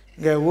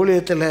இங்கே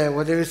ஊழியத்தில்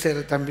உதவி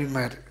செய்கிற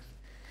தம்பிமார்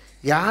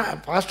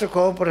பாஸ்டர்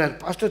கோவப்படுறார்,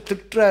 பாஸ்டர்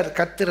திட்டுறார்,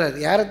 கத்துறார்.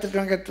 யாரை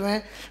திட்டுவேன்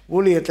கத்துவேன்?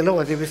 ஊழியத்தில்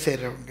உதவி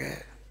செய்கிறவங்க.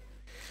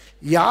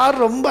 யார்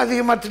ரொம்ப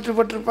அதிகமாக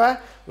திட்டுப்பட்டிருப்பா?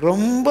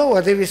 ரொம்ப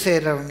உதவி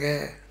செய்கிறவங்க.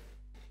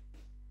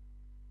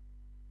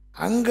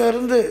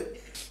 அங்கேருந்து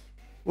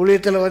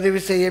ஊழியத்தில்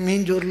உதவி செய்ய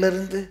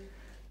மீஞ்சூர்லேருந்து,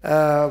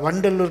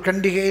 வண்டலூர்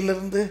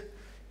கண்டிகையிலேருந்து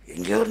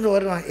எங்கேருந்து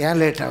வருவான். ஏன்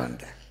லேட்டாக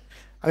வந்தேன்?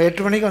 அவன்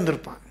 8 மணிக்கு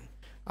வந்திருப்பான்.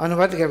 அவனை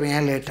பார்த்து கேட்பேன்,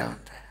 ஏன் லேட்டாக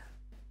வந்தேன்?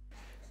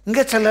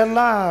 இங்கே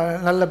சிலர்லாம்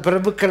நல்ல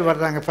பிரபுக்கள்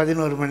வர்றாங்க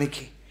 11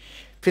 மணிக்கு.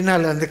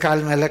 பின்னால் வந்து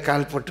கால் மேலே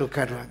கால் போட்டு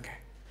உட்காருவாங்க.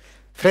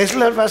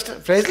 ஃப்ரைஸ்லார்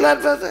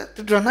பாஸ்டர்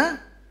திட்டுவானா?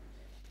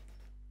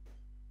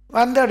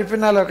 வந்து அப்படி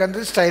பின்னால்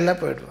உட்காந்து ஸ்டைலாக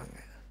போயிடுவாங்க.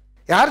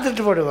 யார்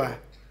திட்டு போடுவா?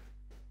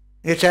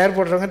 இங்கே சேர்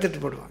போடுறவங்க திட்டு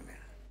போடுவாங்க.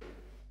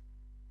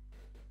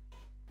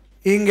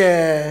 இங்கே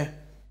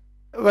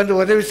வந்து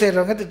உதவி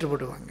செய்கிறவங்க திட்டு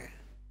போடுவாங்க.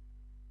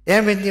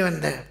 ஏன் மிஞ்சி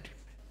வந்த?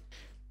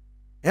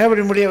 ஏன்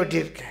இப்படி முடிய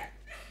வெட்டியிருக்க?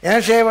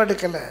 ஏன் சேவை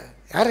எடுக்கலை?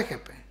 யாரை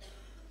கேட்பேன்?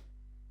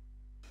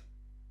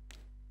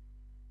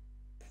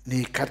 நீ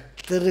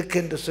கர்த்தருக்கு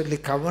என்று சொல்லி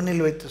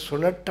கவனில் வைத்து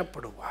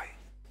சுழட்டப்படுவாய்.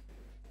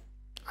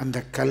 அந்த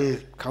கல்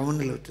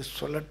கவனில் வைத்து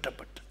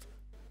சுழட்டப்பட்டது.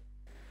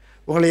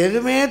 உங்களை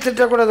எதுவுமே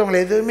திட்டக்கூடாது, உங்களை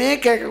எதுவுமே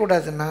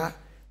கேட்கக்கூடாதுன்னா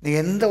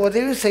நீங்கள் எந்த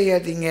உதவியும்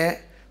செய்யாதீங்க.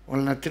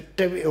 உங்களை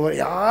நான்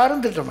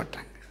யாரும் திட்ட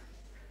மாட்டாங்க.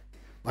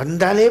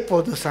 வந்தாலே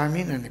போதும்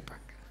சாமின்னு நினைப்பாங்க.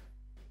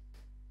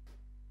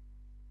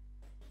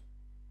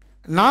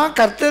 நான்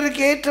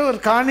கர்த்தருக்கு ஏற்ற ஒரு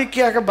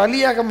காணிக்கையாக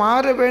பலியாக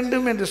மாற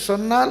வேண்டும் என்று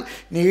சொன்னால்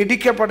நீ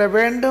இடிக்கப்பட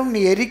வேண்டும், நீ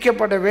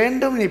எரிக்கப்பட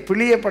வேண்டும், நீ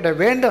பிழியப்பட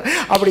வேண்டும்.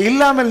 அப்படி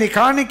இல்லாமல் நீ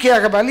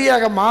காணிக்கையாக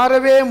பலியாக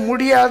மாறவே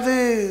முடியாது.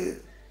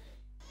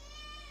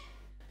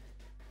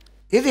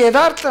 இது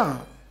யதார்த்தம்.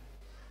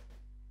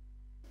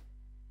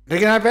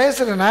 இன்னைக்கு நான்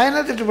பேசுறேன், நான் என்ன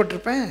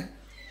திட்டுப்பட்டிருப்பேன்?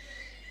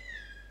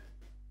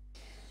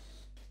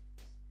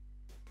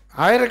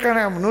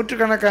 ஆயிரக்கணக்கான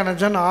நூற்றுக்கணக்கான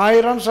ஜனம்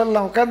 1000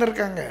 சொல்லலாம்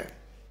உட்காந்துருக்காங்க.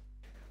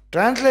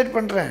 டிரான்ஸ்லேட்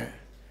பண்ணுறேன்,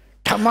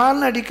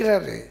 டமால்னு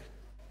அடிக்கிறாரு.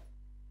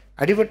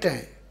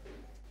 அடிபட்டேன்.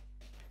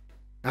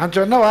 நான்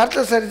சொன்ன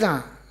வார்த்தை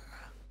சரிதான்.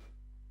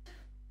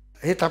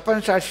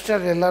 தப்பான்னு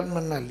அடிச்சிட்டாரு எல்லாரும்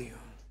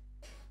முன்னாலையும்.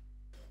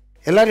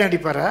 எல்லாரையும்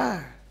அடிப்பாரா?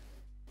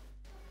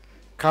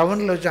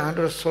 கவனில் வச்சு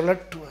ஆண்டவர்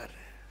சுழட்டுவார்.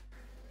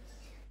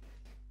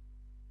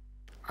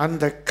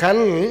 அந்த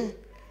கல்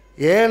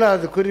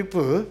 7வது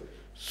குறிப்பு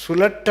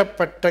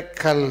சுழட்டப்பட்ட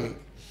கல்.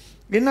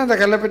 இன்னும் அந்த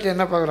கல்லை பற்றி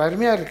என்ன பார்க்குறோம்?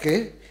 அருமையாக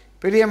இருக்குது.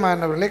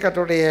 பிரியமானவர்களே,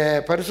 கர்த்தருடைய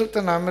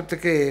பரிசுத்த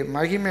நாமத்துக்கு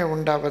மகிமை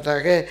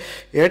உண்டாவதாக.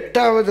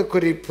 8வது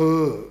குறிப்பு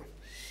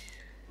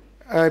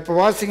இப்போ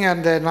வாசிங்க,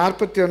 அந்த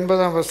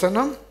 49ஆம்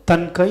வசனம்.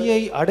 தன்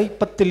கையை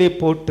அடைப்பத்திலே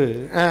போட்டு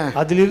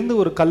அதிலிருந்து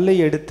ஒரு கல்லை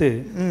எடுத்து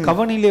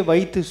கவனிலே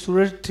வைத்து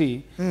சுழற்றி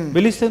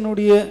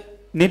பெலிஸ்தனுடைய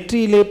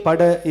நெற்றியிலே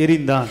பட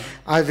எறிந்தான்.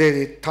 அது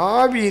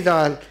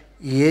தாவீதால்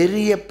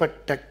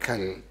எரியப்பட்ட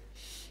கல்.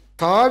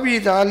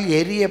 தாவீதால்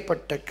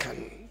எரியப்பட்ட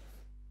கல்.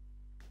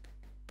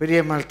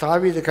 பெரியம்மாள்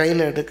தாவீது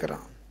கையில்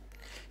எடுக்கிறான்.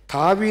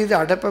 தாவீது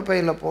அடப்ப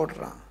பையில்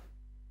போடுறான்.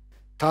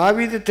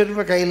 தாவீது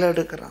திரும்ப கையில்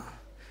எடுக்கிறான்.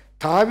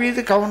 தாவீது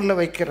கவுனில்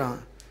வைக்கிறான்.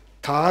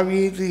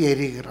 தாவீது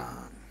எரிகிறான்.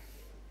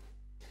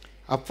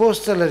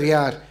 அப்போஸ்தலர்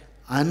யார்?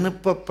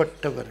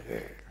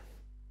 அனுப்பப்பட்டவர்கள்.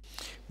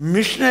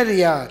 மிஷனரி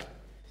யார்?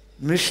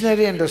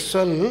 மிஷனரி என்ற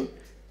சொல்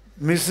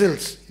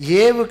மிசில்ஸ்,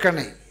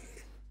 ஏவுகணை.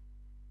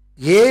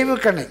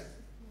 ஏவுகணை.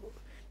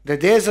 இந்த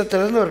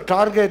தேசத்திலேருந்து ஒரு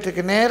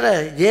டார்கெட்டுக்கு நேர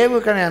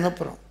ஏவுகணை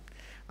அனுப்புகிறோம்.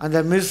 அந்த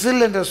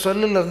மிசில் என்ற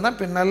சொல்லில் இருந்தால்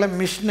பின்னால்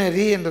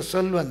மிஷனரி என்ற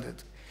சொல்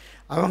வந்தது.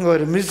 அவங்க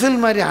ஒரு மிசில்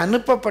மாதிரி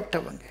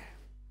அனுப்பப்பட்டவங்க,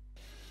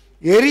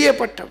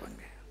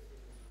 எரியப்பட்டவங்க.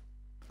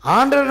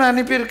 ஆண்டவர்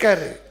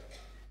அனுப்பியிருக்காரு.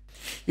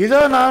 இதோ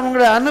நான்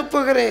உங்களை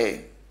அனுப்புகிறேன்,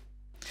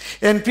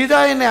 என் பிதா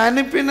என்னை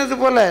அனுப்பினது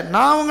போல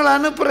நான் உங்களை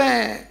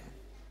அனுப்புகிறேன்.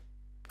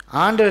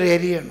 ஆண்டவர்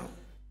எரியணும்,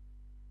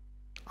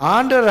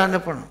 ஆண்டவர்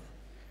அனுப்பணும்.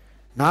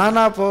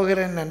 நானா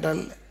போகிறேன்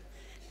என்றால்.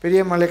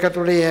 பெரிய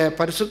மலைக்கத்துடைய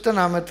பரிசுத்த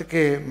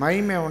நாமத்துக்கு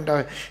மகிமை உண்டா.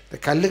 இந்த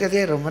கல்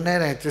கதையே ரொம்ப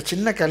நேரம் ஆயிடுச்சு.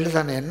 சின்ன கல்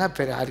தானே, என்ன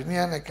பெரிய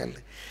அருமையான கல்.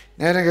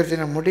 நேரங்கத்தை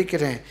நான்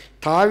முடிக்கிறேன்.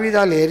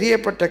 தாவீதால்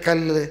எரியப்பட்ட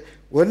கல்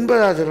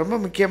 9வது ரொம்ப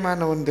முக்கியமான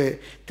ஒன்று.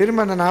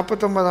 திரும்ப அந்த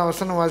 49ஆம்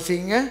வசனம்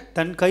வாசிங்க.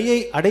 தன் கையை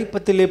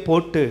அடைப்பத்திலே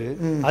போட்டு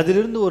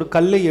அதிலிருந்து ஒரு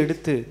கல்லை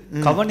எடுத்து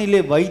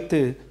கவனிலே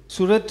வைத்து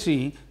சுழற்றி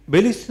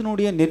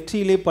பெலிஸ்தனுடைய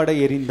நெற்றியிலே பட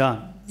எறிந்தான்.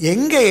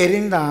 எங்க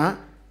எறிந்தான்?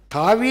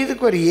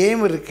 தாவீதுக்கு ஒரு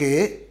ஏம் இருக்கு.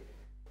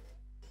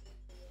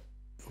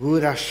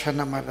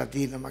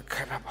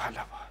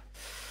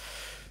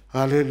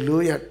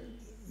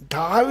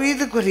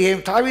 தாவீதுக்கு ஒரு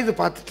ஏம். தாவீது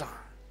பார்த்துட்டான்.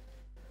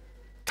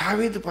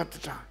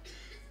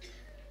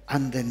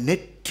 அந்த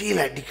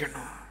நெற்றியில்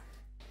அடிக்கணும்.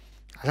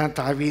 அதான்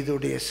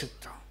தாவீதுடைய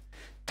சித்தம்,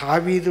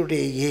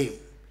 தாவீதுடைய ஏம்.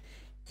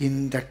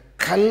 இந்த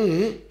கல்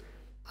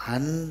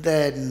அந்த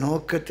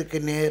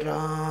நோக்கத்துக்கு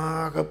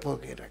நேராக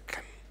போகிற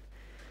கல்.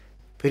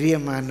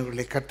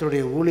 பிரியமானவர்களே,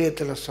 கர்த்தருடைய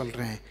ஊழியத்தில்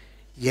சொல்கிறேன்,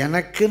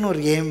 எனக்குன்னு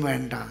ஒரு ஏம்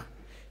வேண்டாம்,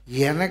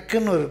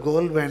 எனக்குன்னு ஒரு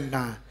கோல்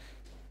வேண்டாம்.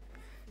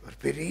 ஒரு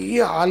பெரிய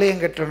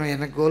ஆலயம் கட்டணும்,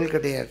 எனக்கு கோல்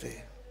கிடையாது.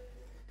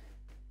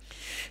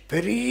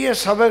 பெரிய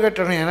சபை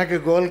கட்டணும், எனக்கு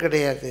கோல்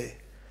கிடையாது.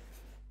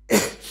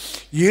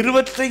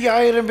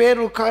 25,000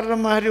 பேர் உட்கார்ற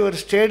மாதிரி ஒரு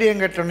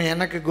ஸ்டேடியம் கட்டணும்.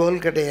 எனக்கு கோல்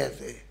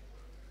கிடையாது,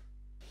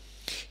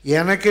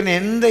 எனக்குன்னு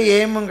எந்த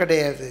ஏமும்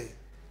கிடையாது.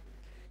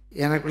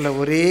 எனக்குள்ள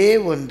ஒரே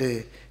ஒன்று,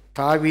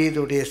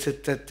 தாவீதுடைய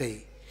சித்தத்தை,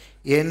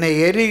 என்னை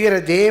எரிகிற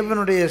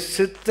தேவனுடைய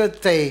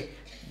சித்தத்தை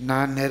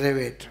நான்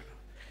நிறைவேற்றணும்.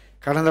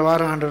 கடந்த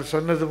வாரம் ஆண்டவர்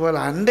சொன்னது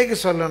போல் அன்றைக்கு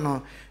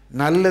சொல்லணும்,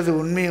 நல்லது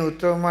உண்மை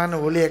உத்தமமான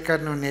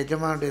ஊழியக்காரன்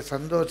எஜமானுடைய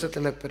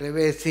சந்தோஷத்தில்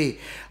பிரவேசி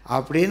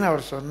அப்படின்னு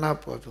அவர்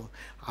சொன்னால் போதும்.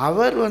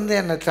 அவர்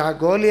என்னை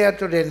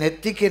கோலியாத்துடைய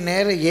நெத்திக்கு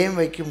நேரம் ஏன்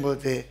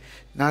வைக்கும்போது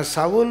நான்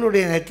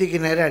சவுலுடைய நெத்திக்கு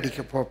நேரம்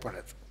அடிக்க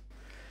போகப்படுது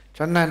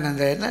சொன்னான்.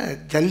 அந்த என்ன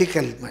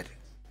ஜல்லிக்கல் மாதிரி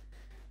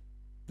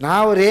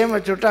நான் ஒரு ஏம்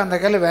வச்சு விட்டா அந்த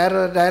கல் வேற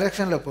ஒரு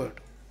டைரக்ஷனில்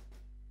போய்டும்.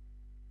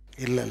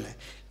 இல்லை இல்லை,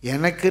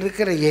 எனக்கு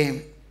இருக்கிற ஏம்,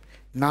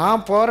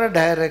 நான் போகிற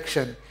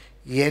டைரக்ஷன்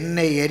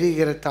என்னை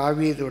எரிகிற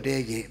தாவீதுடைய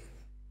ஏம்.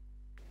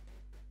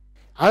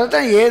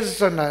 அதுதான் இயேசு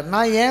சொன்னார்,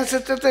 நான் என்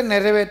சித்தத்தை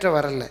நிறைவேற்ற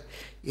வரலை,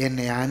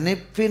 என்னை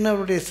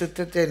அனுப்பினருடைய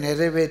சித்தத்தை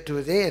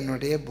நிறைவேற்றுவதே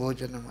என்னுடைய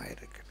போஜனமாக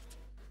இருக்கிறது.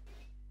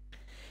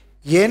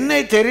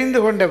 என்னை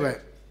தெரிந்து கொண்டவர்,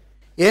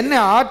 என்னை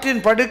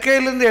ஆற்றின்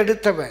படுக்கையிலிருந்து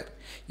எடுத்தவர்,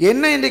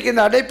 என்னை இன்றைக்கு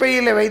இந்த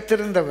அடைப்பையில்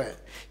வைத்திருந்தவர்,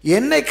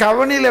 என்னை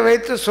கவனியில்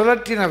வைத்து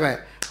சுழற்றினவர்,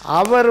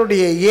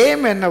 அவருடைய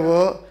ஏம்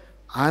என்னவோ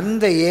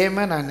அந்த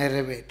ஏமை நான்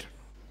நிறைவேற்றணும்.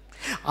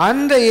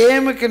 அந்த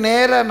ஏமுக்கு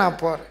நேராக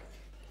நான் போகிறேன்.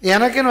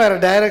 எனக்குன்னு வேறு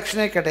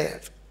டைரக்ஷனே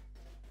கிடையாது,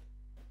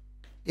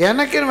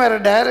 எனக்குன்னு வேறு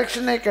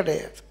டைரக்ஷனே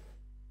கிடையாது.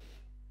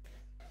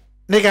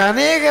 இன்றைக்கி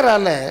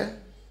அநேகரால்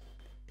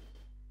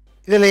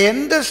இதில்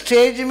எந்த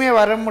ஸ்டேஜுமே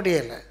வர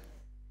முடியலை.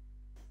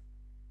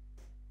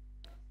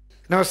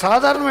 நம்ம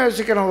சாதாரணமாக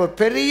யோசிக்கிறோம், ஒரு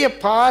பெரிய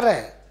பாறை,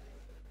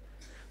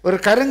 ஒரு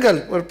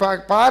கருங்கல், ஒரு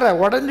பாறை,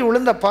 உடஞ்சி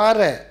விழுந்த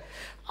பாறை,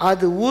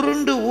 அது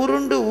உருண்டு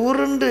உருண்டு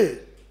உருண்டு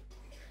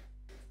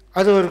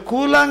அது ஒரு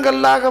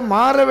கூழாங்கல்லாக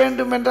மாற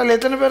வேண்டும் என்றால்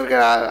எத்தனை பேருக்கு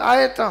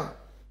ஆயத்தம்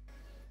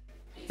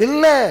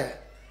இல்லை?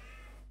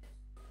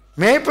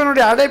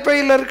 மேய்ப்பனுடைய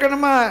அடைப்பையில்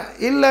இருக்கணுமா?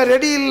 இல்லை,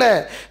 ரெடி இல்லை.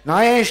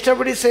 நான் என்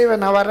இஷ்டப்படி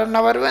செய்வேன், நான் வரேன்,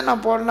 நான் வருவேன்,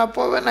 நான்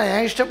போவேன், நான்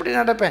என் இஷ்டப்படி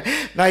நடப்பேன்.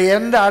 நான்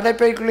எந்த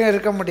அடைப்பைக்குள்ளேயும்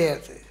இருக்க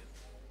முடியாது.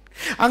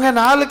 அங்கே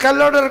 4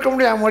 கல்லோடு இருக்க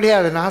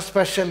முடியாது. நான்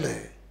ஸ்பெஷலு,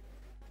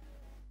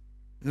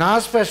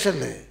 நான்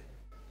ஸ்பெஷலு.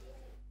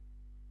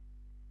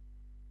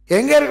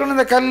 எங்கே இருக்கணும்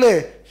இந்த கல்?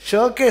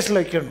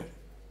 ஷோகேஸில் வைக்கணும்,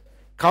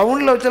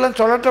 கவுனில் வச்செல்லாம்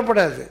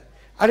சொல்லட்டப்படாது.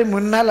 அப்படி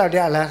முன்னால்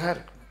அப்படியே அழகாக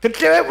இருக்கும்,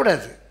 திட்டவே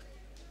கூடாது.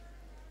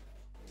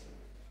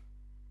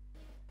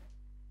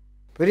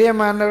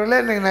 பிரியமானவர்களே,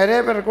 இன்றைக்கி நிறைய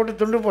பேரை கூட்டு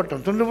துண்டு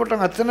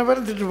போட்டோம் அத்தனை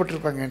பேரும் திட்டு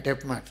போட்டிருப்பாங்க என்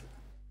டெப் மாதிரி.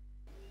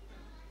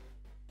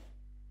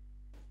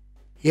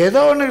 ஏதோ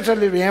ஒன்று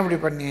சொல்லி, ஏன் இப்படி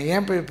பண்ணி,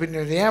 ஏன்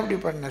பின்னது, ஏன் இப்படி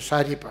பண்ண,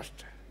 sorry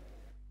pastor,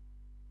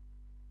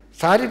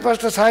 sorry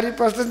pastor, sorry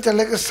பாஸ்டர்னு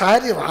சொல்லுக்கு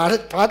சாரி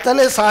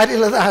பார்த்தாலே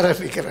சாரியில் தான்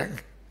ஆரம்பிக்கிறாங்க.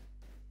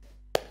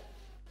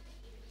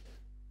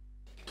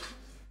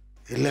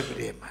 இல்லை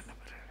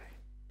பிரியமானவர்களே,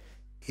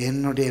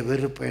 என்னுடைய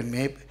விருப்பம்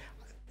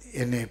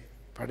என்னை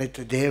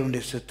படைத்த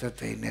தேவனுடைய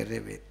சித்தத்தை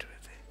நிறைவேற்றுவது.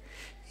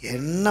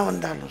 என்ன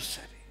வந்தாலும்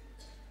சரி,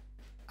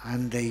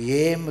 அந்த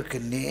ஏமுக்கு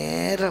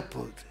நேராக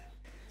போகுது.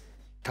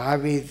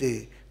 தாவீது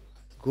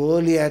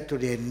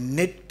கோலியாத்துடைய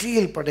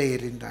நெற்றியில் படை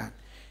எறிந்தான்.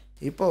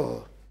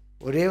 இப்போது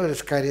ஒரே ஒரு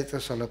காரியத்தை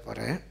சொல்ல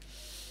போகிறேன்.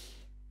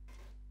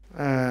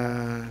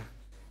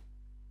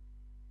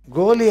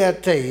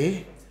 கோலியாத்தை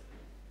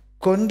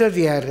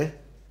கொண்டது யார்?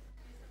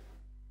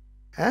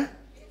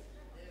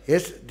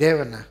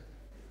 தேவனா?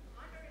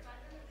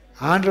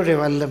 ஆண்டோடைய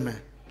வல்லமை.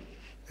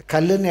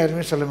 கல்லுன்னு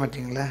யாருமே சொல்ல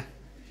மாட்டீங்களா?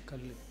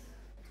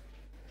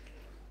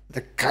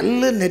 இந்த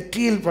கல்லு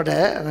நெற்றியில் பட,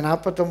 அந்த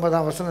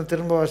 49ஆம் வசனம்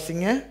திரும்ப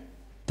வாசிங்க.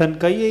 தன்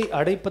கையை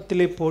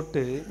அடைப்பத்திலே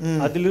போட்டு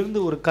அதிலிருந்து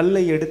ஒரு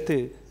கல்லை எடுத்து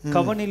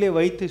கவனிலே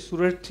வைத்து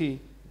சுழற்றி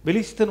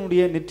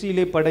பெலிஸ்தனுடைய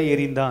நெற்றியிலே பட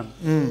எறிந்தான்.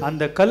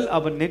 அந்த கல்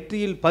அவன்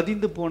நெற்றியில்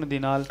பதிந்து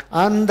போனதினால்,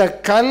 அந்த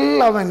கல்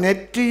அவன்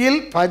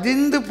நெற்றியில்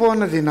பதிந்து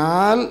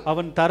போனதினால்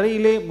அவன்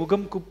தரையிலே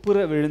முகம்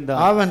குப்புற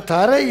விழுந்தான். அவன்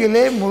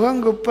தரையிலே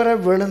முகம் குப்புற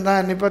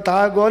விழுந்தான். இப்போ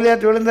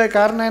கோலியாத் விழுந்த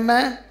காரணம் என்ன?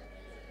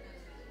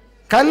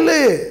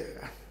 கல்லு.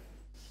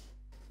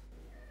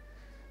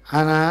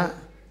 ஆனால்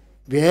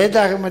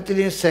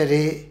வேதாகமத்திலையும்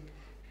சரி,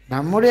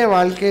 நம்முடைய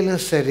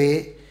வாழ்க்கையிலும் சரி,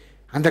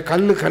 அந்த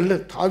கல்லு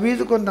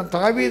தாவீது கொண்டான்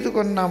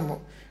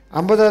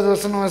 50வது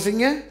வசனம்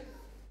வாசிங்க.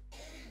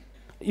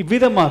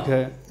 இவ்விதமாக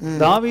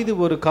தாவீது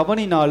ஒரு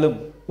கவனினாலும்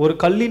ஒரு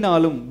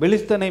கல்லினாலும்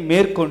பெலிஸ்தனை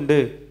மேற்கொண்டு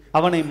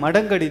அவனை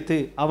மடங்கடித்து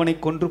அவனை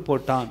கொன்று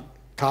போட்டான்.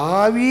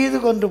 தாவீது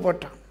கொன்று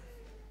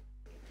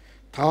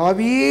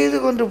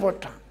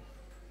போட்டான்.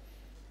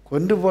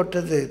 கொன்று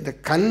போட்டது இந்த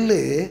கல்லு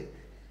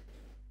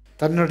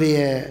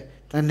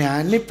தன்னை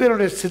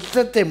அனுப்பினுடைய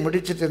சித்தத்தை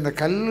முடிச்சுட்டு, இந்த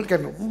கல்லுக்கு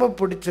ரொம்ப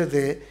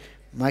பிடிச்சது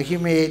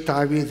மகிமையை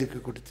தாவீதுக்கு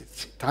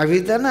கொடுத்துச்சு.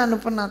 தாவீது தானே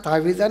அனுப்பினான்,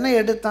 தாவீது தானே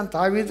எடுத்தான்,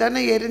 தாவீது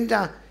தானே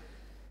எரிஞ்சான்.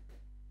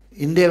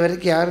 இன்றைய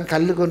வரைக்கும் யாரும்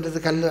கல் கொண்டது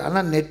கல்.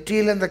 ஆனால்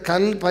நெற்றியில் அந்த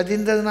கல்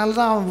பதிந்ததுனால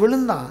தான் அவன்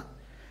விழுந்தான்.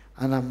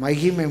 ஆனால்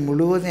மகிமை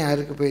முழுவதும்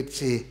யாருக்கு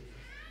போயிடுச்சு?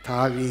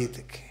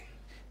 தாவீதுக்கு.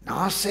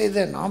 நான்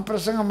செய்தேன், நான்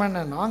பிரசங்கம்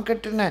பண்ணேன், நான்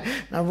கட்டினேன்,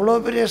 நான் இவ்வளோ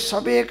பெரிய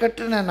சபையை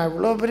கட்டினேன், நான்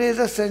இவ்வளோ பெரிய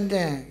இதை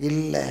செஞ்சேன்.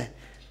 இல்லை,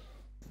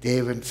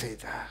 தேவன்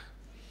செய்தார்.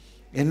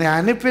 என்னை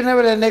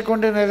அனுப்பினவர் என்னை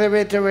கொண்டு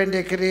நிறைவேற்ற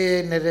வேண்டிய கிரியை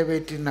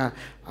நிறைவேற்றினார்.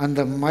 அந்த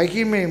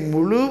மகிமை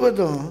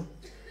முழுவதும்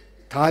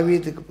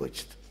தாவீதுக்கு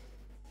போச்சு.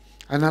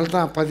 அதனால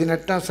தான்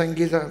 18ஆம்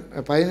சங்கீதம்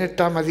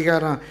 18ஆம்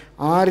அதிகாரம்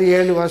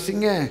 6-7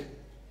 வாசிங்க.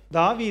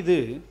 தாவீது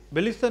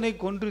பெலிஸ்தனை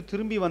கொன்று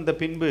திரும்பி வந்த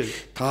பின்பு,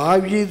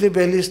 தாவீது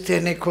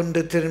பெலிஸ்தனை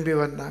கொண்டு திரும்பி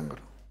வந்தாங்க.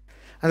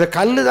 அந்த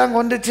கல் தான்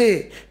கொண்டுச்சு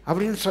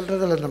அப்படின்னு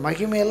சொல்கிறதில்ல. அந்த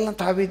மகிமையெல்லாம்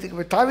தாவீதுக்கு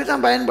போய் தாவீது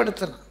தான்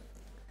பயன்படுத்தினான்.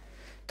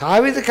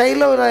 தாவீது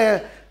கையில் ஒரு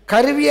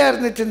கருவியாக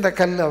இருந்துச்சு இந்த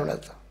கல்,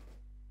 அவ்வளோதான்.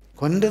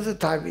 கொண்டது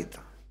தாவீது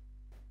தான்.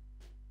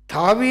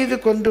 தாவீது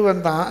கொண்டு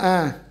வந்தான்.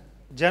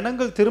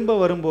 ஜனங்கள் திரும்ப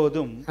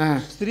வரும்போதும்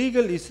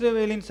ஸ்திரீகள்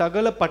இஸ்ரவேலின்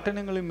சகல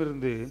பட்டணங்களிலும்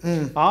இருந்து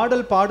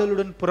ஆடல்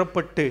பாடலுடன்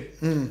புறப்பட்டு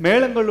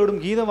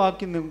மேளங்களோடும் கீத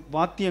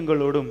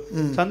வாத்தியங்களோடும்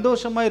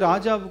சந்தோஷமாய்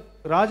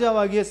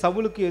ராஜாவாகிய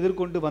சவுலுக்கு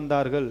எதிர்கொண்டு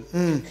வந்தார்கள்.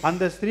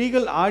 அந்த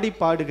ஸ்திரீகள் ஆடி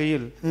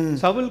பாடுகையில்,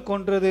 சவுல்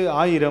கொன்றது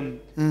 1000,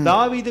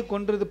 தாவீது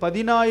கொன்றது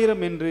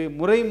 10000 என்று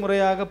முறை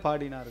முறையாக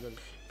பாடினார்கள்.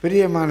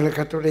 பிரியமான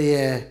கர்த்தருடைய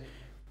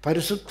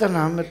பரிசுத்த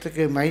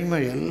நாமத்துக்கு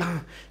மகிமை. எல்லாம்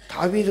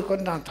தாவீது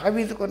கொண்டான்,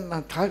 தாவீது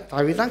கொண்டான்,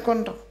 தாவீதான்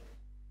கொண்டான்.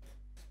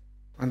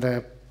 அந்த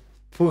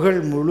புகழ்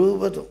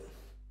முழுவதும்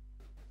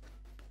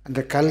அந்த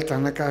கல்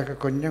தனக்காக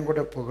கொஞ்சம் கூட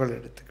புகழ்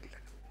எடுத்துக்கல.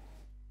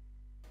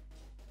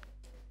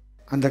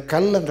 அந்த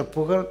கல் அந்த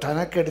புகழ்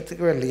தனக்கு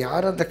எடுத்துக்கவே இல்லை.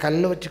 யாரும் அந்த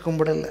கல்லை வச்சு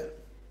கும்பிடலை,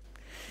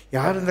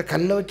 யாரும் அந்த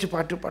கல்லை வச்சு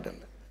பாட்டு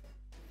பாடலை.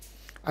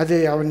 அது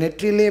அவன்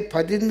நெற்றியிலே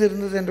பதிந்து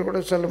இருந்தது என்று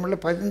கூட சொல்ல முடியல.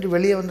 பதிந்து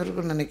வெளியே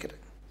வந்திருக்குன்னு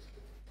நினைக்கிறேன்.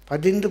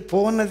 பதிந்து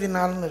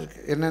போனதினாலும்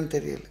இருக்குது, என்னன்னு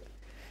தெரியல.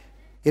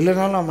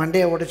 இல்லைனாலும் அவன்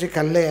மண்டையை உடைச்சி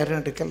கல்லை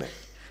யாரும் எடுக்கலை.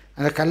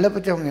 அந்த கல்லை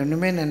பற்றி அவங்க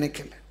ஒன்றுமே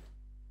நினைக்கல.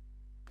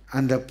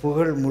 அந்த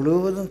புகழ்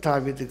முழுவதும்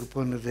தாவீதுக்கு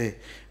போனது.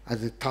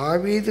 அது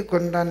தாவீது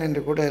கொண்டான்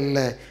என்று கூட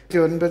இல்லை.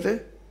 9,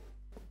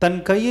 தன்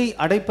கையை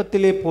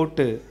அடைப்பத்திலே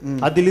போட்டு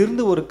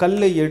அதிலிருந்து ஒரு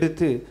கல்லை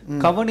எடுத்து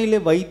கவனிலே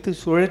வைத்து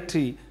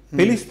சுழற்றி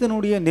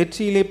பெலிஸ்தனுடைய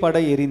நெற்றியிலே பட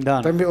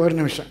எறிந்தான். தம்பி ஒரு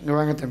நிமிஷம் இங்கே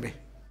வாங்க தம்பி.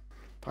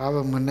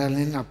 பாவம்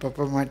முன்னாலேன்னு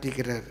அப்பப்போ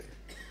மாட்டிக்கிறாரு.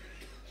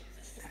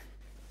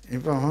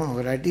 இப்போ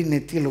ஒரு அடி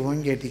நெத்தியில்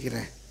ஓங்கி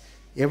அடிக்கிறேன்,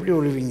 எப்படி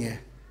விழுவீங்க?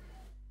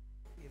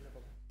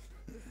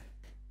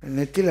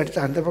 நெத்தியில்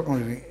அடித்து அந்த பக்கம்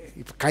விழுவீங்க.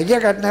 இப்போ கையை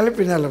காட்டினாலும்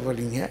பின்னால்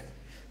போகிறீங்க.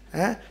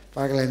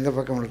 பார்க்கலாம் இந்த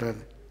பக்கம்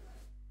விழுறாரு.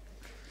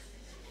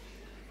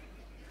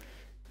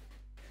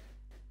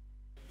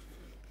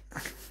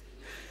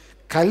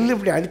 கல்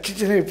இப்படி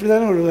அடிச்சிச்சுன்னா இப்படி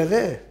தானே விழுவார்.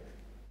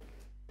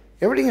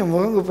 எப்படிங்க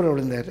முகங்குப்புற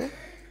விழுந்தார்?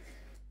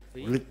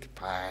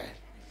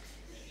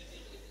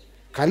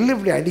 கல்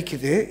இப்படி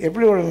அடிக்குது,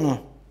 எப்படி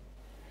விழணும்?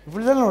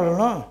 இப்படி தானே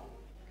விழணும்.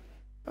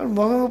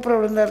 முகங்குப்புற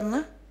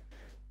விழுந்தாருன்னா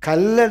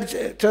கல் அடிச்சு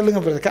சொல்லுங்க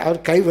பிறகு.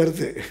 அவர் கை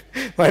வருது,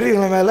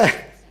 வரீங்களா மேலே?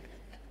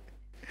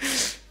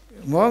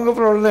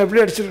 முகங்குப்புற விழுந்தா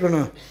எப்படி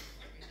அடிச்சிருக்கணும்?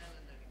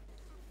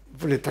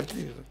 இப்படி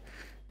தட்டி.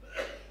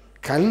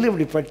 கல்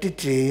இப்படி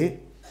பட்டிச்சு,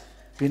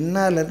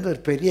 பின்னாலேருந்து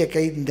ஒரு பெரிய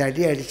கை இந்த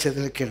அடி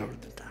அடித்ததில் கீழே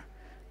விழுந்துட்டான்.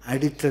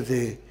 அடித்தது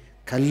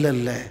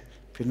கல்லல்ல,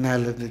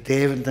 பின்னாலேருந்து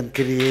தேவன் தன்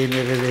கிரியை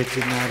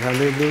நிறைவேற்றினார்.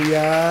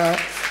 ஹல்லேலூயா,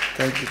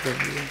 தேங்க்யூ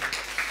தம்பி.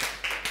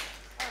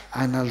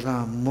 அதனால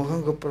தான்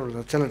முகங்குப்புற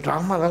விழுந்தார். சில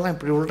ட்ராமாலெல்லாம்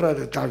இப்படி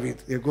விழுறாரு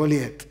தாவீது.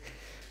 கோலியாத்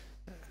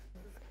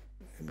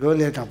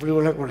அப்படி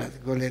விழக்கூடாது,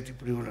 கோலியாத்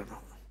இப்படி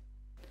விழணும்.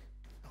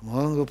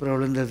 முகங்குப்புற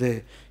விழுந்தது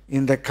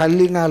இந்த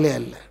கல்லினாலே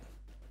அல்ல.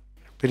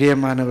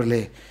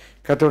 பிரியமானவர்களே,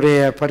 கர்த்தருடைய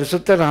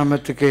பரிசுத்த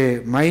நாமத்துக்கு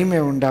மகிமை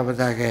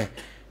உண்டாவதாக.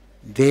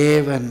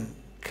 தேவன்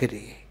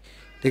கிரியை.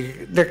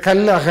 இந்த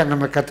கல்லாக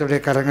நம்ம கர்த்தருடைய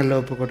கரங்களில்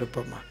ஒப்பு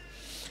கொடுப்போமா?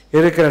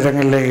 இருக்கிற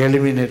இடங்களில்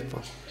எழுப்பி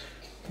நிற்போம்.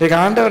 இன்றைக்கு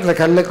ஆண்டவர் இந்த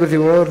கல்லை குறித்து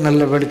ஒரு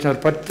நல்ல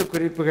படித்தார். 10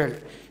 குறிப்புகள்.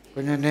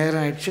 கொஞ்சம்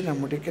நேரம் ஆயிடுச்சு,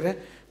 நான் முடிக்கிறேன்.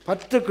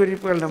 10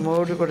 குறிப்புகள்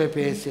நம்மோடு கூட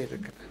பேசி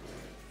இருக்கிறேன்.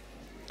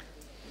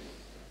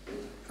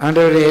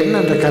 ஆண்டவர் என்ன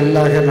அந்த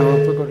கல்லாக நான்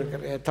ஒப்பு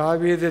கொடுக்குறேன்.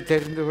 தாவீது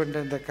தெரிந்து கொண்ட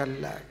இந்த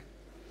கல்லாக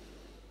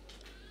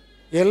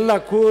எல்லா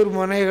கூர்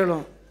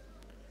முனைகளும்,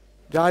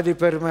 ஜாதி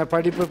பெருமை,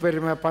 படிப்பு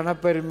பெருமை,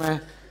 பணப்பெருமை,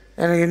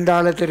 எனக்கு இந்த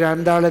ஆளை தெரியும்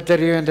அந்த ஆளை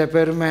தெரியும் என்ற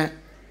பெருமை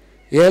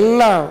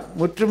எல்லாம்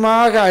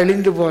முற்றுமாக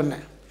அழிந்து போன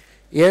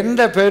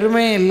எந்த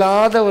பெருமையும்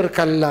இல்லாத ஒரு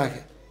கல்லாக,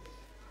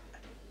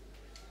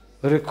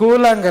 ஒரு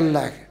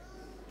கூழாங்கல்லாக,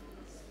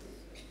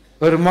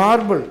 ஒரு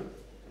மார்பிள்,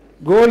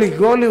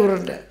 கோலி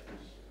உருண்டை,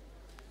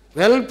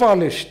 வெல்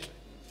பாலிஷ்ட்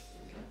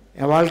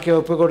என் வாழ்க்கையை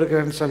ஒப்பு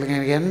கொடுக்குறேன்னு சொல்லுங்கள்.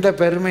 எனக்கு எந்த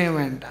பெருமையும்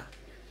வேண்டாம்.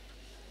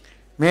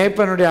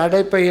 மேய்ப்பனுடைய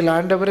அடைப்பையில்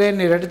ஆண்டவரே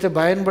நீர் எடுத்து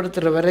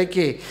பயன்படுத்துகிற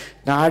வரைக்கும்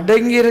நான்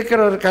அடங்கி இருக்கிற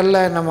ஒரு கல்லை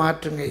என்னை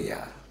மாற்றுங்க ஐயா.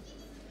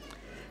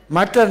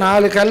 மற்ற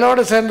 4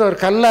 கல்லோடு சேர்ந்து ஒரு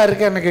கல்லாக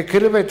இருக்க எனக்கு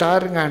கிருபை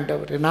தாருங்க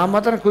ஆண்டவர். நான்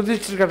மாத்திரம்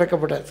குதிச்சு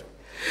கிடக்கப்படாது.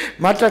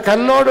 மற்ற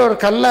கல்லோடு ஒரு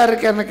கல்லாக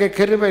இருக்க எனக்கு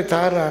கிருபை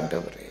தாரு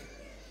ஆண்டவர்.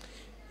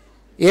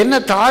 என்ன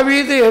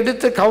தாவீது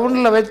எடுத்து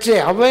கவுனில் வச்சு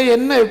அவன்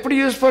என்ன எப்படி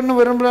யூஸ் பண்ண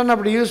விரும்புகிறான்னு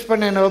அப்படி யூஸ்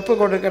பண்ண என்னை ஒப்பு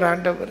கொடுக்குற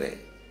ஆண்டவர்.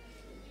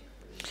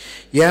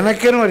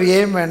 எனக்குன்னு ஒரு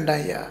ஏம்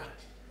வேண்டாம் ஐயா.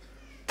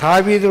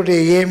 தாவீதுடைய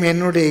ஏம்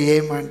என்னுடைய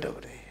ஏம்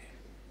ஆண்டவரே.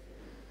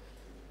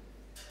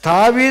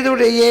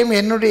 தாவீதுடைய ஏம்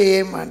என்னுடைய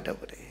ஏம்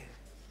ஆண்டவரே.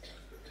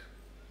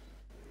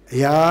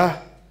 ஐயா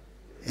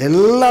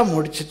எல்லாம்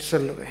முடிச்சுட்டு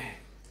சொல்லுவேன்.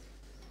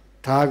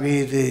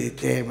 தாவீது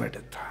ஜெயம்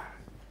எடுத்தான்.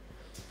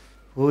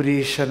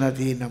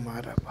 ஊரீஷனதீன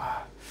மாறபா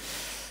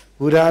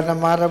உரான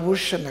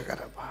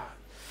மாறபூஷணகரபா.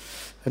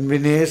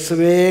 அன்பின்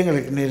இயேசுவே,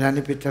 எங்களுக்கு நீர்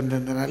அனுப்பி தந்த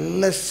இந்த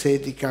நல்ல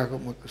செய்திக்காக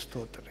உமக்கு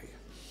ஸ்தோத்திரம்.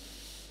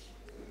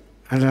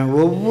 ஆனால்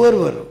நாங்கள்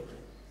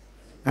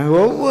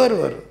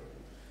ஒவ்வொருவரும்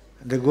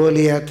அந்த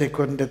கோலியாத்தை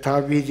கொண்ட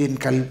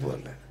தாவீதின் கல்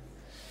போல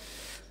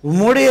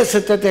உம்முடைய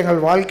சித்தத்தை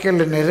எங்கள்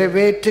வாழ்க்கையில்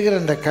நிறைவேற்றுகிற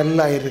அந்த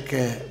கல்லாக இருக்க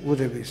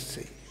உதவி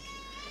செய்.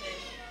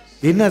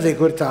 இன்னும் அதை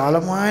குறித்து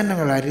ஆழமாக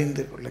நாங்கள்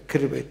அறிந்து கொள்ள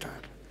கிருபை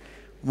தார்.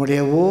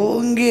 உம்முடைய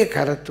ஓங்கிய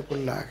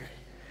கரத்துக்குள்ளாக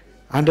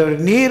ஆண்டவர்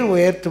நீர்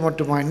உயர்த்து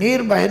மட்டுமா,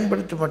 நீர்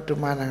பயன்படுத்த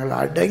மட்டுமா நாங்கள்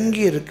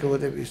அடங்கி இருக்க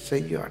உதவி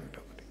செய்யும்.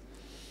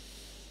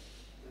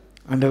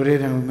 ஆண்டவரே,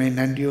 நாங்கள் உண்மை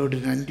நன்றியோடு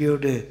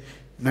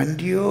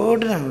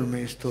நாங்கள்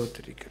உண்மை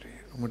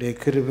ஸ்தோத்திரிக்கிறேன். உம்முடைய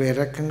கிருபை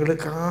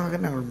இரக்கங்களுக்காக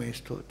நாங்கள் உண்மை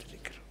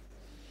ஸ்தோத்திரிக்கிறோம்.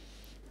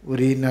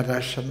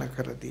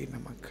 உரீனரசனகரதீன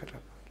மக்கர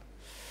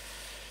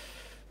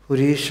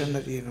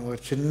உரீஷனதீன ஒரு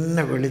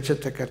சின்ன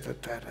வெளிச்சத்தை கத்த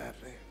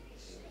தராரு.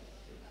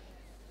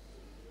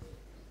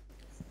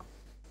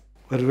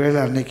 ஒருவேளை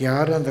அன்னைக்கு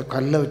யாரும் அந்த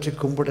கல்லை வச்சு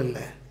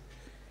கும்பிடலை.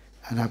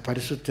 ஆனால்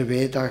பரிசுத்த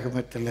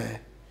வேதாகமத்தில்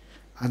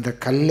அந்த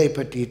கல்லை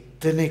பற்றி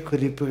இத்தனை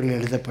குறிப்புகள்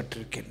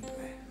எழுதப்பட்டிருக்கின்றன.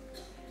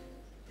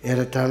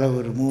 ஏறத்தாழ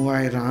ஒரு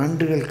 3000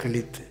 ஆண்டுகள்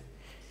கழித்து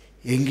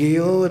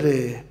எங்கேயோ ஒரு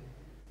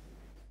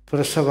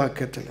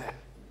பிரசவாக்கத்தில்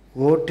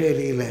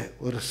ஓட்டேரியில்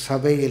ஒரு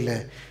சபையில்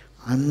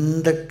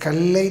அந்த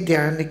கல்லை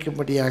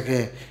தியானிக்கும்படியாக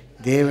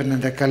தேவன்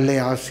அந்த கல்லை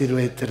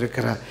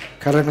ஆசீர்வதித்திருக்கிறார்.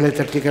 கரங்களை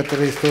தட்டி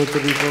கர்த்தரை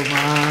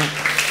ஸ்தோத்திரிப்போமா.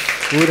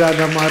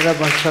 ஊராத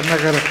மரப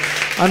சொன்னகர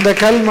அந்த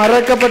கல்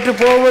மறக்கப்பட்டு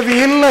போவது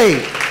இல்லை.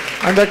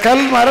 அந்த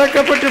கல்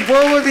மறக்கப்பட்டு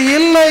போவது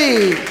இல்லை.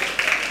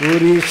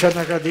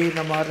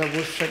 ஊரீஷனகதீனமான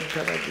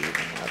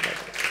உஷங்கரதீனமான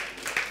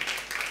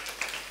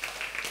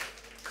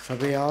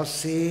சபை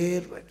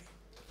ஆசீர்வதி.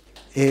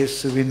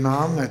 இயேசுவின்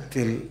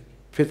நாமத்தில்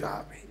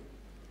பிதாவே,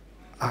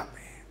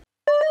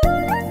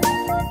 ஆமென்.